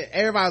 yeah,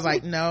 everybody was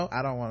like, no,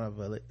 I don't want a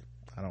bullet.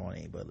 I don't want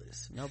any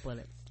bullets. No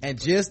bullets. And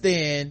just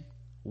then,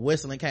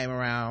 whistling came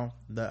around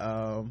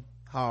the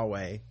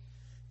hallway.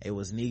 It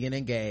was Negan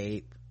and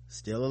Gabe,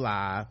 still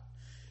alive.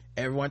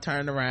 Everyone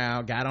turned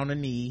around, got on a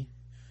knee,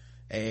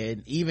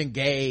 and even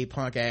Gabe,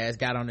 punk ass,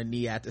 got on the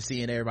knee after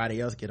seeing everybody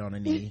else get on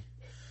the knee.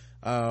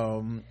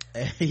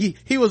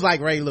 He was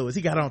like Ray Lewis.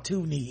 He got on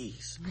 2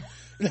 knees.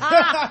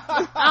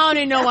 I don't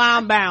even know why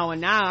I'm bowing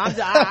now.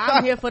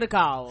 I'm here for the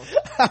cause.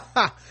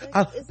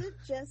 Is it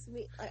just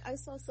me? I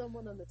saw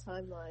someone on the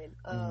timeline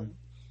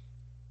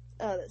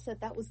that said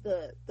that was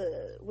the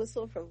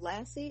whistle from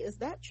Lassie. Is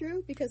that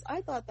true? Because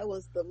I thought that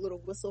was the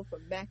little whistle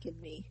from Mac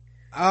and Me.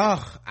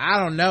 Oh, I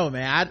don't know,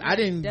 man. I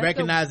didn't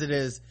recognize it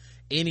as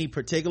any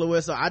particular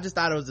whistle. I just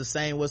thought it was the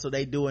same whistle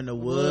they do in the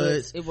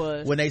woods. It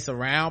was when they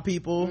surround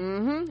people.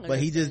 But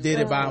he just did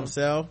it by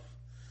himself.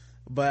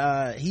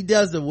 But he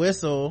does the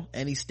whistle,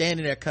 and he's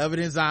standing there covered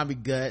in zombie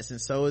guts,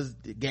 and so is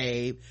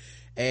Gabe.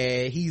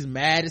 And he's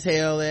mad as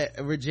hell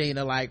at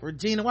Regina, like,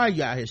 Regina, why are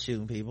you out here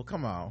shooting people?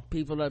 Come on.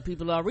 People are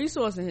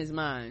resourcing his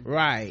mind.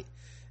 Right.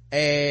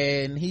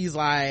 And he's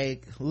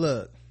like,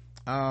 look,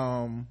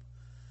 I'm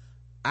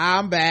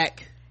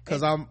back,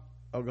 cause I'm,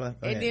 go ahead.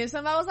 And then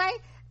somebody was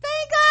like,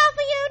 thank God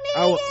for you, Negan.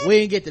 Oh, we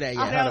didn't get to that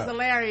yet. Oh, that was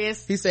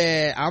hilarious. He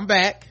said, I'm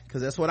back,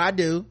 cause that's what I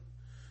do.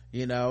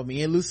 You know,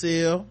 me and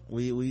Lucille,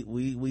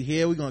 we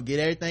here, we gonna get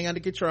everything under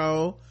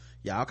control.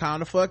 Y'all calm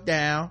the fuck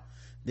down.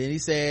 Then he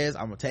says,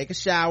 I'm gonna take a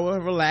shower,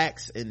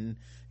 relax, and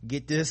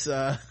get this,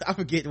 I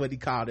forget what he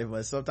called it,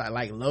 but sometimes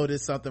like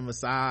lotus something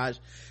massage.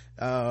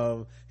 He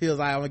was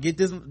like, I'm gonna get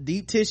this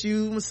deep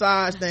tissue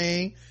massage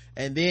thing.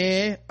 And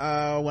then,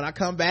 when I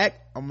come back,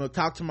 I'm gonna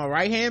talk to my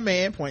right hand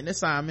man, pointing at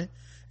Simon,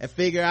 and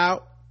figure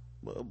out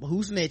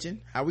who's snitching,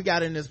 how we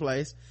got in this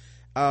place.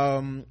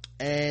 And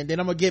then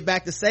I'm gonna get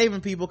back to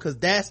saving people, cause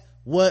that's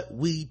what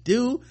we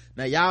do.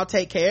 Now y'all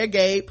take care of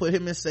Gabe, put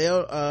him in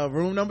cell,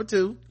 room number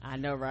 2. I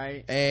know,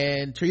 right?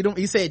 And treat him,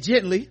 he said,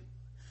 gently.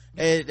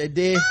 And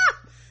then,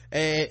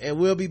 and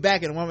we'll be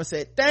back. And the woman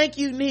said, thank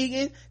you,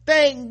 Negan.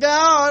 Thank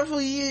God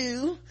for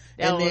you.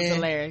 That was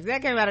hilarious.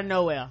 That came out of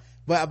nowhere.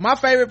 But my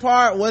favorite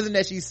part wasn't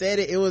that she said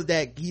it was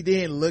that he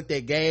then looked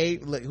at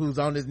Gabe, who's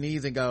on his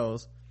knees, and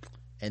goes,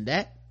 and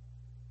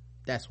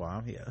that's why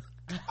I'm here.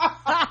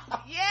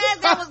 Yes,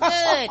 that was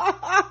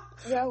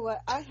good. You know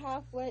what? I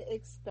halfway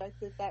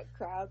expected that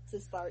crowd to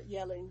start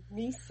yelling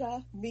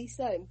Misa,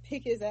 Misa, and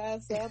pick his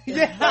ass up and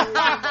bury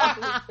him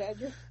into his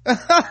bedroom.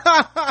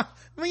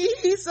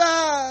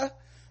 Misa.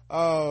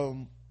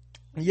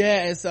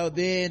 Yeah, and so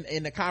then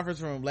in the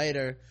conference room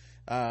later,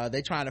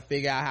 they trying to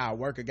figure out how a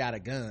worker got a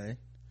gun,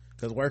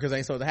 because workers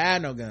ain't supposed to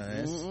have no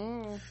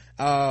guns.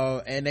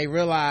 And they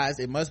realized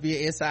it must be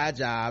an inside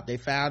job. They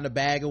found a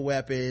bag of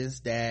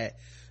weapons that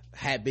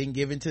had been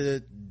given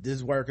to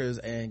these workers,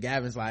 and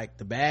Gavin's like,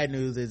 the bad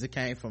news is it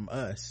came from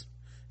us.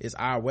 It's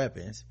our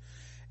weapons.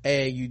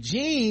 And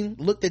Eugene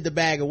looked at the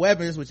bag of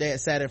weapons which they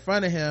had sat in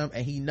front of him,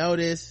 and he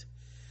noticed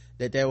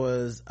that there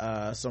was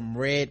some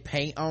red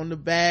paint on the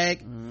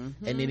bag. And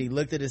then he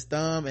looked at his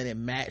thumb and it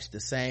matched the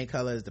same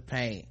color as the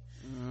paint.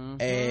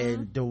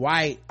 And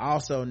Dwight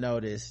also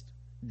noticed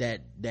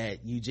that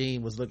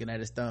Eugene was looking at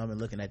his thumb and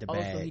looking at the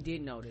bag. So he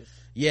did notice.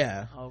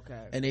 Yeah.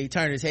 Okay. And then he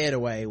turned his head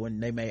away when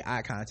they made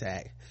eye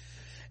contact.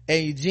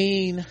 And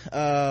Eugene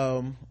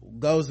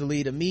goes to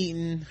lead a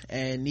meeting,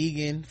 and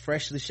Negan,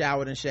 freshly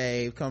showered and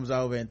shaved, comes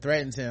over and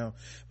threatens him.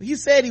 But he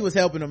said he was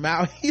helping him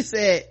out. He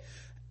said,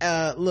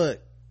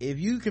 look, if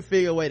you can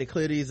figure a way to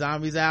clear these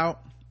zombies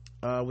out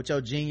with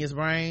your genius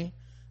brain,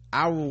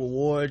 I will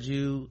reward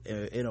you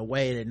in a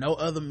way that no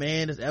other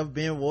man has ever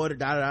been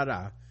rewarded,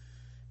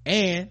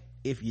 and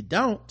if you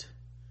don't,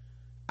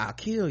 I'll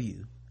kill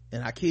you,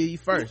 and I kill you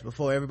first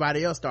before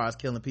everybody else starts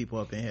killing people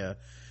up in here.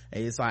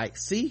 And it's like,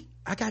 see,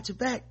 I got your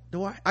back,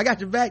 Dwight. I got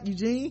your back,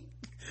 Eugene.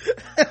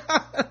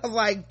 I was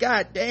like,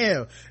 God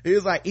damn. It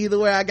was like, either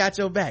way, I got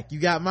your back. You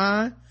got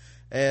mine.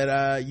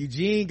 And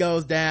Eugene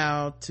goes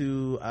down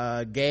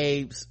to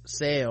Gabe's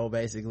cell,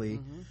 basically,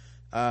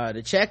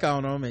 to check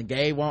on him, and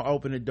Gabe won't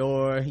open the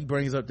door. He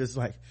brings up this,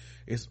 like,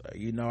 it's,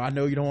 I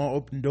know you don't want to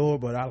open the door,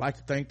 but I like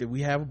to think that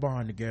we have a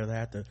bond together.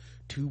 After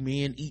two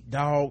men eat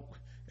dog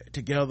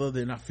together,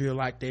 then I feel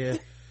like they're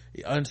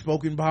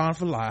unspoken bond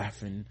for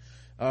life. And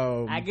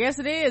I guess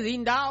it is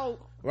eating dog,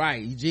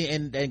 right?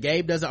 Eugene and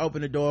Gabe doesn't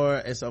open the door,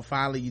 and so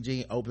finally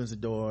Eugene opens the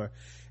door,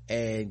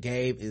 and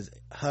Gabe is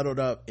huddled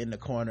up in the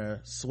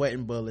corner,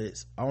 sweating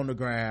bullets on the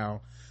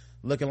ground,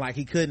 looking like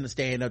he couldn't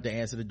stand up to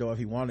answer the door if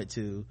he wanted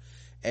to.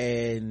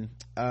 And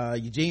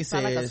Eugene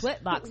says, like a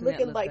sweat box,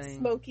 looking like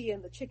Smokey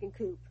in the chicken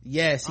coop.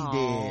 Yes, he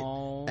did.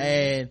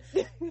 And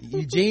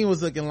Eugene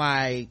was looking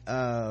like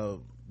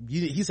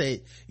he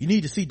said, you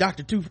need to see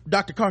Dr.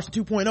 Carson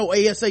 2.0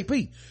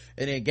 ASAP.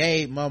 And then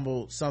Gabe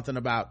mumbled something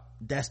about,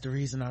 that's the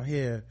reason I'm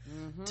here.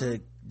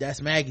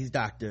 That's Maggie's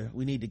doctor.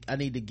 I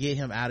need to get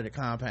him out of the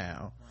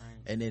compound.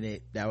 And then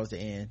that was the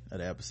end of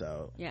the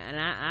episode. Yeah. And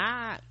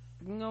I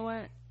you know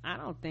what, I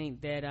don't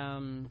think that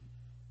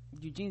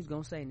Eugene's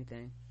gonna say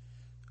anything.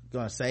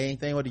 Gonna say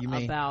anything? What do you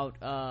mean? About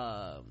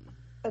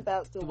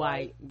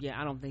Dwight. Yeah,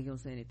 I don't think he'll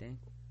say anything.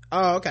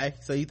 Oh, okay.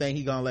 So you think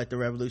he's gonna let the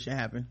revolution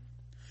happen?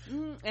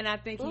 And I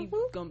think he's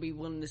gonna be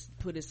willing to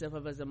put himself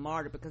up as a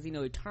martyr, because he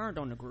turned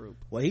on the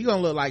group. Well, he's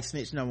gonna look like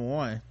snitch number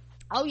one.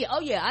 Oh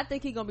yeah, I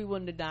think he's gonna be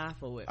willing to die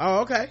for it. Oh,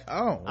 okay.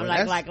 Oh, well,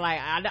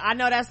 I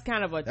know that's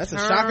kind of that's a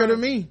shocker to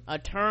me, a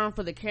term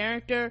for the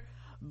character,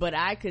 but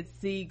I could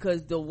see,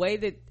 because the way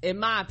that, in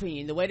my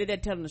opinion, the way that they're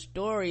telling the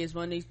story is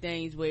one of these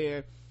things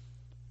where,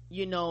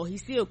 he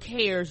still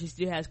cares, he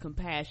still has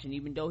compassion,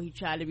 even though he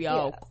tried to be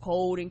all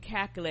cold and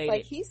calculated.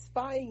 Like, he's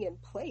spying in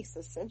place,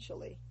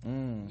 essentially.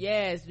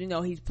 Yes,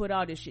 he's put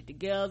all this shit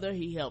together.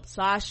 He helped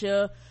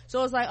Sasha.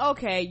 So it's like,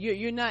 okay,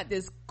 you're not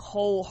this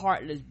cold,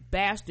 heartless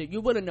bastard.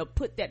 You're willing to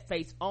put that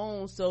face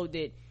on so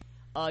that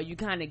you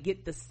kind of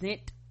get the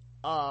scent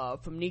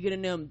from Negan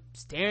and them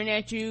staring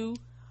at you.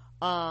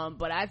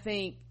 But I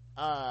think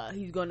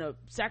he's gonna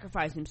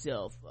sacrifice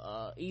himself.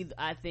 Either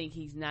I think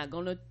he's not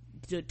gonna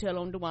tell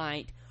on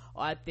Dwight,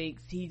 or I think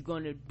he's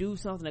going to do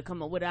something to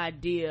come up with an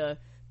idea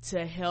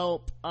to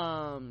help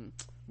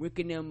Rick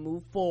and them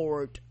move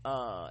forward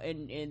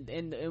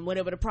and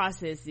whatever the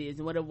process is,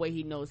 and whatever way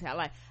he knows how.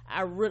 Like,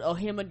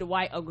 him and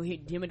Dwight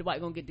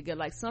gonna get together.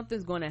 Like,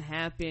 something's gonna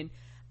happen.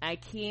 I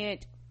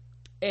can't,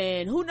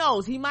 and who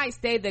knows, he might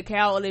stay the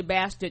cowardly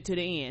bastard to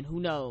the end, who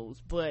knows,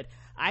 but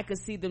I could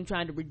see them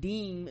trying to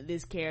redeem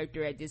this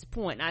character at this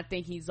point. And I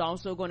think he's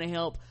also going to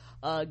help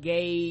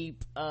Gabe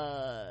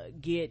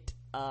get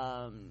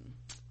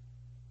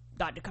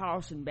Dr.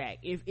 Carlson back,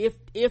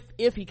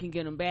 if he can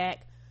get him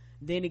back.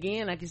 Then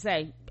again, like you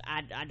say,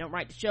 I don't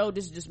write the show,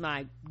 this is just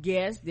my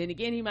guess. Then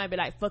again, he might be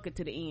like, fuck it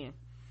to the end.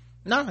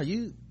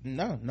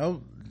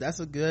 No, that's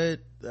a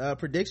good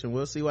prediction.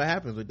 We'll see what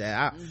happens with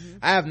that.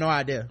 I have no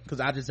idea, because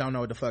I just don't know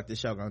what the fuck this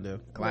show gonna do.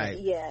 Like,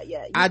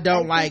 yeah. I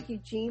think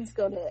Eugene's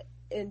gonna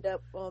end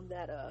up on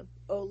that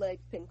Oleg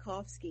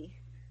Penkovsky.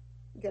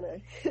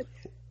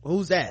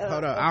 Who's that?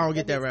 Hold on, I don't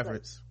get that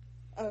reference.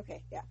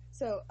 Okay, yeah.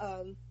 So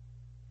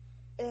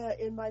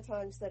in my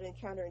time studying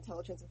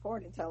counterintelligence and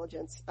foreign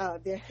intelligence,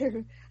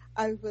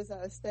 I was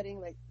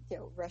studying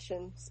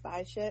Russian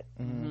spy shit.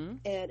 Mm-hmm.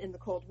 And in the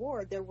Cold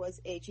War, there was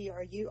a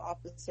GRU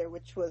officer,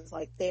 which was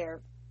like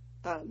their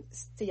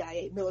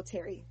CIA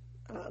military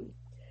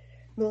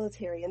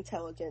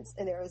intelligence,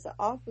 and there was an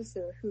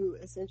officer who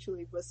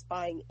essentially was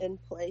spying in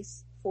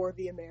place for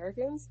the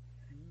Americans.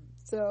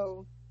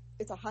 So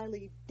it's a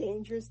highly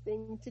dangerous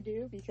thing to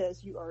do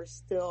because you are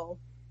still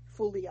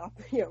fully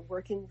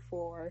working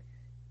for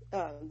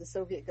the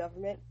Soviet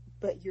government,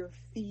 but you're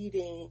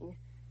feeding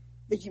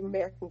the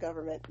American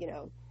government,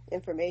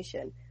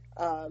 information.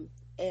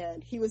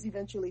 And he was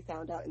eventually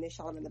found out, and they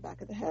shot him in the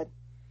back of the head.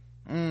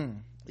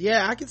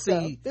 Yeah, I can see.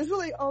 So there's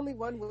really only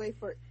one way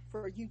for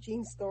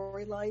Eugene's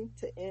storyline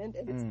to end,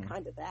 and it's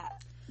kind of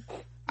that.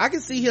 I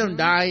can see him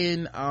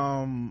dying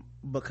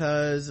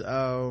because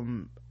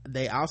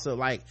they also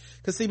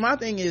because see, my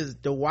thing is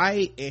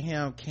Dwight and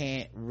him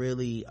can't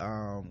really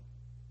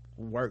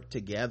work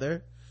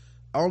together,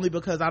 only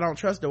because I don't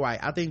trust Dwight.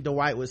 I think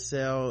Dwight would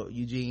sell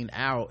Eugene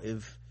out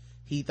if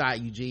he thought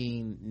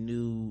Eugene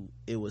knew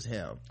it was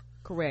him.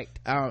 Correct.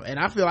 And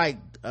I feel like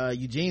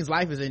Eugene's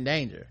life is in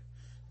danger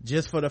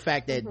just for the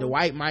fact that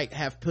Dwight might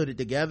have put it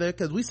together,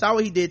 because we saw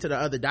what he did to the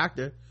other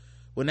doctor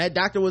when that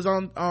doctor was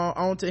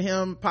on to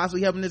him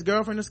possibly helping his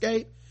girlfriend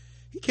escape.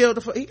 He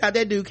got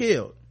that dude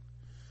killed.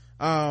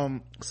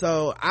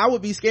 So I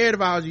would be scared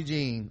if I was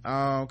Eugene,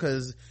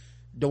 because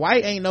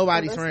Dwight ain't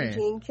nobody's friend.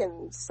 Eugene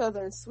can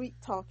southern sweet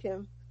talk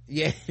him.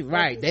 Yeah,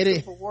 right. They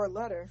didn't. A war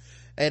letter.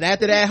 And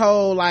after that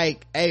whole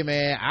hey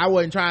man, I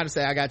wasn't trying to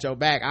say I got your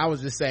back. I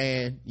was just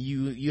saying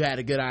you had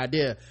a good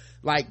idea.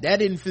 That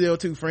didn't feel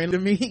too friendly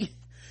to me.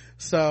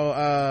 So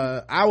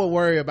I would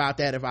worry about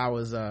that if I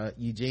was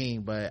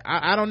Eugene, but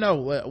I don't know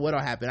what'll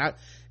happen.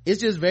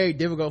 It's just very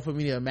difficult for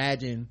me to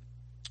imagine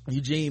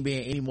Eugene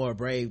being any more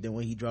brave than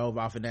when he drove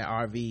off in that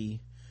RV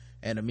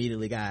and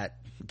immediately got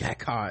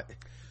caught.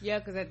 Yeah,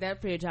 because at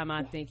that period of time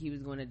I think he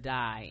was going to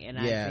die, and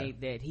I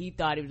think that he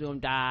thought he was going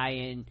to die,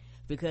 and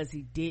because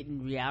he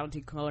didn't,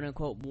 reality quote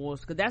unquote wars,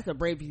 because that's the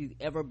bravest he's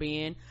ever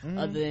been.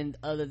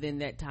 Other than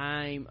that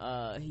time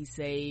he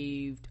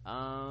saved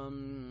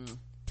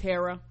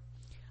Tara.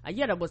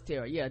 Yeah, that was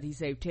Tara. Yeah, he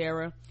saved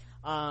Tara.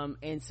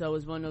 And so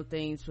it's one of those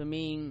things for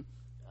me.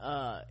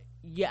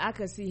 Yeah, I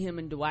could see him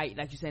and Dwight,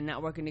 like you said,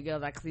 not working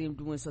together. I could see him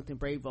doing something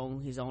brave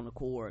on his own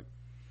accord.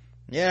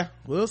 Yeah,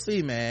 we'll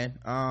see, man.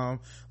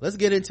 Let's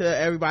get into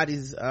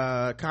everybody's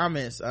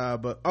comments,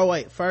 but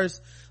wait,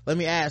 first let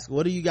me ask,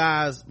 what are you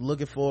guys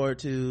looking forward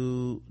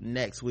to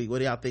next week? What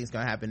do y'all think is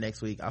gonna happen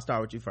next week? I'll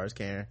start with you first,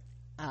 Karen.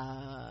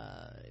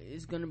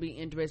 It's gonna be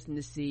interesting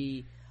to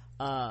see.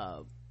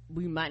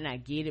 We might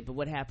not get it, but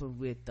what happened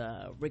with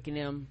Rick and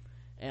them,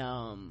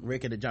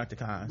 Rick and the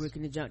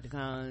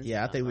Junkticons.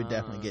 Yeah, I think we're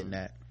definitely getting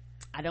that.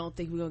 I don't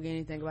think we're gonna get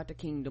anything about the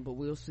kingdom, but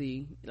we'll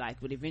see.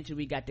 But eventually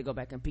we got to go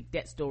back and pick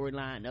that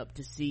storyline up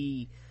to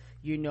see,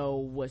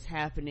 what's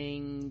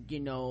happening,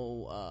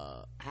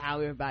 how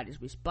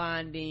everybody's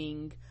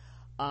responding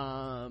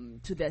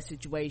to that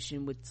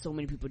situation with so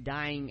many people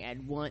dying at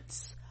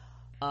once.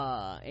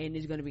 And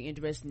it's going to be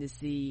interesting to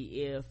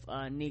see if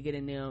Negan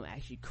and them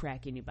actually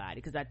crack anybody,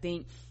 because I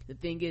think the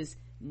thing is,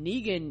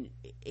 Negan,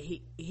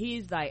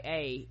 he's like,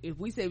 hey, if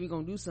we say we're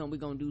gonna do something, we're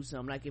gonna do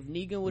something. If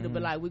Negan would have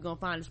been like, we're gonna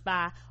find a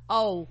spy,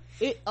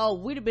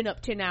 we'd have been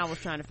up 10 hours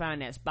trying to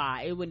find that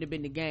spy. It wouldn't have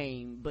been the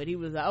game. But he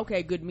was like,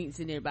 okay, good meeting,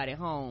 sending everybody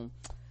home.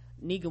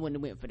 Negan wouldn't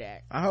have went for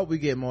that. I hope we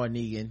get more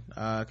Negan,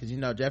 because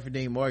Jeffrey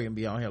Dean Morgan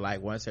be on here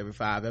once every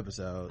 5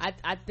 episodes.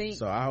 I think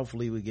so.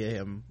 Hopefully we get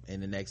him in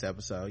the next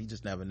episode. You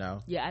just never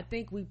know. Yeah, I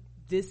think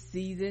this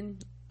season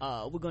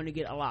we're going to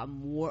get a lot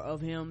more of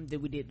him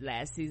than we did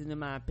last season, in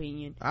my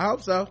opinion. I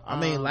hope so.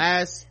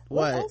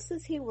 What else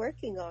is he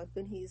working on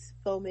when he's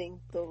filming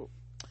the?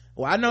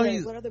 Well, I know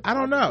I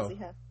don't know.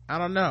 I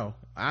don't know.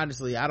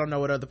 Honestly, I don't know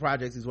what other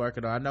projects he's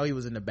working on. I know he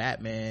was in the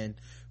Batman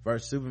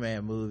vs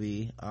Superman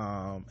movie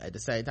at the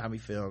same time he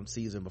filmed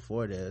season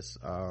before this.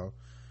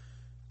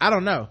 I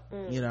don't know,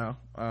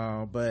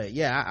 but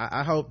yeah,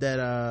 I hope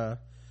that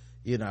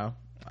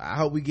I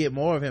hope we get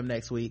more of him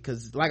next week,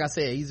 because like I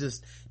said,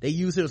 they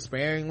use him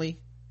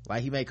sparingly,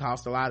 he may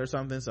cost a lot or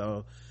something.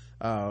 So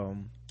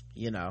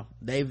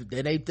they've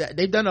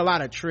done a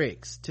lot of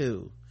tricks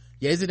too.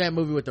 Yeah, isn't that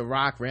movie with The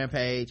Rock,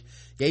 Rampage?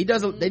 Yeah,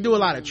 they do a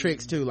lot of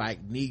tricks too,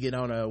 like Negan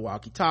on a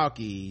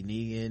walkie-talkie,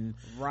 Negan,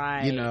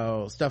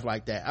 right? Stuff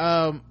like that.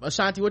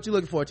 Ashanti, what you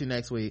looking forward to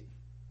next week?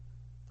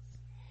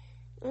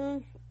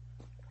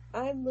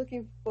 I'm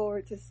looking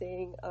forward to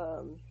seeing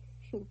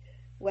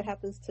what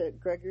happens to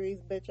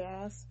Gregory's bitch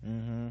ass.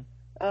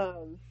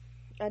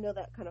 I know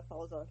that kind of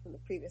follows on from the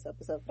previous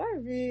episode, but I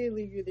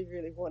really, really,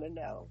 really want to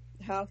know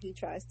how he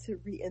tries to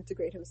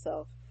reintegrate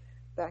himself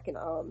back in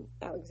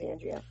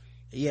Alexandria.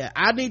 Yeah,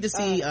 I need to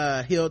see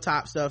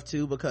Hilltop stuff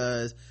too,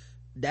 because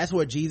that's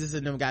where Jesus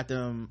and them got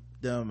them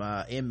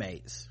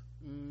inmates.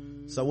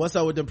 So what's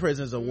up with them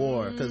prisoners of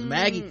war? Because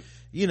Maggie,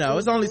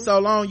 it's only so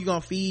long you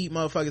gonna feed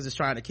motherfuckers that's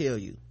trying to kill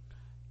you.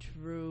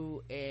 True.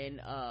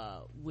 and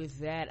with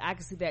that I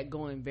can see that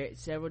going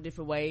several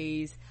different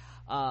ways,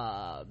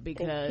 because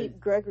and keep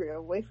Gregory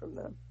away from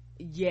them.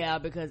 Yeah,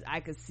 because I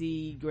could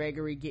see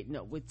Gregory getting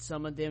up with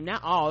some of them.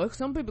 Not all.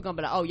 Some people gonna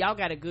be like, oh, y'all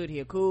got it good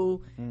here,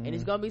 cool. And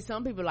it's gonna be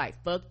some people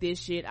like, fuck this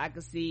shit. I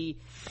could see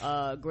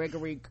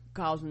Gregory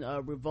causing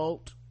a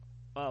revolt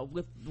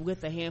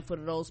with a handful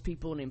of those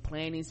people and then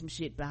planning some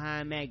shit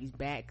behind Maggie's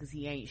back because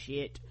he ain't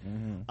shit.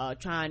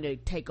 Trying to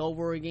take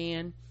over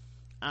again.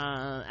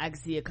 I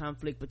could see a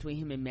conflict between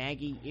him and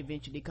Maggie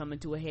eventually coming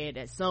to a head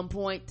at some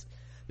point,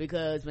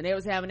 because when they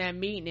was having that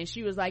meeting and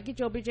she was like, get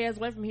your bitch ass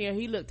away from here,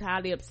 he looked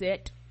highly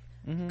upset.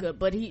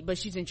 But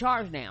she's in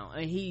charge now,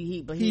 and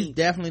he's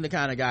definitely the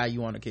kind of guy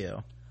you want to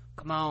kill.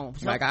 Come on,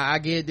 like I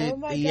get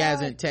that he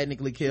hasn't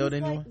technically killed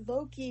anyone. Like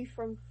Loki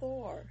from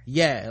Thor.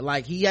 Yeah,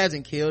 like he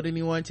hasn't killed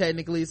anyone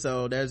technically,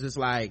 so there's this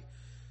like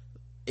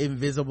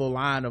invisible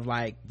line of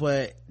like,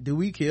 but do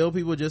we kill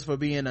people just for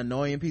being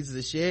annoying pieces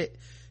of shit?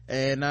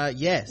 And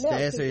yes, no, the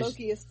answer is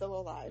Loki is still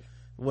alive.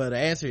 Well, the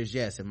answer is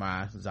yes in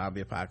my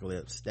zombie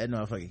apocalypse. That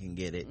motherfucker can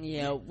get it.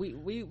 Yeah, we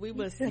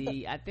will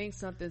see. I think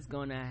something's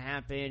gonna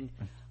happen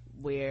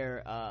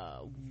where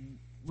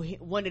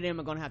one of them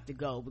are gonna have to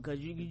go, because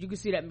you can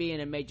see that being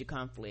a major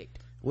conflict.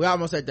 We're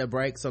almost at the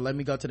break, so let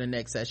me go to the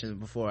next session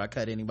before I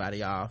cut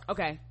anybody off.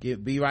 Okay.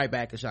 Be right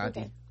back,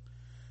 Ashanti.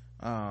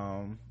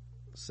 Okay.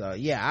 So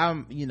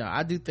yeah,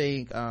 I do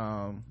think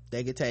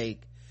they could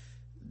take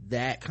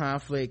that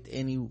conflict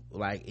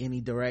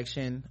any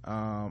direction.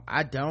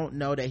 I don't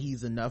know that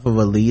he's enough of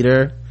a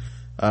leader,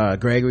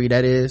 Gregory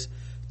that is,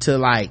 to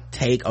like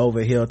take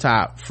over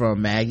Hilltop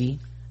from Maggie.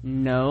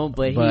 No,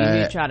 but he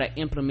try to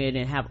implement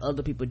and have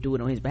other people do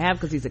it on his behalf,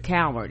 because he's a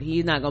coward.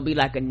 He's not gonna be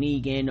like a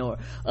Negan or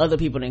other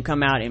people that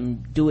come out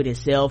and do it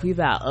himself. He's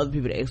got other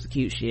people to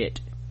execute shit.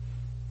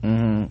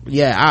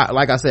 Yeah,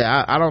 like I said,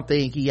 I don't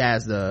think he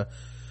has the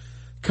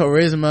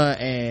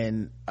charisma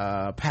and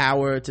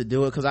power to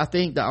do it, because I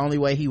think the only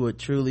way he would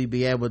truly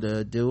be able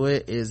to do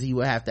it is he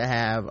would have to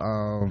have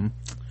I'm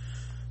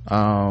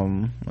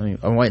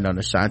waiting on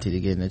Ashanti to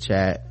get in the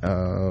chat.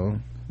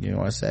 Give me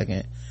 1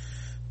 second.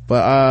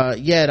 But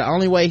yeah, the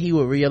only way he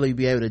would really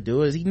be able to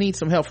do it is he needs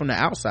some help from the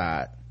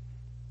outside.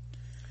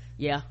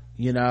 Yeah,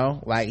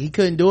 like he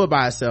couldn't do it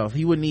by himself.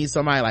 He would need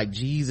somebody like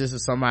Jesus or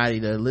somebody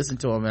to listen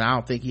to him, and I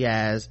don't think he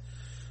has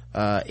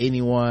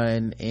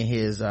anyone in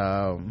his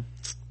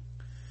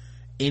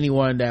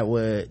anyone that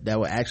would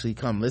actually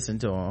come listen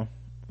to him.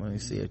 Let me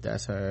see if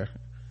that's her.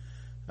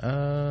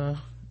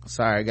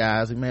 Sorry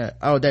guys,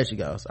 there she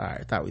goes. All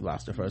right, I thought we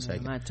lost her for a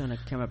second. I might turn the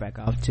camera back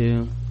off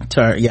too.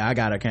 Yeah, I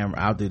got her camera.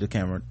 I'll do the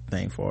camera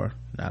thing for her,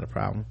 not a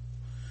problem.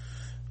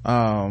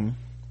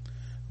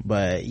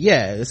 But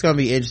yeah, it's gonna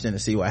be interesting to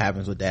see what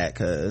happens with that,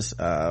 because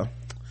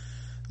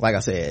like I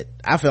said,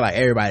 I feel like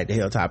everybody at the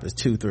Hilltop is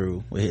too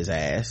through with his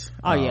ass.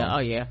 Oh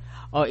yeah.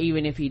 Or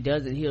even if he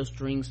doesn't, he'll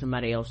string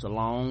somebody else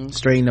along.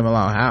 String them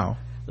along how?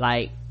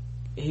 Like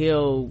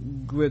he'll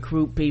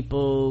recruit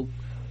people,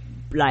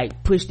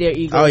 like push their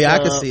egos I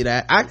up, can see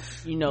that.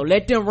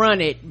 Let them run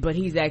it, but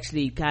he's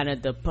actually kind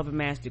of the puppet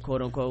master,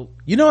 quote unquote.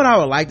 You know what I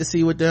would like to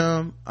see with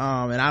them,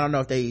 and I don't know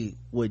if they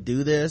would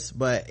do this,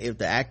 but if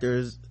the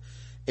actors,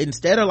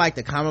 instead of like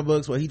the comic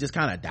books where he just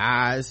kind of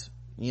dies,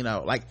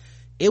 like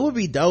it would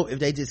be dope if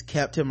they just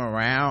kept him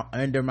around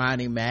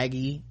undermining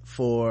Maggie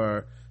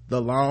for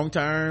the long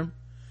term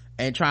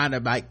and trying to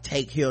like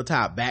take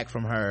Hilltop back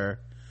from her,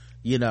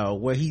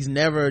 where he's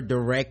never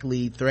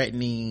directly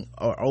threatening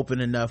or open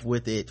enough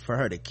with it for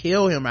her to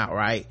kill him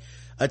outright,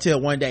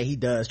 until one day he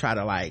does try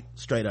to like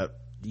straight up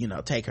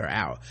take her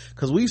out,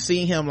 because we've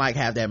seen him like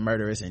have that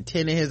murderous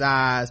intent in his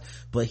eyes,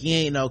 but he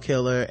ain't no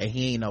killer and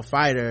he ain't no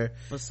fighter.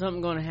 But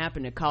something gonna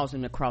happen to cause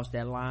him to cross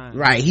that line,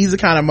 right? He's the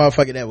kind of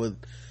motherfucker that would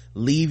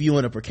leave you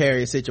in a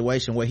precarious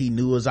situation where he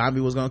knew a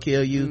zombie was gonna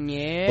kill you,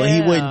 but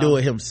he wouldn't do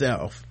it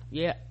himself.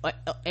 Yeah,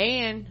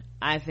 and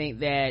I think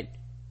that,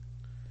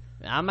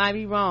 I might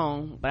be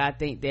wrong, but I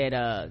think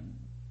that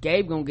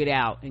Gabe gonna get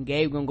out and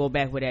Gabe gonna go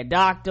back with that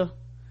doctor,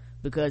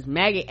 because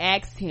Maggie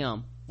asked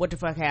him, what the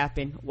fuck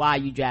happened, why are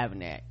you driving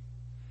that?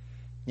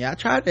 Yeah, I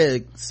tried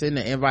to send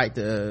an invite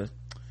to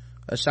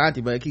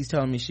Ashanti, but it keeps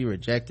telling me she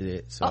rejected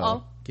it,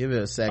 so give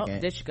it a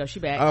second. There she goes,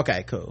 she back.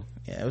 Okay, cool.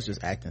 Yeah, it was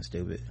just acting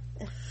stupid.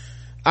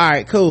 All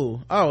right,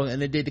 cool.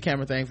 And it did the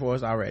camera thing for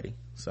us already,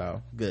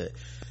 so good.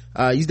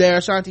 You there,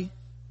 Ashanti?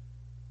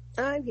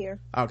 I'm here.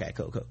 Okay,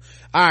 cool.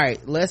 All right,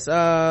 let's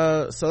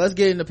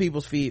get into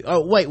people's feed.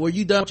 Oh wait, were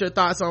you done with your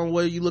thoughts on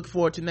what you looking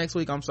forward to next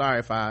week? I'm sorry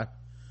if I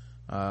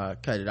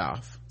cut it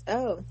off.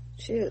 Oh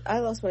shoot, I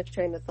lost my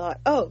train of thought.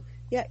 Oh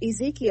yeah,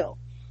 Ezekiel.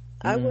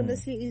 I want to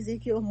see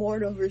Ezekiel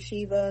mourn over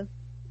Shiva,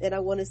 and I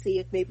want to see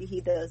if maybe he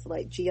does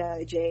like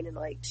G.I. Jane and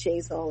like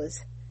shaves all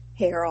his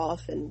hair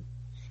off and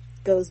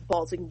goes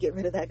bald so he can get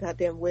rid of that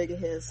goddamn wig of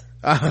his.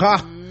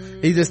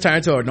 He just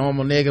turned to a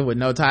normal nigga with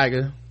no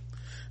tiger.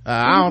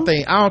 I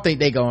don't think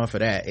they going for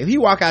that. If he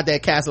walk out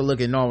that castle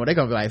looking normal, they're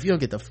gonna be like, if you don't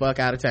get the fuck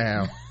out of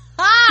town.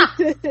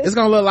 It's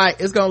gonna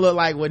look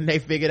like when they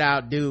figured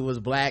out dude was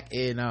black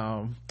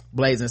in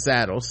Blazing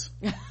Saddles.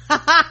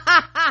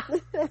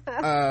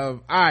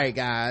 All right,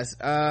 guys.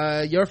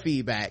 Your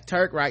feedback.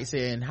 Turk writes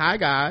in, "Hi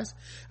guys.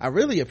 I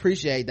really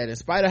appreciate that in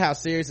spite of how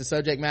serious the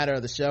subject matter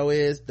of the show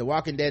is, The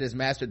Walking Dead has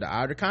mastered the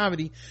art of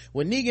comedy.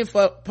 When Negan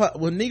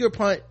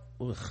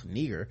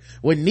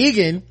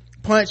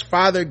punched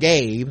Father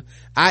Gabe,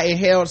 I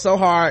inhaled so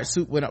hard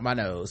soup went up my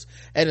nose.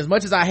 And as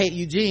much as I hate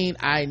Eugene,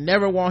 I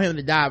never want him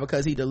to die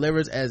because he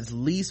delivers at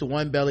least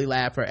one belly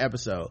laugh per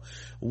episode.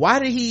 Why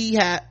did he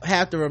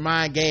have to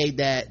remind Gabe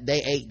that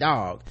they ate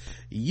dog?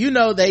 You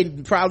know they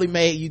probably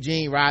made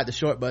Eugene ride the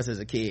short bus as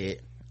a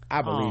kid.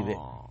 I believe it.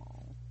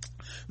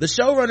 The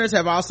showrunners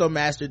have also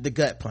mastered the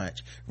gut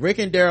punch. Rick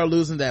and Daryl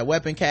losing that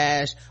weapon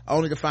cache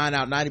only to find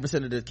out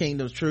 90% of the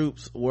kingdom's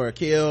troops were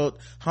killed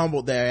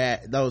humbled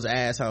those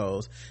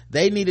assholes.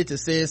 They needed to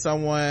send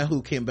someone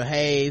who can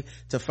behave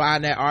to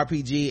find that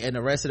RPG and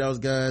the rest of those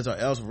guns, or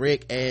else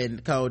Rick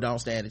and Co don't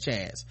stand a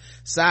chance.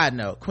 Side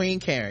note,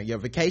 Queen Karen, your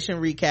vacation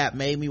recap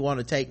made me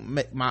want to take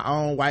my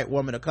own white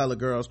woman of color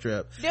girls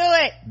trip. Do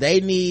it. They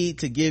need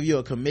to give you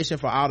a commission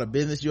for all the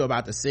business you're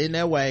about to send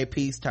their way.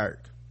 Peace,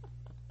 Turk.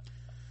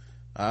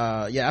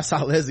 Yeah, I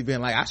saw Leslie being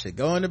like, I should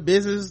go into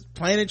business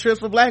planning trips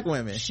for black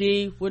women.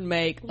 She would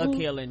make a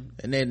killing.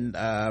 And then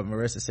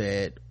Marissa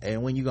said,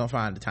 and when you gonna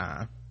find the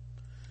time?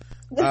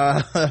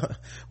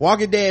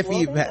 Walking Dead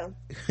feedback.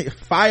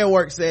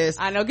 Fireworks says,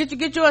 I know,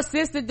 get your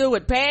assistant do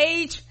it,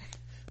 Paige.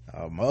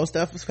 Most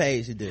stuff is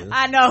Paige to do.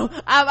 I know,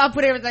 I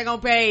put everything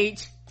on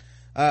Paige.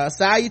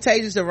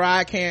 Salutations to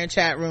Rod Karen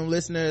chat room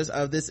listeners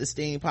of this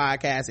esteemed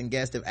podcast and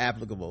guests if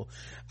applicable.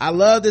 I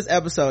love this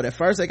episode. At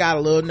first I got a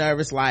little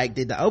nervous, like,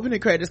 did the opening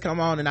credits come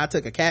on and I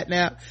took a cat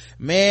nap?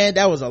 Man,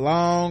 that was a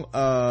long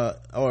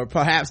or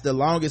perhaps the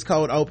longest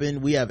cold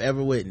open we have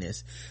ever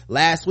witnessed.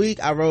 Last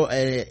week I wrote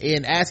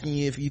in asking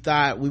you if you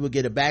thought we would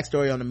get a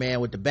backstory on the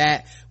man with the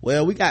bat.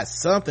 Well, we got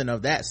something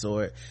of that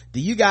sort. Do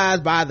you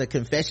guys buy the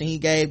confession he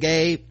gave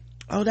Gabe?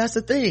 Oh, that's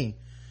the thing.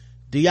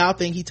 Do y'all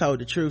think he told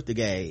the truth to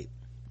Gabe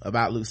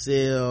about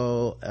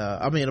Lucille?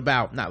 About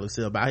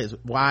his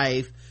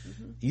wife?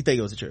 Mm-hmm. You think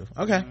it was the truth?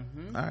 Okay.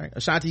 Mm-hmm. All right.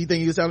 Ashanti, you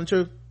think he was telling the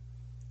truth?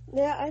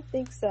 Yeah, I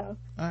think so.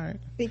 All right.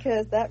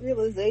 Because that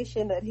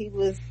realization that he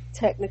was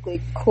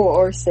technically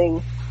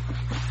coercing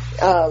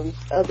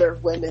other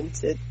women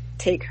to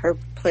take her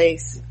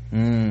place.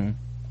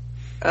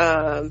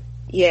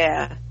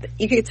 Yeah,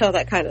 you could tell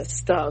that kind of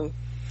stung.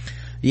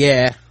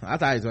 Yeah, I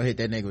thought he was gonna hit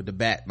that nigga with the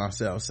bat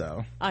myself,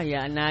 so. Oh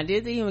yeah, now I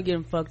didn't even get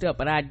him fucked up,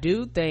 but I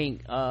do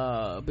think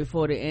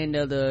before the end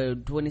of the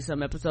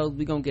 20-some episodes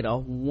we gonna get a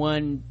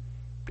one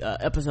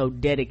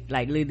episode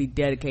literally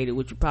dedicated,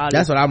 which you probably,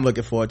 that's what I'm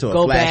looking for, to a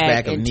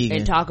flashback of Negan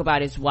and talk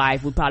about his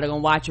wife. We're probably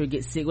gonna watch her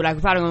get sick. We're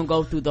probably gonna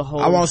go through the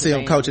whole, I won't see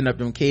him coaching up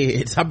them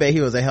kids. I bet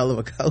he was a hell of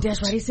a coach. That's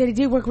right, he said he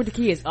did work with the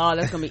kids. Oh,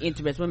 that's gonna be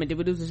interesting. Women, did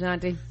we lose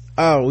Ashanti?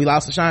 Oh, we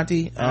lost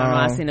Ashanti? I don't know,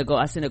 I seen her go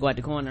out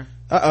the corner.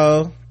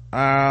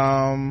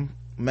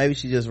 Maybe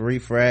she just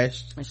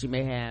refreshed. And she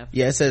may have.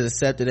 Yeah, it says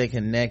accepted and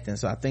connecting,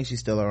 so I think she's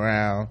still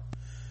around.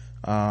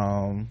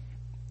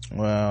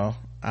 Well,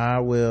 I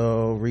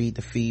will read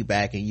the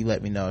feedback and you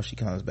let me know if she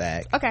comes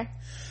back. Okay.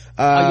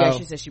 Yeah,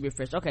 she said she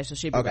refreshed. Okay, so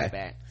she'll be right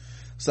back.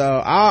 So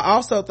I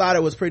also thought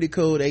it was pretty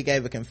cool they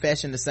gave a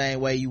confession the same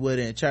way you would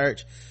in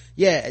church.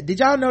 Yeah, did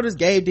y'all notice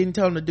Gabe didn't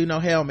tell him to do no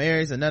Hail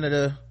Marys and none of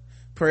the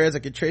prayers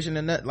of contrition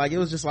and that? Like, it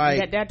was just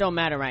like, that don't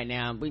matter right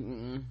now.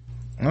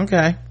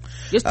 Okay,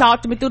 just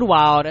talk to me through the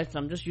wall.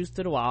 I'm just used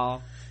to the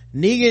wall.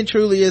 Negan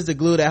truly is the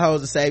glue that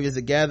holds the saviors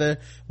together.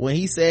 When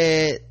he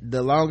said,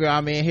 the longer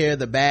I'm in here,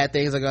 the bad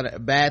things are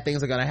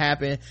gonna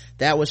happen,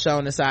 that was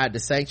shown inside the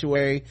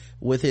sanctuary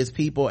with his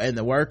people and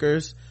the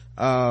workers.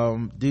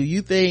 Do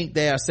you think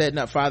they are setting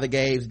up Father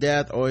Gabe's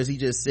death, or is he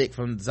just sick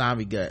from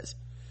zombie guts?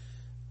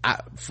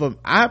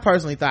 I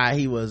personally thought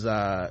he was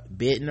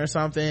bitten or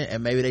something,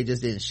 and maybe they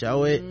just didn't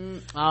show it.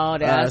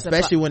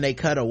 Especially when they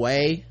cut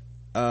away,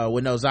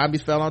 when those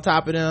zombies fell on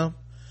top of them.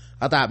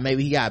 I thought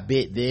maybe he got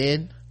bit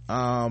then.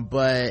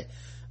 But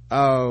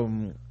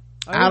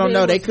I don't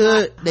know, they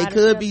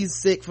could be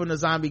sick from the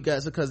zombie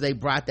guts because they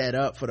brought that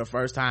up for the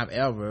first time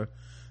ever,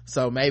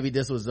 so maybe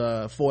this was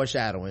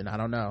foreshadowing. I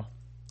don't know.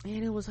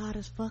 And it was hot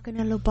as fuck in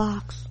that little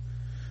box.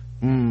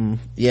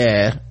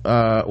 Yeah.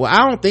 Well,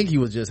 I don't think he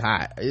was just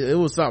hot. It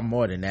was something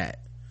more than that.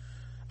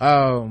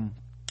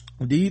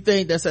 Do you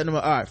think that's setting him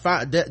up? All right,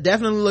 fine.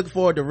 Definitely looking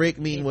forward to Rick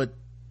meeting with.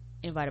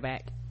 Invite her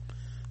back.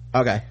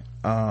 Okay.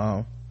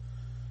 All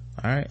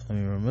right, let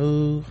me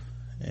remove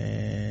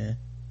and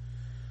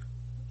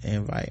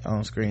invite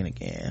on screen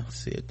again. Let's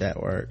see if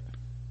that worked.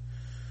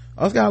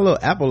 Oh, it's got a little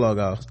Apple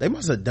logo. They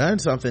must have done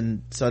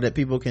something so that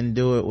people can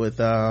do it with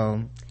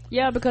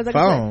yeah, because like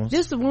phones. I said,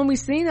 just when we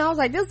seen it, I was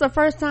like, this is the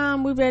first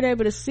time we've been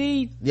able to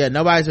see. Yeah,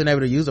 nobody's been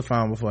able to use a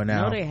phone before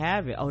now. No, they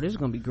haven't. Oh, this is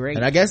gonna be great.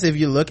 And I guess if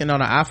you're looking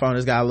on an iPhone,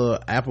 it's got a little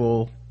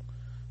Apple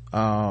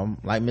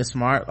like Miss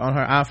Smart on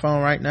her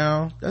iPhone right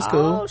now. That's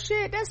cool. Oh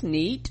shit, that's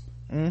neat.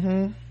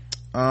 Anyway,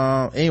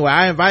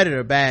 I invited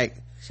her back.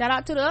 Shout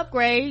out to the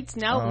upgrades.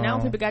 Now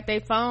people got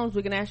their phones,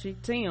 we can actually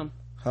see them.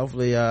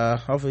 Hopefully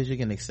she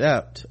can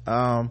accept.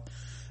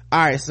 All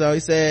right, so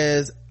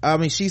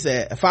she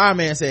said,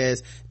 Fireman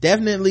says,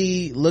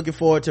 definitely looking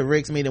forward to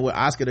Rick's meeting with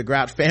Oscar the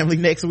Grouch family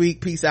next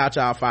week. Peace out,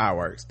 y'all.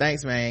 Fireworks.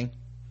 Thanks, man.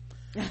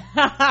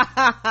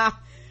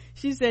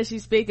 She says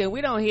she's speaking.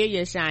 We don't hear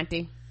you,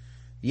 Shanti.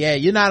 Yeah,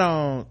 you're not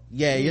on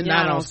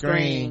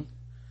screen.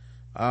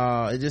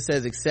 It just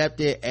says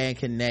accepted and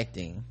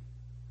connecting.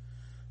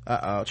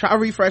 Try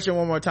refreshing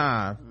one more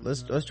time.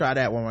 Let's try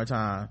that one more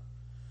time.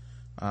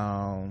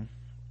 All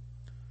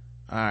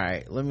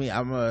right,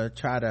 I'm gonna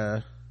try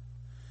to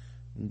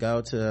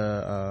go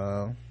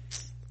to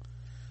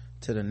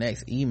the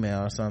next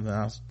email or something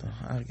else.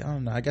 I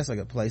don't know, I guess I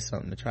could play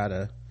something to try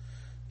to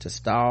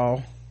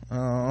stall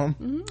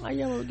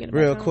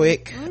real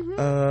quick.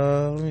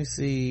 Let me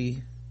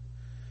see.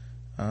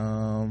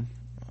 All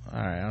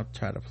right, I'll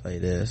try to play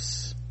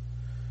this,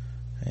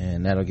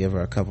 and that'll give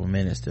her a couple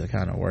minutes to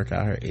kind of work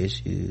out her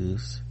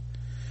issues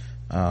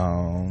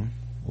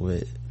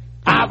with.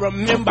 I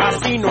remember I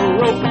seen a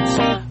roach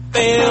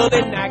fell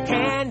in that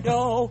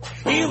candle.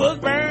 He was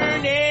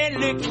burning,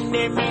 looking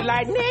at me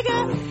like,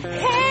 nigga,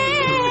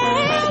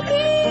 help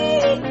me,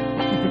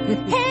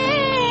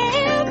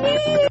 help me,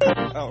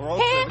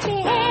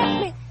 help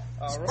me.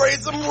 Spray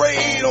some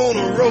raid on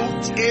a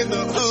roach in the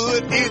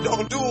hood. It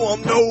don't do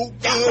them no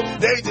good.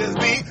 They just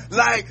be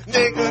like,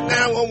 nigga,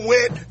 now I'm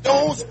wet.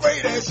 Don't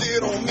spray that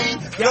shit on me,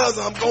 cause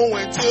I'm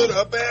going to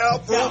the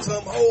bathroom.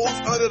 Some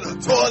holes under the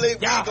toilet.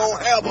 We gon'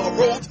 have a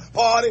roach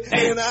party.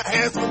 And I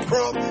had some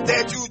crumbs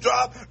that you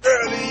dropped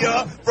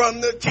earlier from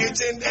the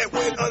kitchen that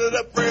went under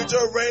the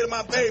refrigerator.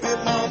 My baby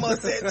mama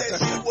said that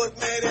she was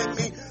mad at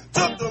me.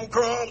 Took them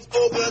crumbs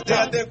over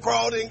there, then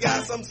crawled and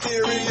got some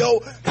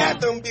cereal. Had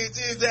them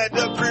bitches at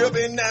the crib,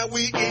 and now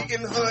we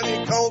eating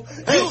honeycomb.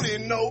 You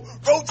didn't know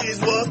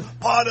roaches was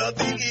part of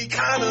the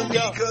economy,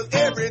 cause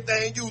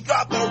everything you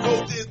drop the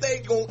roaches, they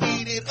gon'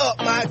 eat it up,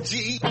 my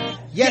G.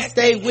 Yes,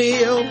 they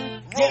will.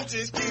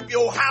 Roaches keep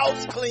your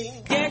house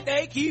clean. Yes,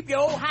 they keep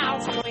your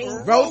house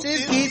clean.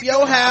 Roaches keep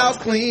your house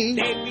clean.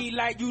 They be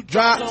like you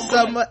drop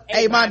some,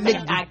 hey my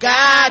nigga, you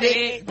got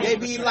it. They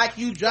be like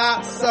you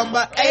drop some,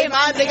 hey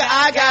my nigga,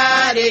 I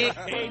got it.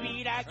 They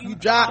be like You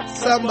drop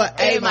some,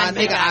 hey my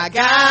nigga, I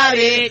got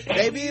it.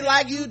 They be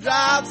like you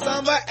drop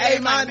some, hey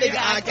my nigga,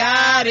 I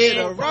got it.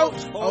 A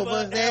roach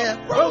over there,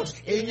 roach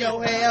in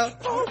your hair,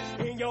 roach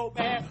in your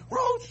bag,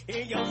 roach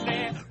in your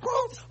stand,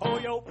 roach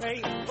on your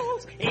plate,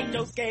 roach in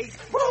your skates,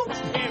 roach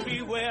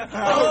everywhere.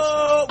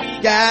 Oh, we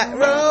got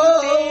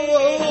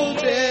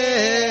roaches.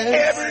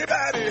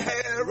 Everybody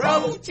had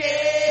roaches.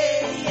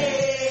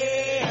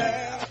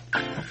 Yeah.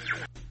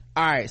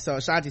 All right, so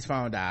Ashanti's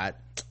phone died.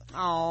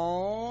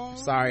 Oh,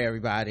 sorry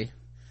everybody.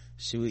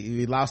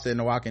 We lost her in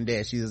The Walking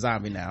Dead. She's a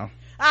zombie now.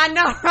 I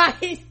know,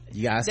 right?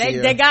 You guys see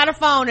her? They got her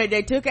phone and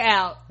they took her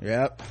out.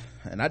 Yep.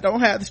 And I don't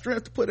have the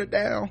strength to put her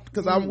down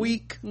because I'm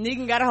weak.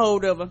 Negan got a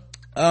hold of her.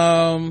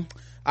 All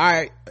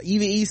right,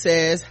 EVE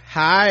says,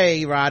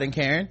 hi Rod and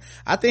Karen,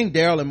 I think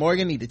Daryl and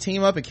Morgan need to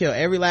team up and kill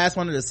every last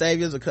one of the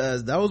saviors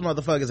because those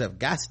motherfuckers have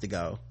got to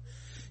go.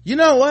 You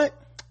know what,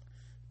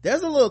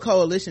 there's a little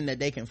coalition that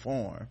they can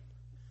form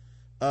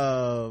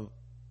of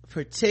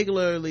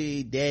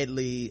particularly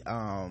deadly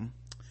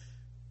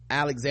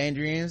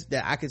Alexandrians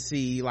that I could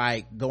see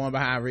like going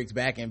behind Rick's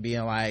back and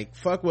being like,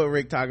 fuck what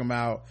Rick talking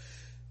about,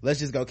 let's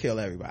just go kill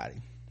everybody.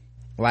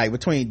 Like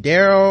between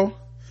Daryl,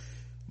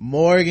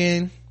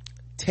 Morgan,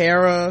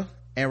 Tara,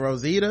 and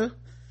Rosita,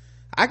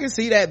 I can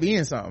see that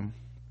being something.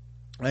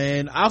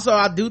 And also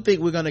I do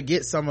think we're gonna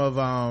get some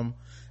of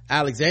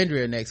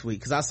Alexandria next week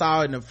because I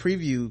saw in the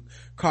preview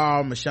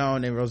Carl,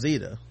 Michonne, and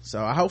Rosita,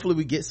 so hopefully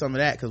we get some of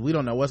that because we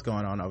don't know what's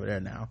going on over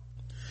there now.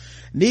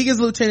 Negan's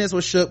lieutenants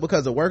were shook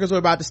because the workers were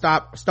about to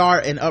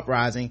start an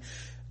uprising.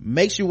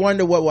 Makes you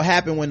wonder what will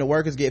happen when the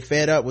workers get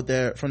fed up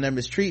from their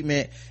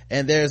mistreatment,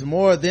 and there's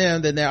more of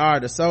them than there are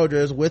the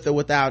soldiers. With or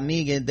without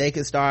Negan, they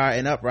could start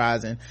an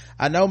uprising.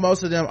 I know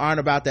most of them aren't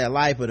about that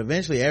life, but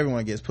eventually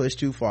everyone gets pushed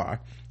too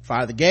far.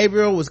 Father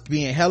Gabriel was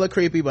being hella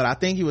creepy, but I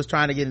think he was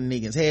trying to get in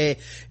Negan's head.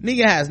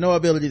 Negan has no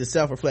ability to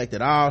self-reflect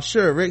at all.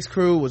 Sure, Rick's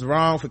crew was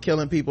wrong for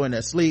killing people in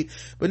their sleep,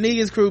 but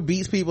Negan's crew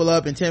beats people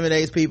up,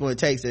 intimidates people, and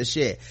takes their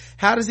shit.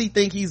 How does he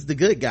think he's the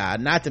good guy?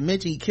 Not to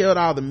mention he killed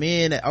all the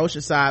men at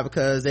Oceanside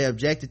because they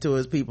objected to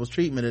his people's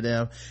treatment of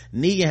them.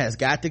 Negan has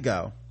got to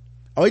go.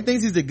 Oh, he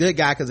thinks he's a good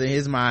guy because in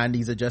his mind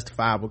these are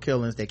justifiable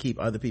killings that keep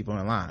other people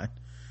in line.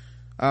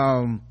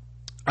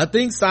 I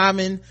think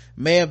Simon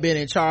may have been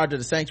in charge of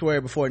the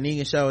sanctuary before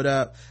Negan showed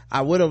up.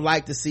 I would have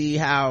liked to see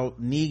how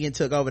Negan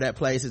took over that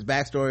place. His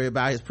backstory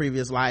about his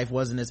previous life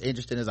wasn't as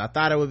interesting as I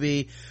thought it would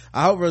be.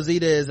 I hope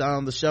Rosita is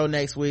on the show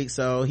next week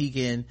so she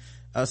can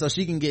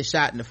get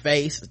shot in the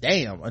face.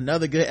 Damn,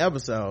 another good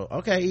episode.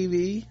 Okay,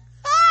 Evie.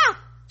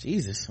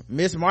 Jesus.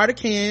 Miss Marta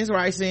Kins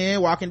writes in,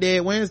 Walking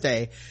Dead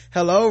Wednesday.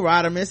 Hello,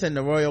 Rodimus and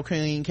the Royal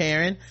Queen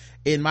Karen.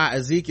 In my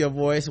Ezekiel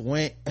voice,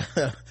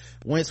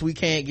 whence we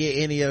can't get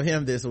any of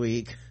him this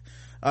week.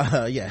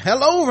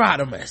 Hello,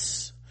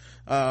 Rodimus.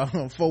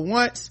 For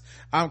once,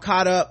 I'm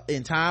caught up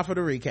in time for the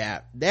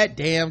recap. That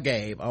damn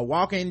Gabe, a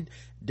walking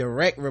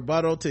direct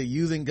rebuttal to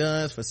using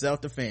guns for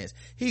self-defense.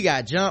 He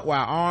got jumped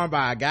while armed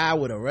by a guy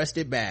with a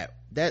rusted bat.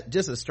 That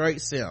just a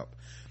straight simp.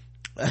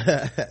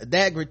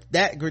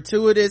 That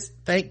gratuitous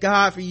 "thank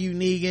God for you,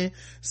 Negan"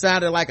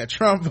 sounded like a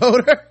Trump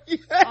voter.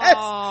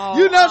 Yes.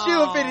 You know she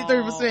was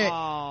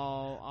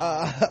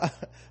 53%.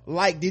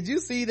 Like, did you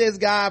see this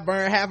guy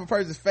burn half a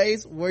person's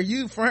face? Were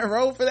you front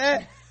row for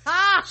that?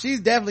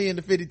 She's definitely in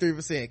the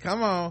 53%.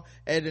 Come on.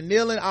 And the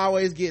kneeling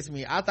always gets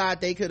me. I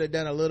thought they could have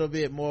done a little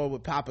bit more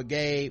with Papa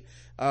Gabe.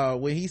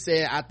 When he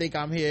said, "I think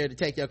I'm here to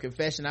take your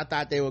confession," I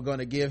thought they were going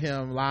to give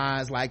him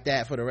lines like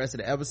that for the rest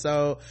of the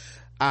episode.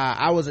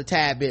 I was a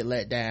tad bit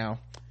let down.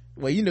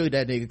 Well, you knew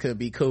that nigga couldn't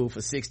be cool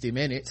for 60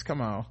 minutes.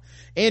 Come on.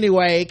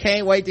 Anyway,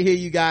 can't wait to hear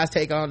you guys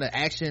take on the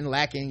action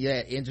lacking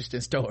yet interesting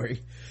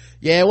story.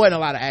 Yeah, it wasn't a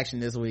lot of action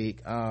this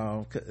week.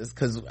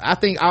 Cause I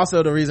think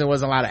also the reason it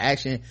wasn't a lot of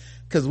action,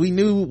 cause we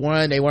knew,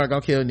 one, they weren't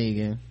gonna kill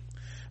Negan.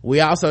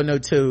 We also knew,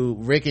 two,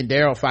 Rick and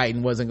Daryl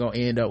fighting wasn't gonna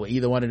end up with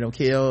either one of them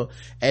killed,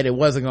 and it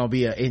wasn't gonna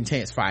be an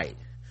intense fight.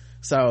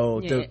 So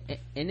yeah,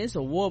 and it's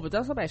a war, but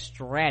that's about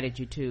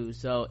strategy too.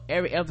 So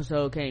every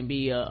episode can't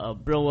be a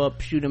blow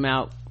up, shoot 'em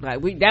out.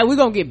 Like we're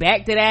gonna get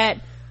back to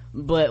that,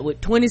 but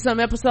with 20 some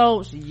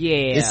episodes,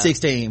 yeah, it's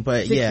 16.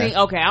 But 16,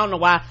 yeah, okay. I don't know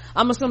why.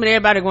 I'm assuming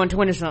everybody going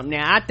 20 something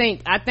now. I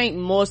think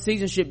more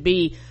seasons should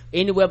be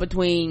anywhere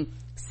between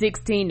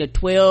 16 to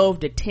 12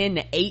 to 10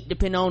 to 8,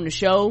 depending on the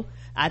show.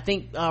 I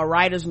think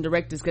writers and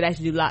directors could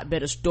actually do a lot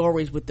better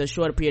stories with a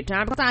shorter period of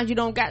time. Sometimes you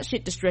don't got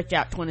shit to stretch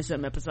out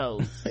 20-something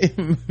episodes.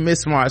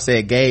 Miss Smart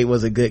said Gabe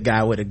was a good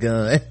guy with a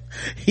gun.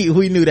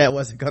 We knew that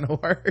wasn't gonna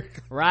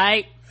work.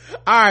 Right?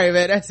 Alright,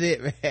 man, that's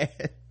it, man.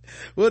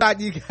 We'll talk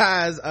to you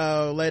guys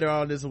later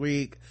on this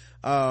week.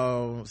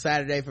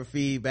 Saturday for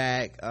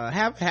feedback.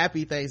 Have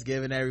happy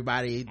Thanksgiving,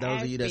 everybody.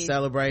 Those of you that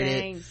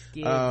celebrate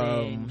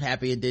it.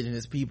 Happy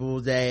Indigenous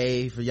Peoples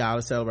Day for y'all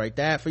to celebrate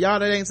that. For y'all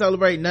that ain't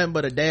celebrating nothing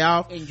but a day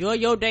off, enjoy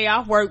your day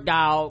off work,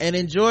 dog, and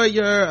enjoy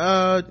your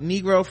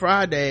Negro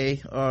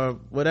Friday, or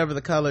whatever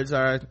the colors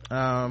are.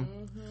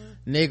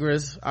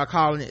 Niggers are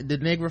calling it the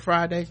Negro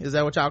Friday. Is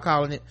that what y'all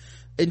calling it?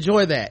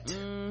 Enjoy that,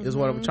 is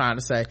what I'm trying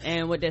to say.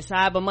 And with the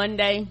Cyber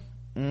Monday,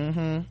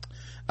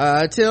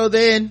 till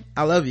then,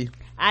 I love you.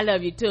 I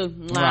love you too.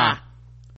 Mwah.